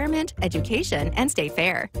our environment, education, and state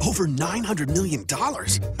fair. Over $900 million?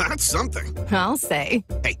 That's something. I'll say.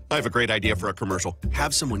 Hey, I have a great idea for a commercial.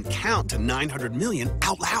 Have someone count to 900 million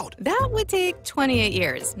out loud. That would take 28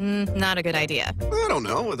 years. Not a good idea. I don't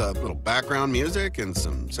know, with a little background music and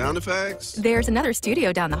some sound effects. There's another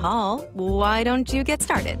studio down the hall. Why don't you get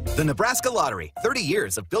started? The Nebraska Lottery. 30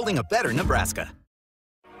 years of building a better Nebraska.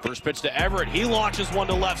 First pitch to Everett. He launches one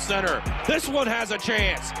to left center. This one has a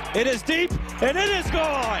chance. It is deep, and it is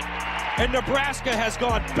gone. And Nebraska has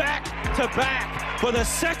gone back-to-back for the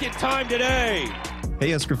second time today. Hey,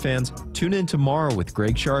 Husker fans. Tune in tomorrow with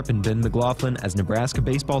Greg Sharpe and Ben McLaughlin as Nebraska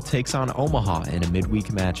baseball takes on Omaha in a midweek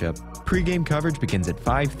matchup. Pre-game coverage begins at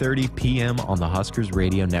 5:30 p.m. on the Huskers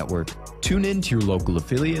Radio Network. Tune in to your local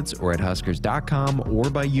affiliates or at Huskers.com or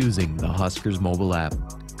by using the Huskers mobile app.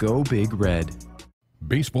 Go Big Red.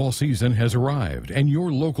 Baseball season has arrived, and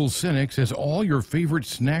your local Cenex has all your favorite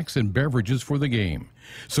snacks and beverages for the game.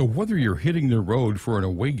 So whether you're hitting the road for an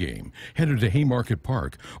away game, headed to Haymarket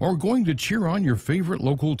Park, or going to cheer on your favorite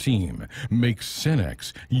local team, make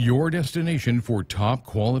Cenex your destination for top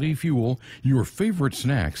quality fuel, your favorite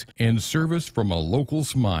snacks, and service from a local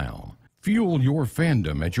smile. Fuel your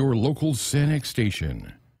fandom at your local Cenex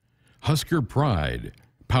station. Husker Pride,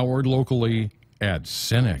 powered locally at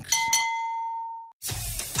Cenex.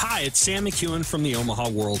 Hi, it's Sam McEwen from the Omaha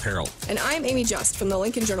World Herald. And I'm Amy Just from the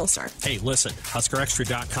Lincoln Journal-Star. Hey, listen,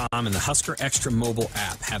 HuskerExtra.com and the Husker Extra mobile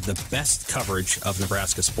app have the best coverage of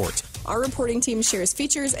Nebraska sports. Our reporting team shares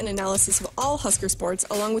features and analysis of all Husker sports,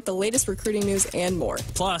 along with the latest recruiting news and more.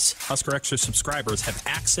 Plus, Husker Extra subscribers have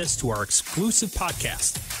access to our exclusive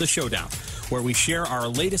podcast, The Showdown, where we share our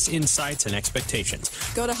latest insights and expectations.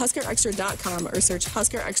 Go to HuskerExtra.com or search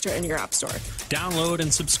Husker Extra in your app store. Download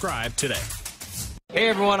and subscribe today. Hey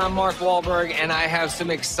everyone, I'm Mark Wahlberg, and I have some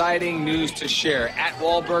exciting news to share. At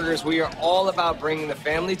Wahlburgers, we are all about bringing the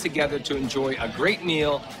family together to enjoy a great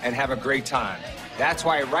meal and have a great time. That's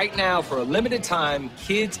why right now, for a limited time,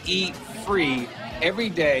 kids eat free every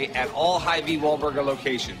day at all Hy-Vee Wahlburger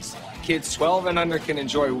locations. Kids 12 and under can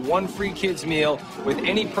enjoy one free kids meal with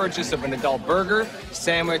any purchase of an adult burger,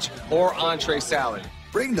 sandwich, or entree salad.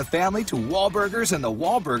 Bring the family to Wahlburgers and the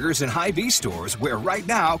Wahlburgers and Hy-Vee stores, where right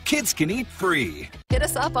now kids can eat free. Hit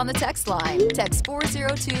us up on the text line. Text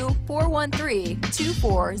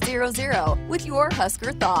 402-413-2400 with your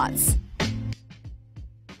Husker thoughts.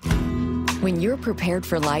 When you're prepared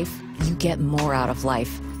for life, you get more out of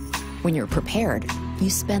life. When you're prepared, you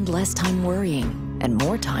spend less time worrying and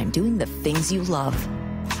more time doing the things you love.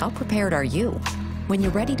 How prepared are you? When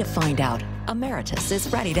you're ready to find out, Emeritus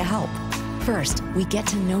is ready to help. First, we get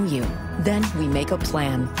to know you. Then we make a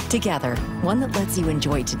plan together, one that lets you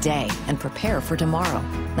enjoy today and prepare for tomorrow.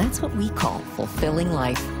 That's what we call fulfilling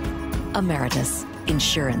life. Emeritus,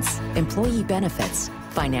 insurance, employee benefits,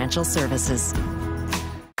 financial services.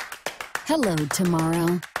 Hello,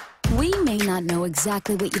 tomorrow. We may not know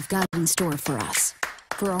exactly what you've got in store for us,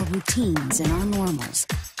 for our routines and our normals.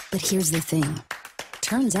 But here's the thing.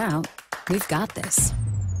 Turns out, we've got this.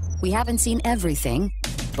 We haven't seen everything,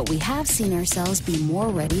 but we have seen ourselves be more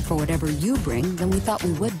ready for whatever you bring than we thought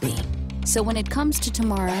we would be. So when it comes to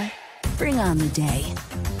tomorrow, bring on the day.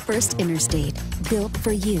 First Interstate, built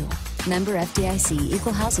for you. Member FDIC,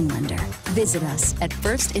 Equal Housing Lender. Visit us at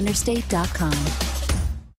firstinterstate.com.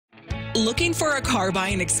 Looking for a car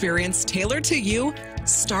buying experience tailored to you?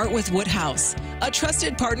 Start with Woodhouse, a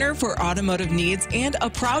trusted partner for automotive needs and a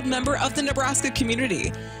proud member of the Nebraska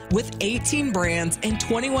community. With 18 brands and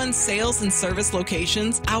 21 sales and service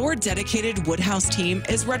locations, our dedicated Woodhouse team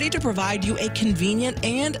is ready to provide you a convenient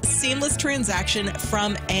and seamless transaction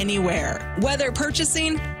from anywhere. Whether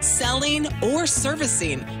purchasing, selling, or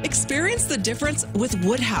servicing, experience the difference with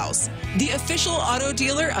Woodhouse, the official auto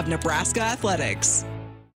dealer of Nebraska Athletics.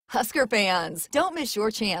 Husker fans, don't miss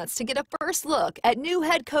your chance to get a first look at new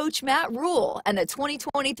head coach Matt Rule and the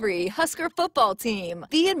 2023 Husker football team.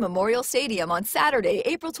 Be in Memorial Stadium on Saturday,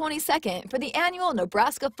 April 22nd for the annual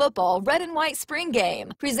Nebraska football red and white spring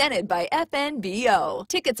game presented by FNBO.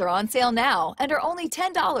 Tickets are on sale now and are only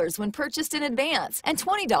 $10 when purchased in advance and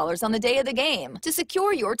 $20 on the day of the game. To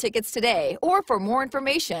secure your tickets today or for more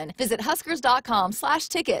information, visit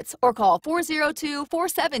huskers.com/tickets or call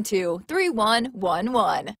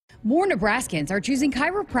 402-472-3111. More Nebraskans are choosing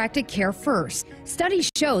chiropractic care first.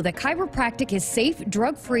 Studies show that chiropractic is safe,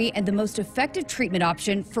 drug-free, and the most effective treatment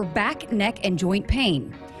option for back, neck, and joint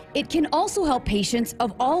pain. It can also help patients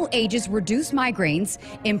of all ages reduce migraines,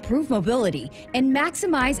 improve mobility, and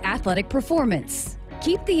maximize athletic performance.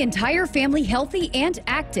 Keep the entire family healthy and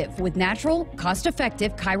active with natural,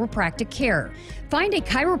 cost-effective chiropractic care. Find a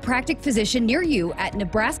chiropractic physician near you at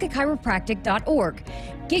nebraska-chiropractic.org.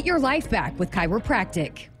 Get your life back with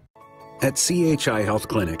chiropractic. At CHI Health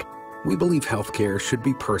Clinic, we believe healthcare should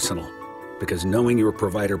be personal, because knowing your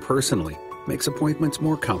provider personally makes appointments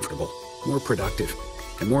more comfortable, more productive,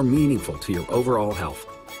 and more meaningful to your overall health.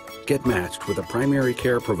 Get matched with a primary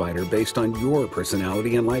care provider based on your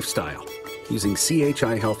personality and lifestyle using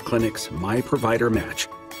CHI Health Clinic's My Provider Match.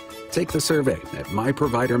 Take the survey at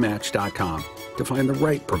myprovidermatch.com to find the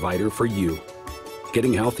right provider for you.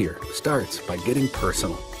 Getting healthier starts by getting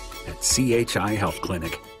personal at CHI Health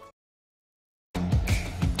Clinic.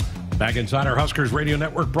 Back inside our Huskers Radio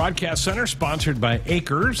Network Broadcast Center, sponsored by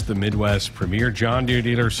Acres, the Midwest premier John Deere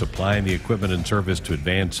dealer supplying the equipment and service to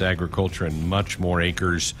advance agriculture and much more.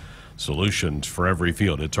 Acres, solutions for every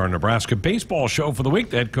field. It's our Nebraska baseball show for the week.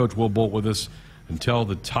 The head coach Will Bolt with us until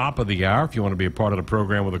the top of the hour. If you want to be a part of the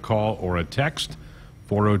program with a call or a text,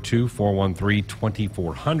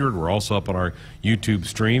 402-413-2400. We're also up on our YouTube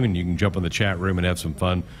stream, and you can jump in the chat room and have some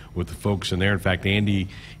fun with the folks in there. In fact, Andy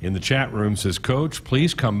in the chat room says, Coach,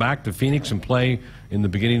 please come back to Phoenix and play in the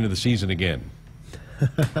beginning of the season again. Is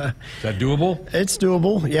that doable? It's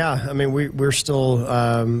doable, yeah. I mean, we're still,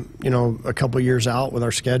 a couple years out with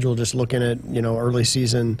our schedule, just looking at, early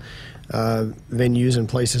season venues and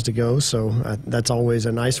places to go. So that's always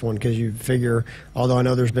a nice one, because you figure, although I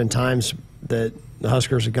know there's been times that the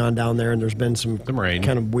Huskers have gone down there, and there's been some rain.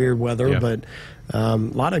 Kind of weird weather, Yeah. but a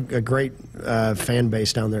lot of a great fan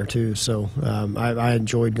base down there too. So I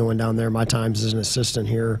enjoyed going down there. My times as an assistant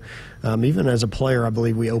here, even as a player, I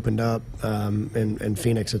believe we opened up in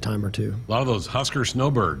Phoenix a time or two. A lot of those Husker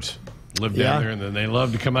snowbirds live down there, and then they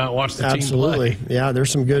love to come out and watch the team Absolutely. play. Yeah,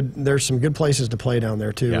 there's some good places to play down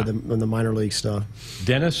there too, in the minor league stuff.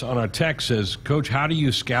 Dennis on a text says, Coach, how do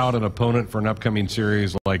you scout an opponent for an upcoming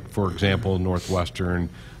series, like, for example, Northwestern,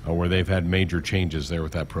 where they've had major changes there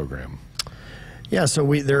with that program? Yeah, so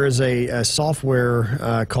there is a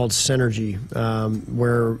software called Synergy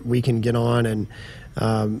where we can get on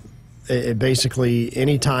and it basically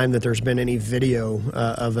any time that there's been any video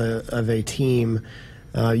of a team,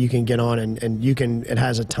 you can get on and you can. It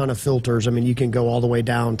has a ton of filters. I mean, you can go all the way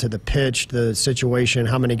down to the pitch, the situation,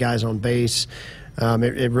 how many guys on base.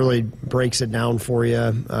 It really breaks it down for you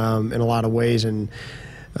in a lot of ways. And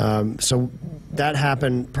so that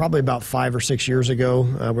happened probably about 5 or 6 years ago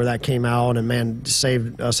where that came out, and man,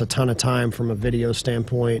 saved us a ton of time from a video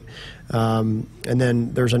standpoint. And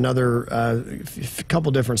then there's another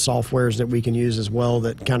couple different softwares that we can use as well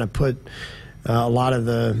that kind of put a lot of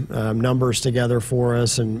the numbers together for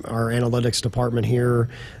us, and our analytics department here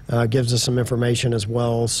gives us some information as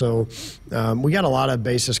well. So we got a lot of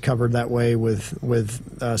bases covered that way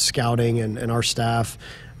with scouting and our staff.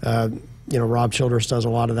 Rob Childress does a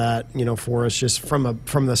lot of that, for us, just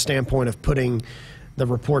from the standpoint of putting the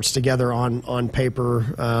reports together on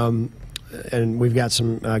paper. And we've got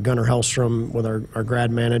some Gunnar Hellstrom with our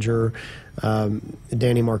grad manager,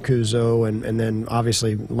 Danny Marcuzzo, and then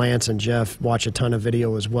obviously Lance and Jeff watch a ton of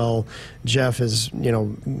video as well. Jeff is,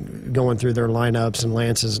 going through their lineups, and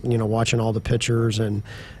Lance is, watching all the pitchers, and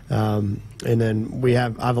then I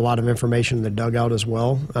have a lot of information in the dugout as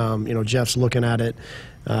well. Jeff's looking at it,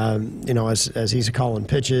 as he's calling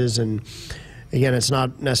pitches, and again, it's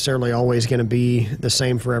not necessarily always going to be the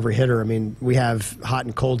same for every hitter. I mean, we have hot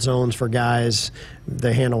and cold zones for guys.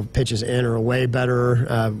 They handle pitches in or away better.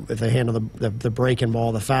 If they handle the breaking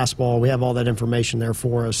ball, the fastball, we have all that information there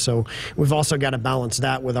for us. So we've also got to balance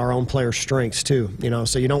that with our own player strengths too.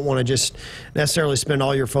 So you don't want to just necessarily spend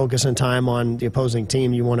all your focus and time on the opposing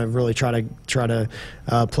team. You want to really try to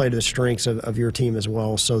play to the strengths of your team as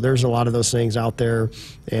well. So there's a lot of those things out there,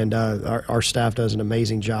 and our staff does an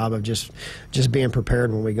amazing job of just being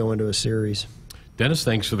prepared when we go into a series. Dennis,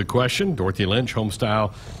 thanks for the question. Dorothy Lynch,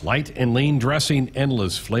 Homestyle, light and lean dressing,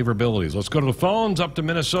 endless flavorabilities. Let's go to the phones, up to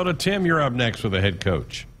Minnesota. Tim, you're up next with the head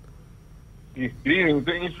coach. Good evening.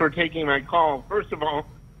 Thanks for taking my call. First of all,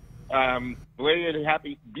 belated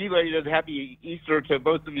happy Easter to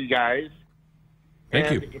both of you guys.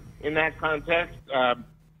 Thank you. In that context,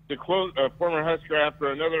 to quote a former Husker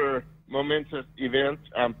after another momentous event,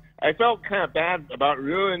 I felt kind of bad about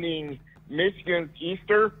ruining Michigan's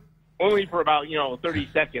Easter, only for about 30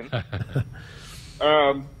 seconds.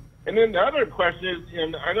 And then the other question is,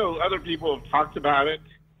 and I know other people have talked about it.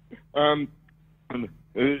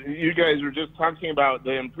 You guys were just talking about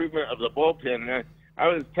the improvement of the bullpen. And I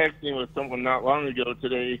was texting with someone not long ago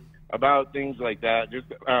today about things like that, just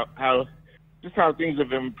how things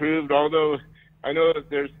have improved. Although I know that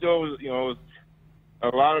there's still a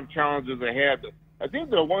lot of challenges ahead. I think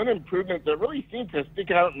the one improvement that really seemed to stick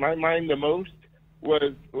out in my mind the most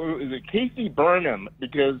was Casey Burnham,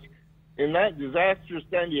 because in that disastrous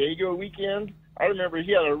San Diego weekend, I remember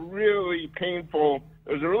he had a really painful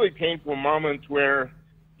moment where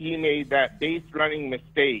he made that base running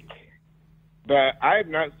mistake. But I have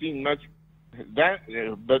not seen much that.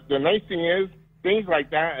 But the nice thing is, things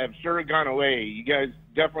like that have sure gone away. You guys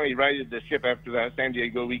definitely righted the ship after that San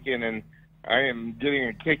Diego weekend, and I am getting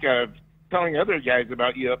a kick out of telling other guys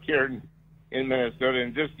about you up here in Minnesota,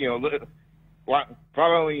 and just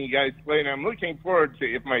following you guys play. And I'm looking forward to,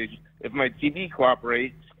 if my TV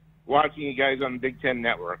cooperates, watching you guys on the Big Ten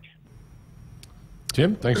Network.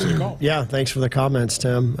 Tim, thanks for the call. Yeah, thanks for the comments,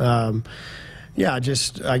 Tim. I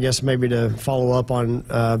guess maybe to follow up on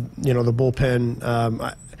the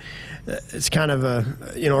bullpen. It's kind of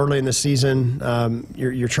early in the season,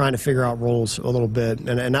 you're trying to figure out roles a little bit,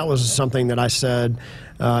 and that was something that I said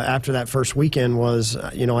after that first weekend was,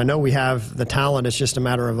 I know we have the talent, it's just a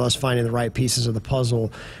matter of us finding the right pieces of the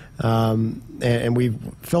puzzle, and we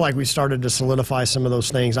feel like we started to solidify some of those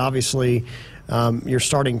things. Obviously, your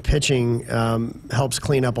starting pitching helps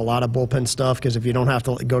clean up a lot of bullpen stuff, because if you don't have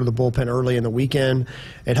to go to the bullpen early in the weekend,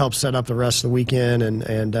 it helps set up the rest of the weekend,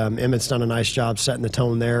 and Emmett's done a nice job setting the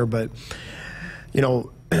tone there. But,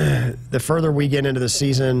 the further we get into the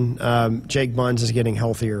season, Jake Buns is getting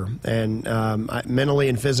healthier, and mentally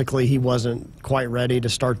and physically he wasn't quite ready to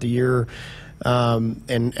start the year.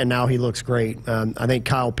 and now he looks great. I think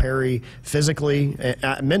Kyle Perry physically,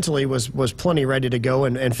 mentally was plenty ready to go,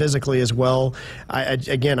 and physically as well. I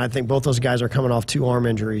think both those guys are coming off 2 arm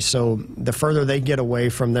injuries, so the further they get away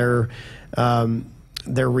from their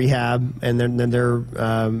rehab and then their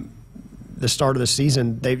the start of the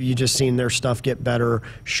season, you just seen their stuff get better,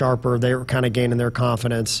 sharper. They were kind of gaining their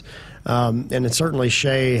confidence. And it certainly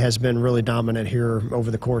Shea has been really dominant here over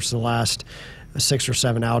the course of the last 6 or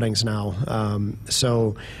 7 outings now.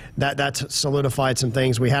 So that's solidified some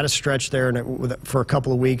things. We had a stretch there for a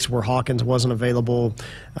couple of weeks where Hawkins wasn't available.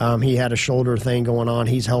 He had a shoulder thing going on.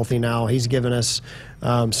 He's healthy now. He's given us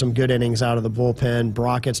some good innings out of the bullpen.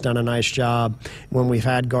 Brockett's done a nice job. When we've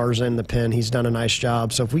had Garza in the pen, he's done a nice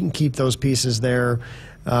job. So if we can keep those pieces there,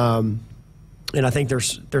 and I think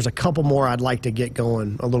there's a couple more I'd like to get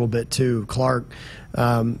going a little bit too. Clark,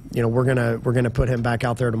 we're gonna put him back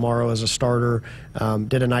out there tomorrow as a starter.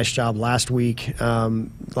 Did a nice job last week.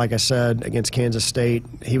 Like I said, against Kansas State,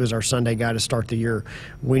 he was our Sunday guy to start the year.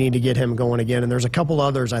 We need to get him going again. And there's a couple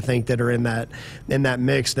others I think that are in that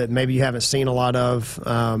mix that maybe you haven't seen a lot of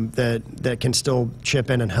that can still chip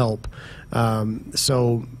in and help.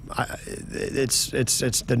 So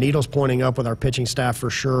it's the needle's pointing up with our pitching staff for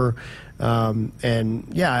sure. And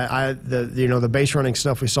yeah, the base running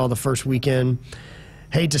stuff we saw the first weekend,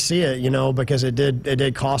 hate to see it, because it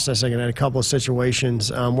did cost us in a couple of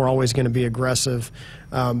situations. We're always going to be aggressive.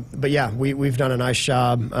 But yeah, we've done a nice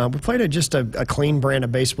job. We played just a clean brand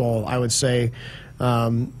of baseball, I would say,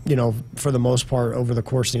 for the most part over the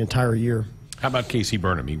course of the entire year. How about Casey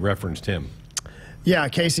Burnham? He referenced him. Yeah,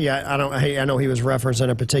 Casey, I know he was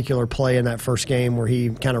referencing a particular play in that first game where he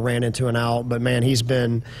kind of ran into an out, but man, he's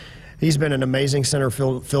been an amazing center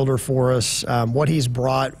fielder for us. What he's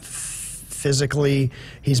brought physically,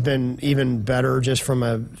 he's been even better just from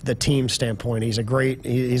the team standpoint. He's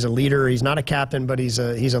a leader. He's not a captain, but he's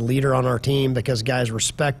a leader on our team because guys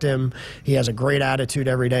respect him. He has a great attitude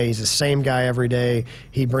every day. He's the same guy every day.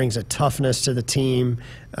 He brings a toughness to the team.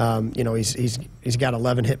 He's got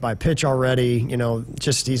 11 hit by pitch already.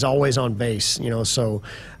 He's always on base. So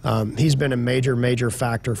he's been a major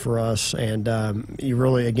factor for us. And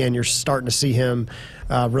you're starting to see him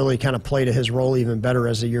really kind of play to his role even better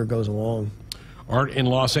as the year goes along. Art in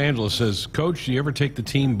Los Angeles says, Coach, do you ever take the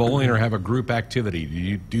team bowling or have a group activity? Do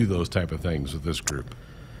you do those type of things with this group?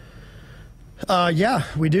 Yeah,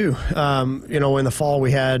 we do. In the fall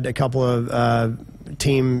we had a couple of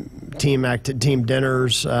team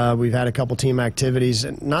dinners. We've had a couple team activities,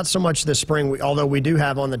 and not so much this spring. Although we do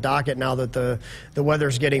have on the docket now that the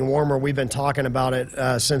weather's getting warmer. We've been talking about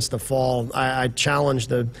it since the fall. I challenged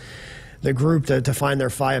the group to find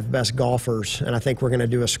their 5 best golfers, and I think we're going to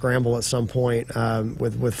do a scramble at some point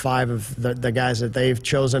with 5 of the guys that they've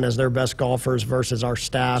chosen as their best golfers versus our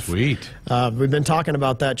staff. Sweet. We've been talking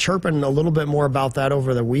about that, chirping a little bit more about that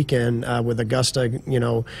over the weekend with Augusta,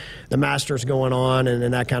 the Masters going on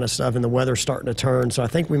and that kind of stuff, and the weather starting to turn. So I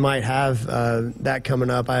think we might have that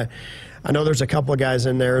coming up. I know there's a couple of guys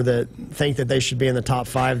in there that think that they should be in the top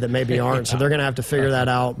 5 that maybe aren't, so they're going to have to figure that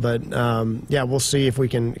out. But, yeah, we'll see if we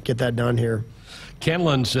can get that done here.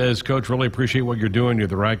 Kenlon says, Coach, really appreciate what you're doing. You're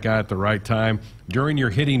the right guy at the right time. During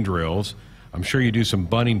your hitting drills, I'm sure you do some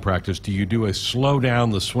bunting practice. Do you do a slow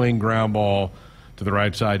down the swing ground ball to the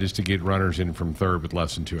right side just to get runners in from third with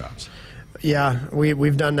less than 2 outs? Yeah,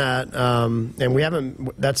 we've done that, and we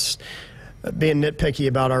haven't – that's – being nitpicky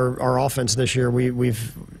about our offense this year.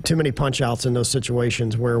 We've too many punch outs in those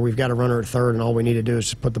situations where we've got a runner at third and all we need to do is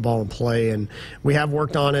just put the ball in play, and we have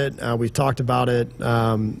worked on it. We've talked about it.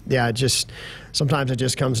 Sometimes it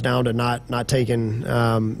just comes down to not taking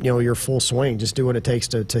your full swing. Just do what it takes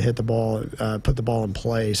to hit the ball, put the ball in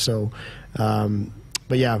play. So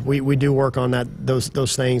but yeah, we do work on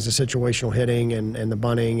those things, the situational hitting and the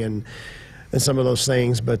bunting and some of those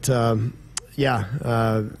things, but yeah,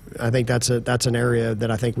 I think that's an area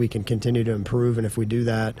that I think we can continue to improve, and if we do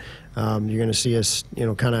that, you're going to see us,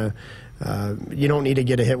 kind of. You don't need to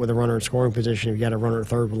get a hit with a runner in scoring position if you got a runner at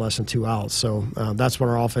third with less than 2 outs. So that's what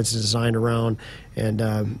our offense is designed around, and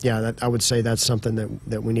I would say that's something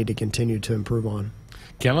that we need to continue to improve on.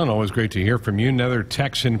 Kellen, always great to hear from you. Another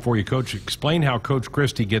text in for you, Coach. Explain how Coach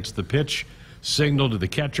Christie gets the pitch signal to the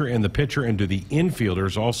catcher and the pitcher, and do the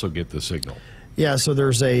infielders also get the signal? Yeah, so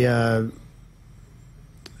there's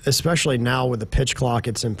especially now with the pitch clock,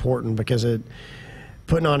 it's important because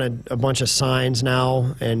putting on a bunch of signs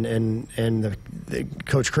now, and the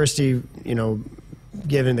Coach Christie,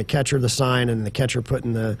 giving the catcher the sign and the catcher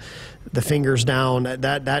putting the fingers down,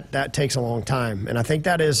 that takes a long time. And I think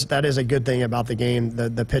that is a good thing about the game.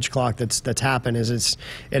 The pitch clock that's happened is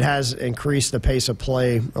it has increased the pace of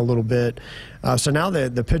play a little bit. So now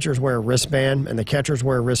the pitchers wear a wristband and the catchers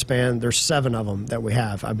wear a wristband. There's 7 of them that we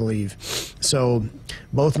have, I believe. So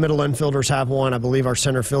both middle infielders have one. I believe our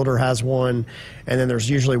center fielder has one, and then there's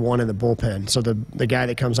usually one in the bullpen. So the guy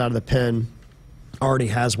that comes out of the pen already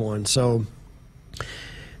has one. So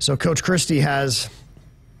Coach Christie has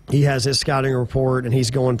his scouting report, and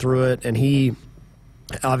he's going through it, and he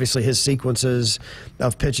obviously his sequences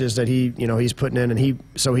of pitches that he's putting in, and he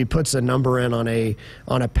puts a number in on a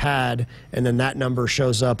pad, and then that number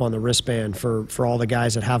shows up on the wristband for all the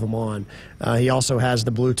guys that have them on. He also has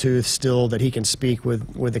the Bluetooth still that he can speak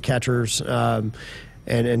with the catchers.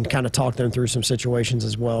 And kind of talk them through some situations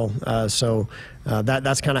as well. So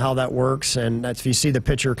that's kind of how that works. And if you see the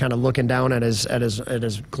pitcher kind of looking down at his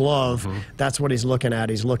glove, that's what he's looking at.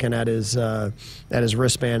 He's looking at his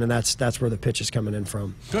wristband, and that's where the pitch is coming in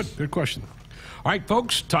from. Good question. All right,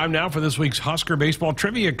 folks, time now for this week's Husker Baseball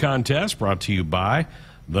Trivia Contest, brought to you by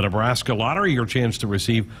the Nebraska Lottery. Your chance to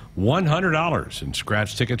receive $100 in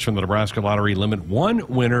scratch tickets from the Nebraska Lottery. Limit 1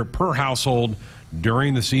 winner per household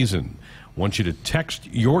during the season. I want you to text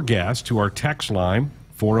your guess to our text line,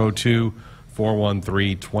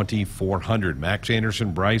 402-413-2400. Max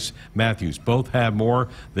Anderson, Bryce Matthews both have more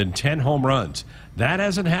than 10 home runs. That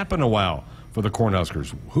hasn't happened in a while for the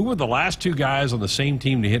Cornhuskers. Who were the last 2 guys on the same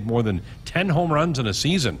team to hit more than 10 home runs in a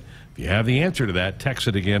season? If you have the answer to that, text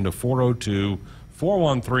it again to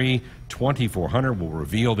 402-413-2400. We'll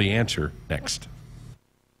reveal the answer next.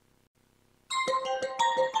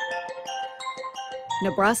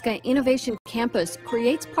 Nebraska Innovation Campus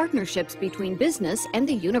creates partnerships between business and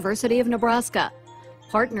the University of Nebraska.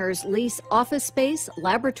 Partners lease office space,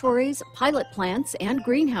 laboratories, pilot plants, and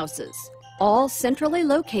greenhouses, all centrally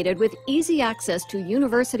located with easy access to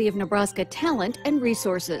University of Nebraska talent and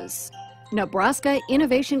resources. Nebraska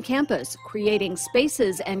Innovation Campus, creating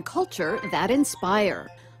spaces and culture that inspire.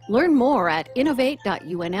 Learn more at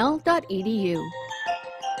innovate.unl.edu.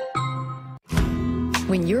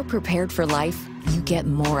 When you're prepared for life, you get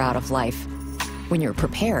more out of life. When you're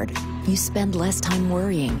prepared, you spend less time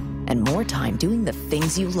worrying and more time doing the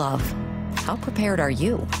things you love. How prepared are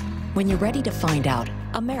you? When you're ready to find out,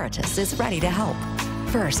 Emeritus is ready to help.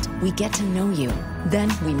 First, we get to know you.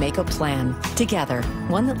 Then we make a plan together,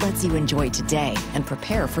 one that lets you enjoy today and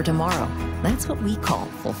prepare for tomorrow. That's what we call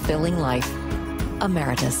fulfilling life.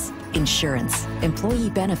 Emeritus, insurance, employee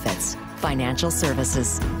benefits, financial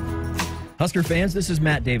services. Husker fans, this is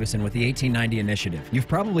Matt Davison with the 1890 Initiative. You've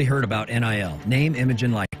probably heard about NIL, name, image,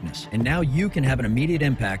 and likeness, and now you can have an immediate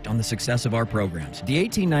impact on the success of our programs. The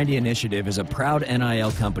 1890 Initiative is a proud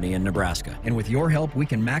NIL company in Nebraska, and with your help, we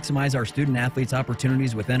can maximize our student athletes'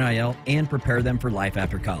 opportunities with NIL and prepare them for life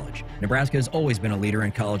after college. Nebraska has always been a leader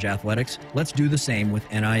in college athletics. Let's do the same with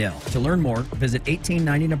NIL. To learn more, visit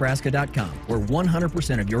 1890nebraska.com, where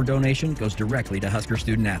 100% of your donation goes directly to Husker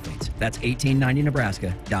student athletes. That's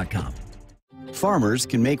 1890nebraska.com. Farmers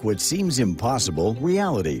can make what seems impossible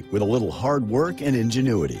reality with a little hard work and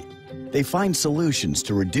ingenuity. They find solutions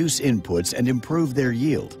to reduce inputs and improve their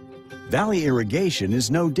yield. Valley Irrigation is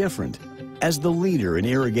no different. As the leader in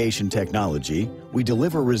irrigation technology, we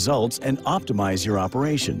deliver results and optimize your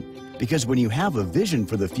operation. Because when you have a vision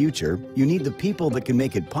for the future, you need the people that can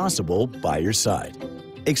make it possible by your side.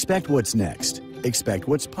 Expect what's next. Expect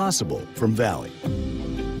what's possible from Valley.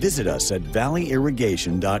 Visit us at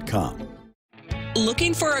valleyirrigation.com.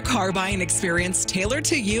 Looking for a car buying experience tailored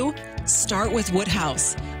to you? Start with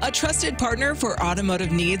Woodhouse, a trusted partner for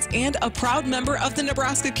automotive needs and a proud member of the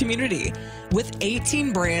Nebraska community. With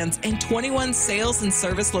 18 brands and 21 sales and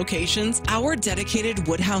service locations, our dedicated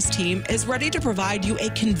Woodhouse team is ready to provide you a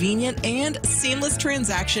convenient and seamless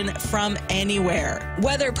transaction from anywhere.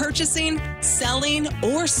 Whether purchasing, selling,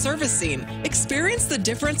 or servicing, experience the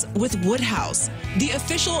difference with Woodhouse, the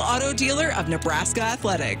official auto dealer of Nebraska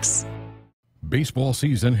Athletics. Baseball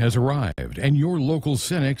season has arrived, and your local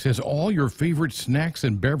Cenex has all your favorite snacks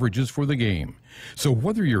and beverages for the game. So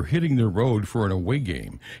whether you're hitting the road for an away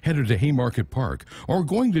game, headed to Haymarket Park, or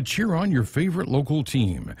going to cheer on your favorite local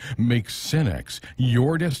team, make Cenex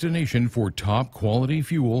your destination for top quality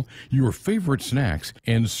fuel, your favorite snacks,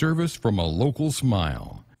 and service from a local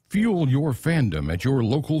smile. Fuel your fandom at your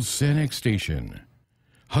local Cenex station.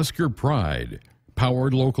 Husker Pride,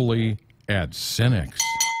 powered locally at Cenex.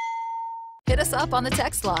 Hit us up on the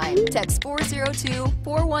text line. Text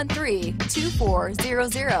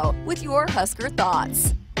 402-413-2400 with your Husker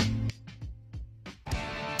thoughts.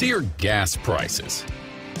 Dear gas prices,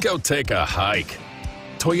 go take a hike.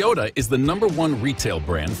 Toyota is the #1 retail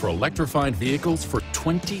brand for electrified vehicles for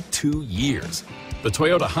 22 years. The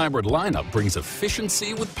Toyota hybrid lineup brings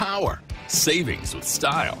efficiency with power, savings with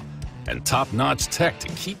style, and top-notch tech to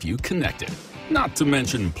keep you connected. Not to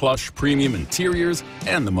mention plush premium interiors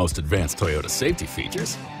and the most advanced Toyota safety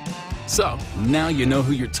features. So, now you know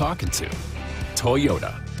who you're talking to.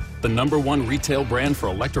 Toyota, the #1 retail brand for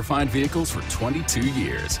electrified vehicles for 22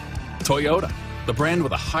 years. Toyota, the brand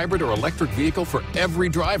with a hybrid or electric vehicle for every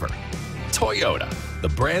driver. Toyota, the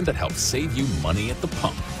brand that helps save you money at the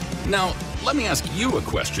pump. Now, let me ask you a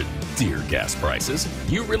question, dear gas prices.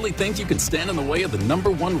 You really think you can stand in the way of the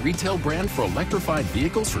 #1 retail brand for electrified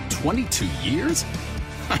vehicles for 22 years?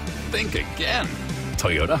 Think again.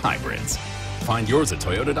 Toyota Hybrids. Find yours at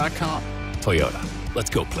Toyota.com. Toyota, let's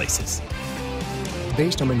go places.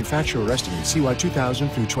 Based on manufacturer estimate CY 2000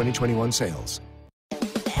 through 2021 sales.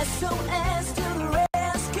 SOS to the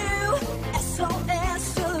rescue.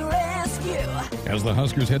 SOS to the rescue. As the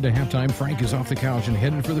Huskers head to halftime, Frank is off the couch and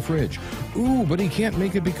headed for the fridge. Ooh, but he can't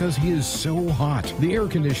make it because he is so hot. The air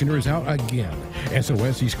conditioner is out again.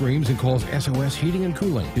 SOS, he screams and calls SOS Heating and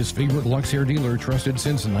Cooling, his favorite Luxair dealer trusted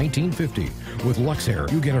since 1950. With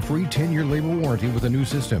Luxair, you get a free 10-year labor warranty with a new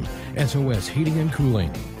system. SOS Heating and Cooling.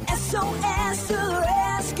 SOS to the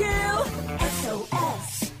rescue.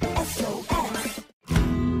 SOS. SOS.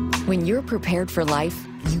 When you're prepared for life,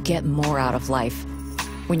 you get more out of life.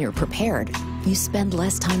 When you're prepared, you spend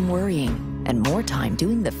less time worrying and more time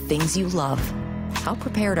doing the things you love. How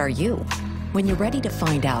prepared are you? When you're ready to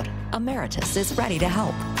find out, Emeritus is ready to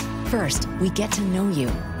help. First, we get to know you.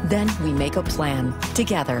 Then we make a plan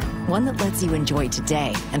together, one that lets you enjoy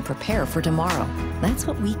today and prepare for tomorrow. That's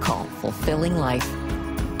what we call fulfilling life.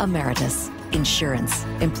 Emeritus, insurance,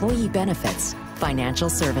 employee benefits, financial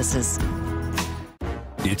services.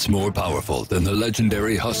 It's more powerful than the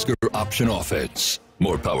legendary Husker option offense.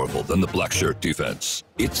 More powerful than the black shirt defense.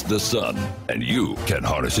 It's the sun, and you can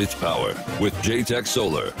harness its power with J-Tech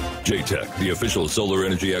Solar. J-Tech, the official solar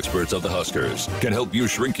energy experts of the Huskers, can help you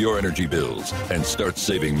shrink your energy bills and start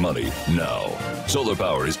saving money now. Solar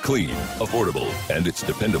power is clean, affordable, and it's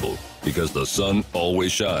dependable because the sun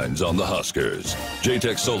always shines on the Huskers.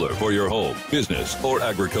 J-Tech Solar for your home, business, or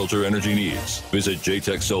agriculture energy needs. Visit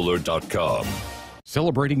jtechsolar.com.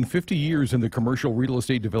 Celebrating 50 years in the commercial real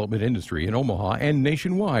estate development industry in Omaha and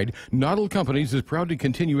nationwide, Noddle Companies is proud to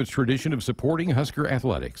continue its tradition of supporting Husker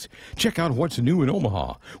athletics. Check out what's new in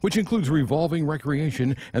Omaha, which includes revolving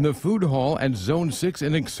recreation and the food hall at Zone 6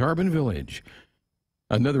 in Exarban Village.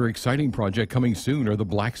 Another exciting project coming soon are the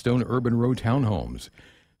Blackstone Urban Row townhomes.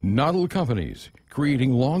 Noddle Companies,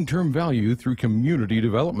 creating long-term value through community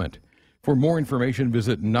development. For more information,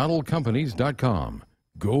 visit noddlecompanies.com.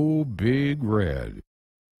 Go Big Red.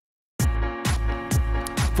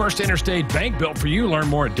 First Interstate Bank built for you. Learn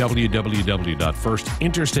more at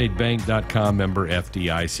www.firstinterstatebank.com. Member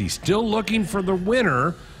FDIC. Still looking for the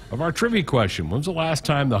winner of our trivia question. When's the last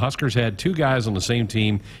time the Huskers had two guys on the same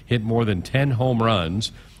team hit more than 10 home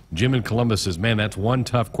runs? Jim in Columbus says, man, that's one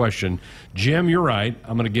tough question. Jim, you're right.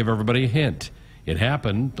 I'm going to give everybody a hint. It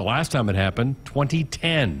happened, the last time it happened,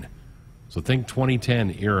 2010. So think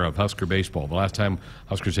 2010 era of Husker baseball. The last time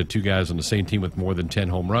Huskers had two guys on the same team with more than 10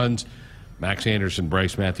 home runs. Max Anderson,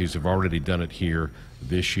 Bryce Matthews have already done it here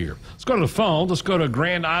this year. Let's go to the phone. Let's go to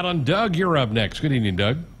Grand Island. Doug, you're up next. Good evening,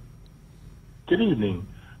 Doug. Good evening.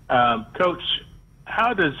 Coach,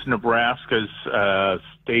 how does Nebraska's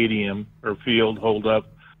stadium or field hold up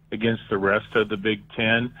against the rest of the Big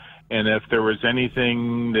Ten? And if there was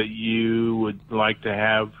anything that you would like to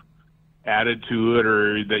have added to it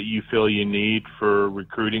or that you feel you need for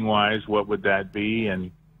recruiting wise, what would that be?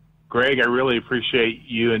 And Greg, I really appreciate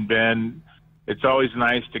you and Ben. It's always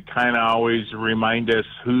nice to kind of always remind us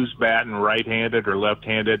who's batting right-handed or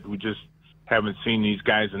left-handed. We just haven't seen these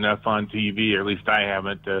guys enough on TV, or at least I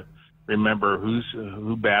haven't, to remember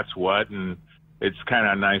who bats what. And it's kind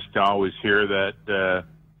of nice to always hear that,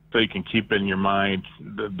 so you can keep in your mind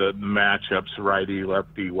the matchups, righty,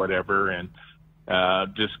 lefty, whatever. And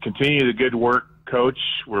just continue the good work, Coach.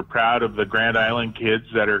 We're proud of the Grand Island kids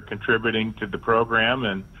that are contributing to the program,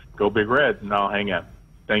 and go Big Red. And I'll hang up.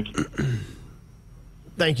 Thank you.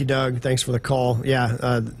 Thank you, Doug. Thanks for the call. Yeah,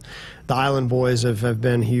 the Island boys have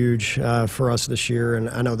been huge for us this year, and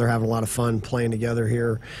I know they're having a lot of fun playing together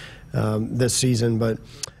here this season. But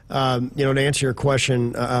to answer your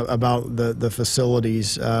question about the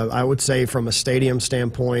facilities, I would say from a stadium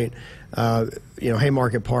standpoint,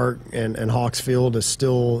 Haymarket Park and Hawks Field is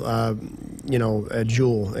still, a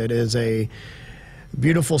jewel. It is a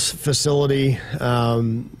beautiful facility,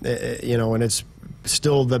 and it's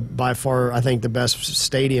still by far, I think, the best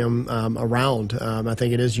stadium around. I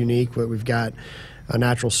think it is unique. We've got a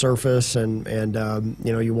natural surface, and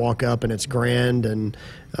you walk up and it's grand, and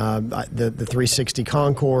the 360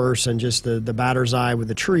 concourse, and just the batter's eye with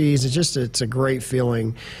the trees. It's a great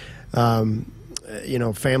feeling.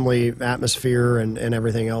 Family atmosphere and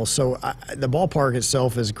everything else. So the ballpark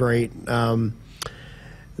itself is great.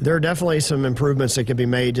 There are definitely some improvements that could be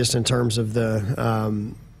made just in terms of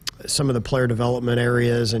some of the player development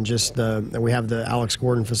areas, and we have the Alex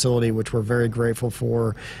Gordon facility, which we're very grateful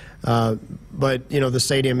for. But the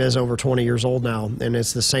stadium is over 20 years old now, and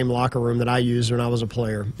it's the same locker room that I used when I was a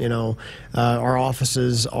player. Our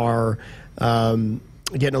offices are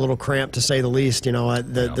getting a little cramped, to say the least.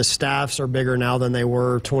 The staffs are bigger now than they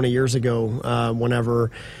were 20 years ago.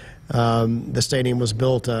 Whenever the stadium was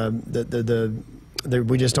built,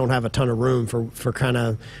 we just don't have a ton of room for kind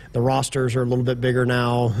of, the rosters are a little bit bigger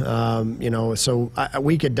now. So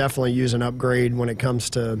we could definitely use an upgrade when it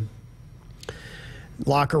comes to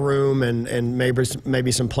locker room and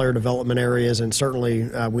maybe some player development areas, and certainly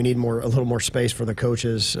we need a little more space for the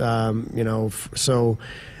coaches. So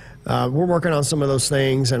we're working on some of those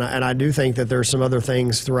things, and I do think that there's some other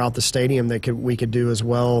things throughout the stadium that we could do as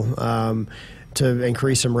well to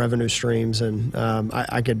increase some revenue streams, and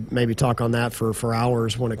I could maybe talk on that for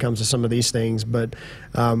hours when it comes to some of these things. But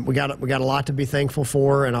we got a lot to be thankful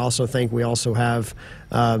for, and I also think we also have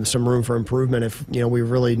some room for improvement if we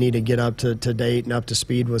really need to get up to date and up to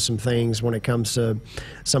speed with some things when it comes to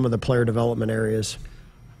some of the player development areas.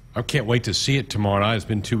 I can't wait to see it tomorrow night. It's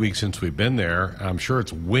been 2 weeks since we've been there. I'm sure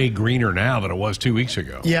it's way greener now than it was 2 weeks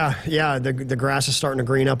ago. Yeah. The grass is starting to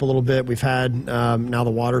green up a little bit. We've had now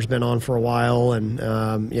the water's been on for a while, and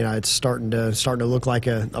it's starting to look like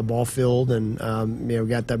a ball field, and we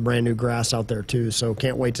got that brand new grass out there too. So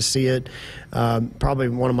can't wait to see it. Probably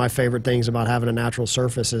one of my favorite things about having a natural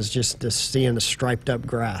surface is just seeing the striped up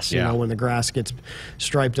grass. When the grass gets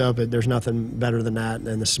striped up, there's nothing better than that,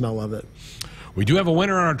 and the smell of it. We do have a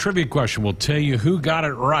winner on our trivia question. We'll tell you who got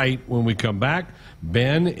it right when we come back.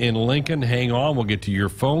 Ben in Lincoln, hang on. We'll get to your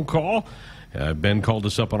phone call. Ben called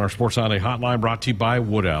us up on our Sports Nightly hotline, brought to you by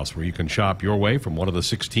Woodhouse, where you can shop your way from one of the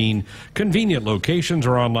 16 convenient locations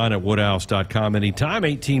or online at woodhouse.com anytime.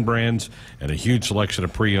 18 brands and a huge selection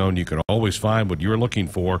of pre-owned. You can always find what you're looking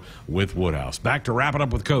for with Woodhouse. Back to Wrap It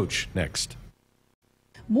Up with Coach next.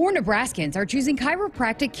 More Nebraskans are choosing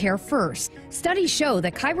chiropractic care first. Studies show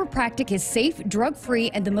that chiropractic is safe,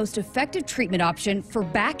 drug-free, and the most effective treatment option for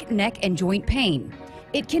back, neck, and joint pain.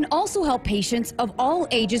 It can also help patients of all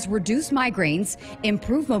ages reduce migraines,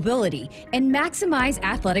 improve mobility, and maximize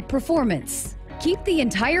athletic performance. Keep the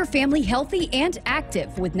entire family healthy and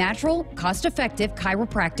active with natural, cost-effective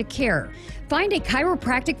chiropractic care. Find a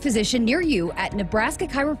chiropractic physician near you at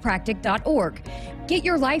nebraska-chiropractic.org. Get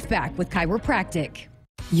your life back with chiropractic.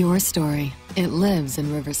 Your story. It lives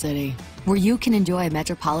in River City, where you can enjoy a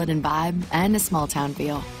metropolitan vibe and a small town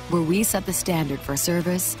feel, where we set the standard for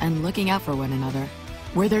service and looking out for one another,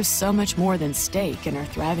 where there's so much more than steak in our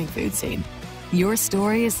thriving food scene. Your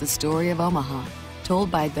story is the story of Omaha, told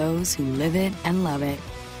by those who live it and love it,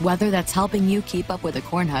 whether that's helping you keep up with the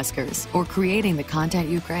Cornhuskers or creating the content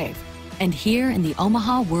you crave. And here in the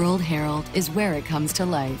Omaha World Herald is where it comes to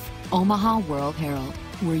life. Omaha World Herald,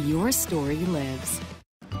 where your story lives.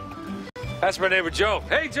 That's my neighbor, Joe.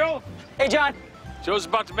 Hey, Joe. Hey, John. Joe's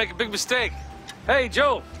about to make a big mistake. Hey,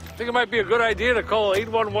 Joe, think it might be a good idea to call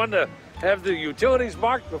 811 to have the utilities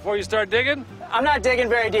marked before you start digging? I'm not digging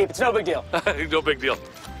very deep. It's no big deal. No big deal.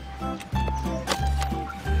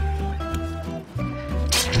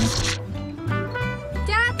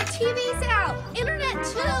 Dad, the TV's out. Internet,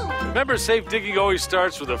 too. Remember, safe digging always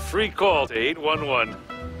starts with a free call to 811.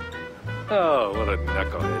 Oh, what a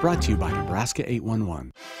knucklehead. Brought to you by Nebraska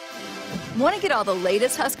 811. Want to get all the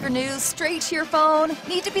latest Husker news straight to your phone?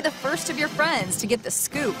 Need to be the first of your friends to get the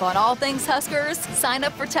scoop on all things Huskers? Sign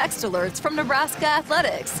up for text alerts from Nebraska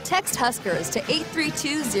Athletics. Text Huskers to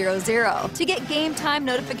 83200 to get game time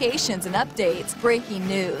notifications and updates, breaking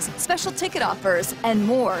news, special ticket offers, and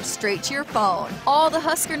more straight to your phone. All the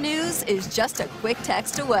Husker news is just a quick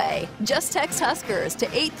text away. Just text Huskers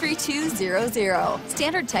to 83200.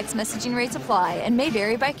 Standard text messaging rates apply and may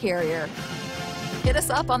vary by carrier. Hit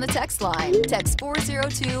us up on the text line. Text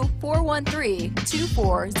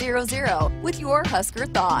 402-413-2400 with your Husker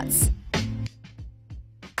thoughts.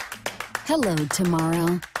 Hello,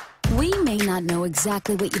 tomorrow. We may not know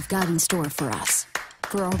exactly what you've got in store for us,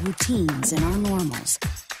 for our routines and our normals.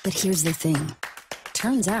 But here's the thing.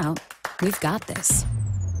 Turns out, we've got this.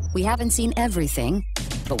 We haven't seen everything,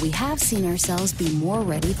 but we have seen ourselves be more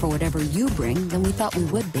ready for whatever you bring than we thought we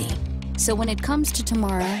would be. So when it comes to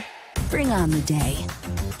tomorrow, bring on the day.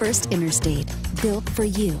 First Interstate, built for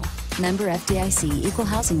you. Member FDIC, Equal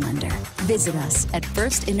Housing Lender. Visit us at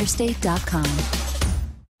firstinterstate.com.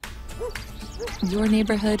 Your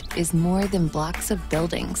neighborhood is more than blocks of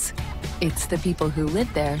buildings. It's the people who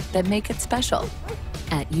live there that make it special.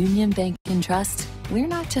 At Union Bank and Trust, we're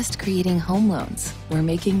not just creating home loans, we're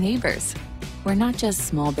making neighbors. We're not just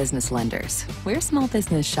small business lenders, we're small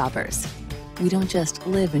business shoppers. We don't just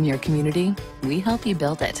live in your community, we help you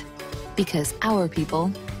build it. Because our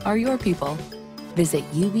people are your people. Visit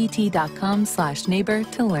ubt.com/neighbor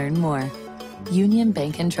to learn more. Union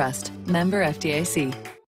Bank and Trust, member FDIC.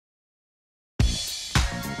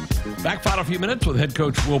 Back for a few minutes with head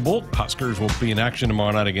coach Will Bolt. Huskers will be in action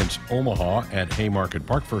tomorrow night against Omaha at Haymarket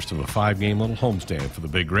Park. First of a 5-game little homestand for the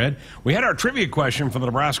Big Red. We had our trivia question for the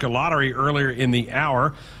Nebraska Lottery earlier in the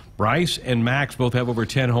hour. Bryce and Max both have over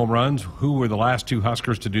 10 home runs. Who were the last two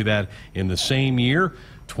Huskers to do that in the same year?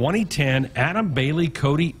 2010, Adam Bailey,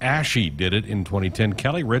 Cody Ashe did it in 2010.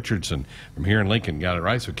 Kelly Richardson from here in Lincoln got it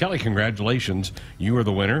right. So, Kelly, congratulations. You are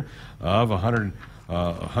the winner of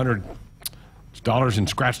 $100 in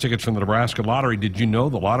scratch tickets from the Nebraska Lottery. Did you know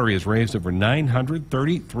the lottery has raised over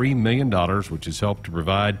 $933 million, which has helped to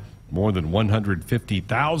provide more than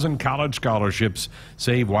 150,000 college scholarships,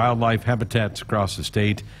 save wildlife habitats across the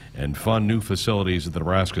state, and fund new facilities at the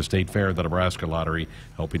Nebraska State Fair, the Nebraska Lottery,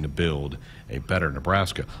 helping to build a better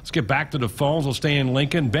Nebraska. Let's get back to the phones. We'll stay in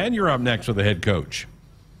Lincoln. Ben, you're up next with the head coach.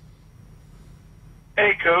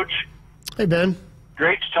 Hey, Coach. Hey, Ben.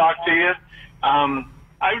 Great to talk to you. I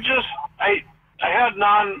had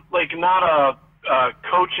not a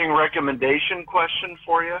coaching recommendation question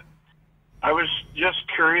for you. I was just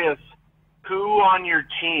curious, who on your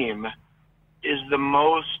team is the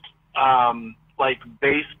most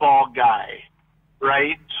baseball guy,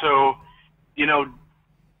 right? So,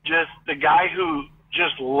 just the guy who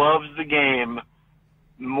just loves the game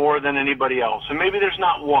more than anybody else. And maybe there's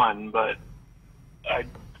not one, but I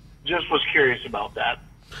just was curious about that.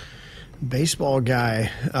 Baseball guy.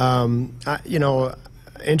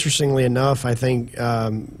 Interestingly enough, I think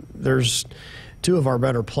there's two of our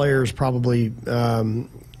better players probably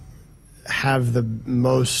have the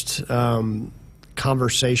most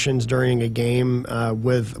conversations during a game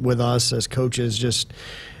with us as coaches,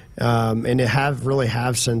 and they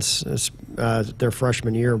have since their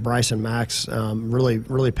freshman year. Bryce and Max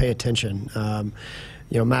really pay attention.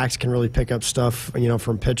 Max can really pick up stuff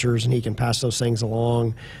from pitchers, and he can pass those things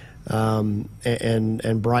along.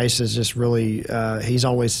 And Bryce is just really he's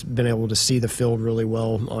always been able to see the field really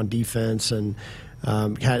well on defense, and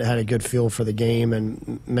had a good feel for the game.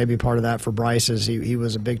 And maybe part of that for Bryce is he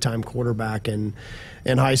was a big-time quarterback in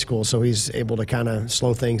high school, so he's able to kind of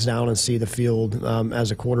slow things down and see the field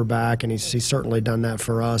as a quarterback, and he's certainly done that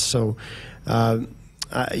for us. So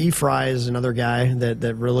Fry is another guy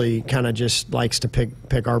that really kind of just likes to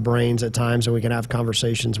pick our brains at times, and we can have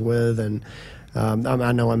conversations with. And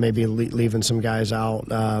I know I may be leaving some guys out,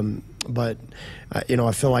 but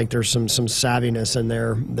I feel like there's some savviness in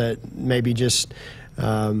there that maybe just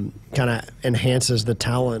kind of enhances the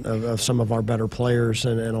talent of some of our better players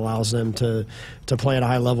and allows them to play at a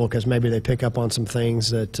high level, because maybe they pick up on some things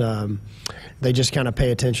that they just kind of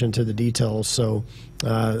pay attention to the details. So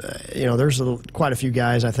there's quite a few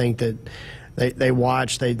guys I think that they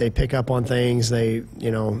watch, they pick up on things. I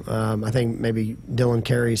think maybe Dylan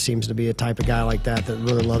Carey seems to be a type of guy like that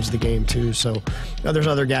really loves the game too. So there's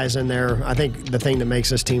other guys in there. I think the thing that makes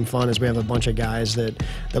this team fun is we have a bunch of guys that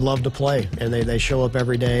love to play, and they show up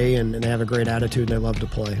every day, and they have a great attitude, and they love to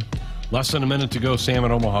play. Less than a minute to go. Sam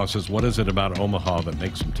in Omaha says, what is it about Omaha that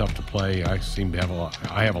makes them tough to play? I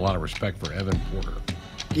have a lot of respect for Evan Porter.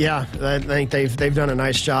 Yeah, I think they've done a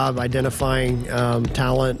nice job identifying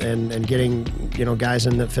talent and getting guys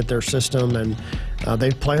in that fit their system, and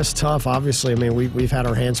they play us tough. Obviously, I mean we've had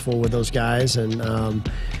our hands full with those guys, and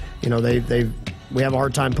we have a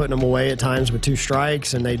hard time putting them away at times with 2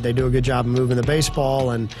 strikes, and they do a good job of moving the baseball,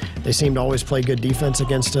 and they seem to always play good defense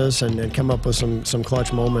against us and come up with some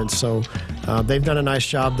clutch moments. So they've done a nice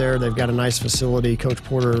job there. They've got a nice facility. Coach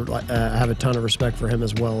Porter, I have a ton of respect for him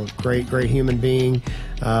as well. Great human being,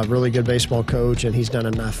 really good baseball coach, and he's done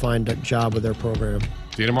a fine job with their program.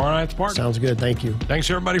 See you tomorrow night at the park. Sounds good. Thank you. Thanks,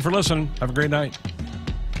 everybody, for listening. Have a great night.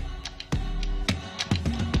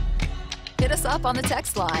 Hit us up on the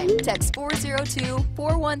text line. Text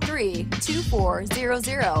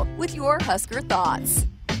 402-413-2400 with your Husker thoughts.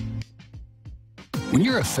 When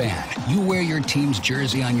you're a fan, you wear your team's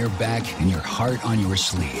jersey on your back and your heart on your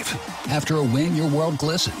sleeve. After a win, your world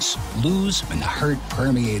glistens. Lose, and the hurt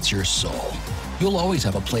permeates your soul. you'll always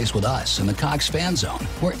have a place with us in the Cox Fan Zone,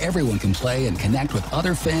 where everyone can play and connect with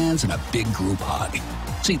other fans in a big group hug.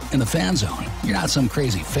 See, in the Fan Zone, you're not some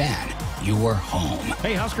crazy fan. You're home.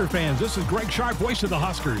 Hey, Husker fans, this is Greg Sharpe, voice of the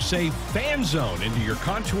Huskers. Say Fan Zone into your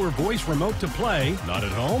Contour voice remote to play. Not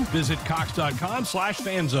at home? Visit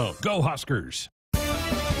cox.com/fanzone. Go Huskers.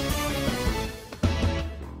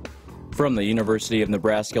 From the University of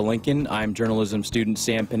Nebraska-Lincoln, I'm journalism student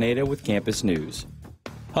Sam Pineda with Campus News.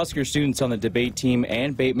 Husker students on the debate team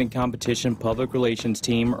and Bateman competition public relations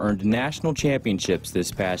team earned national championships this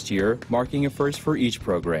past year, marking a first for each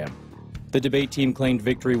program. The debate team claimed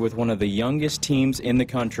victory with one of the youngest teams in the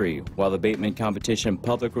country, while the Bateman competition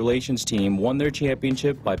public relations team won their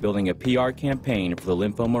championship by building a PR campaign for the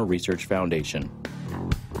Lymphoma Research Foundation.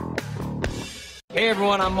 Hey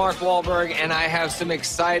everyone, I'm Mark Wahlberg, and I have some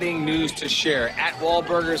exciting news to share. At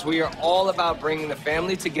Wahlburgers, we are all about bringing the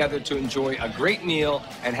family together to enjoy a great meal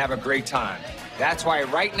and have a great time. That's why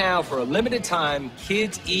right now, for a limited time,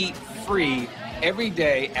 kids eat free every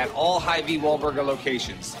day at all Hy-Vee Wahlburger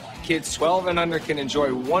locations. Kids 12 and under can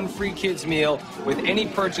enjoy one free kids meal with any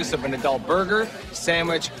purchase of an adult burger,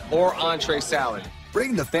 sandwich, or entree salad.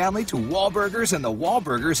 Bring the family to Wahlburgers and the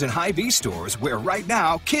Wahlburgers and Hy-Vee stores, where right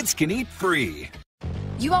now kids can eat free.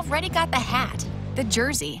 You already got the hat, the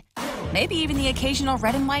jersey, maybe even the occasional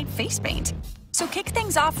red and white face paint. So kick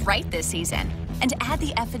things off right this season and add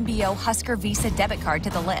the FNBO Husker Visa debit card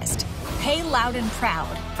to the list. Pay loud and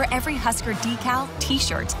proud for every Husker decal,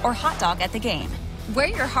 t-shirt, or hot dog at the game. Wear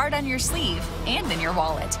your heart on your sleeve and in your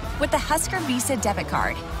wallet with the Husker Visa debit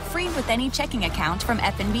card, free with any checking account from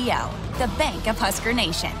FNBO, the bank of Husker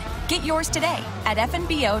Nation. Get yours today at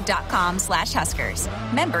fnbo.com/Huskers.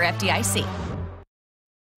 Member FDIC.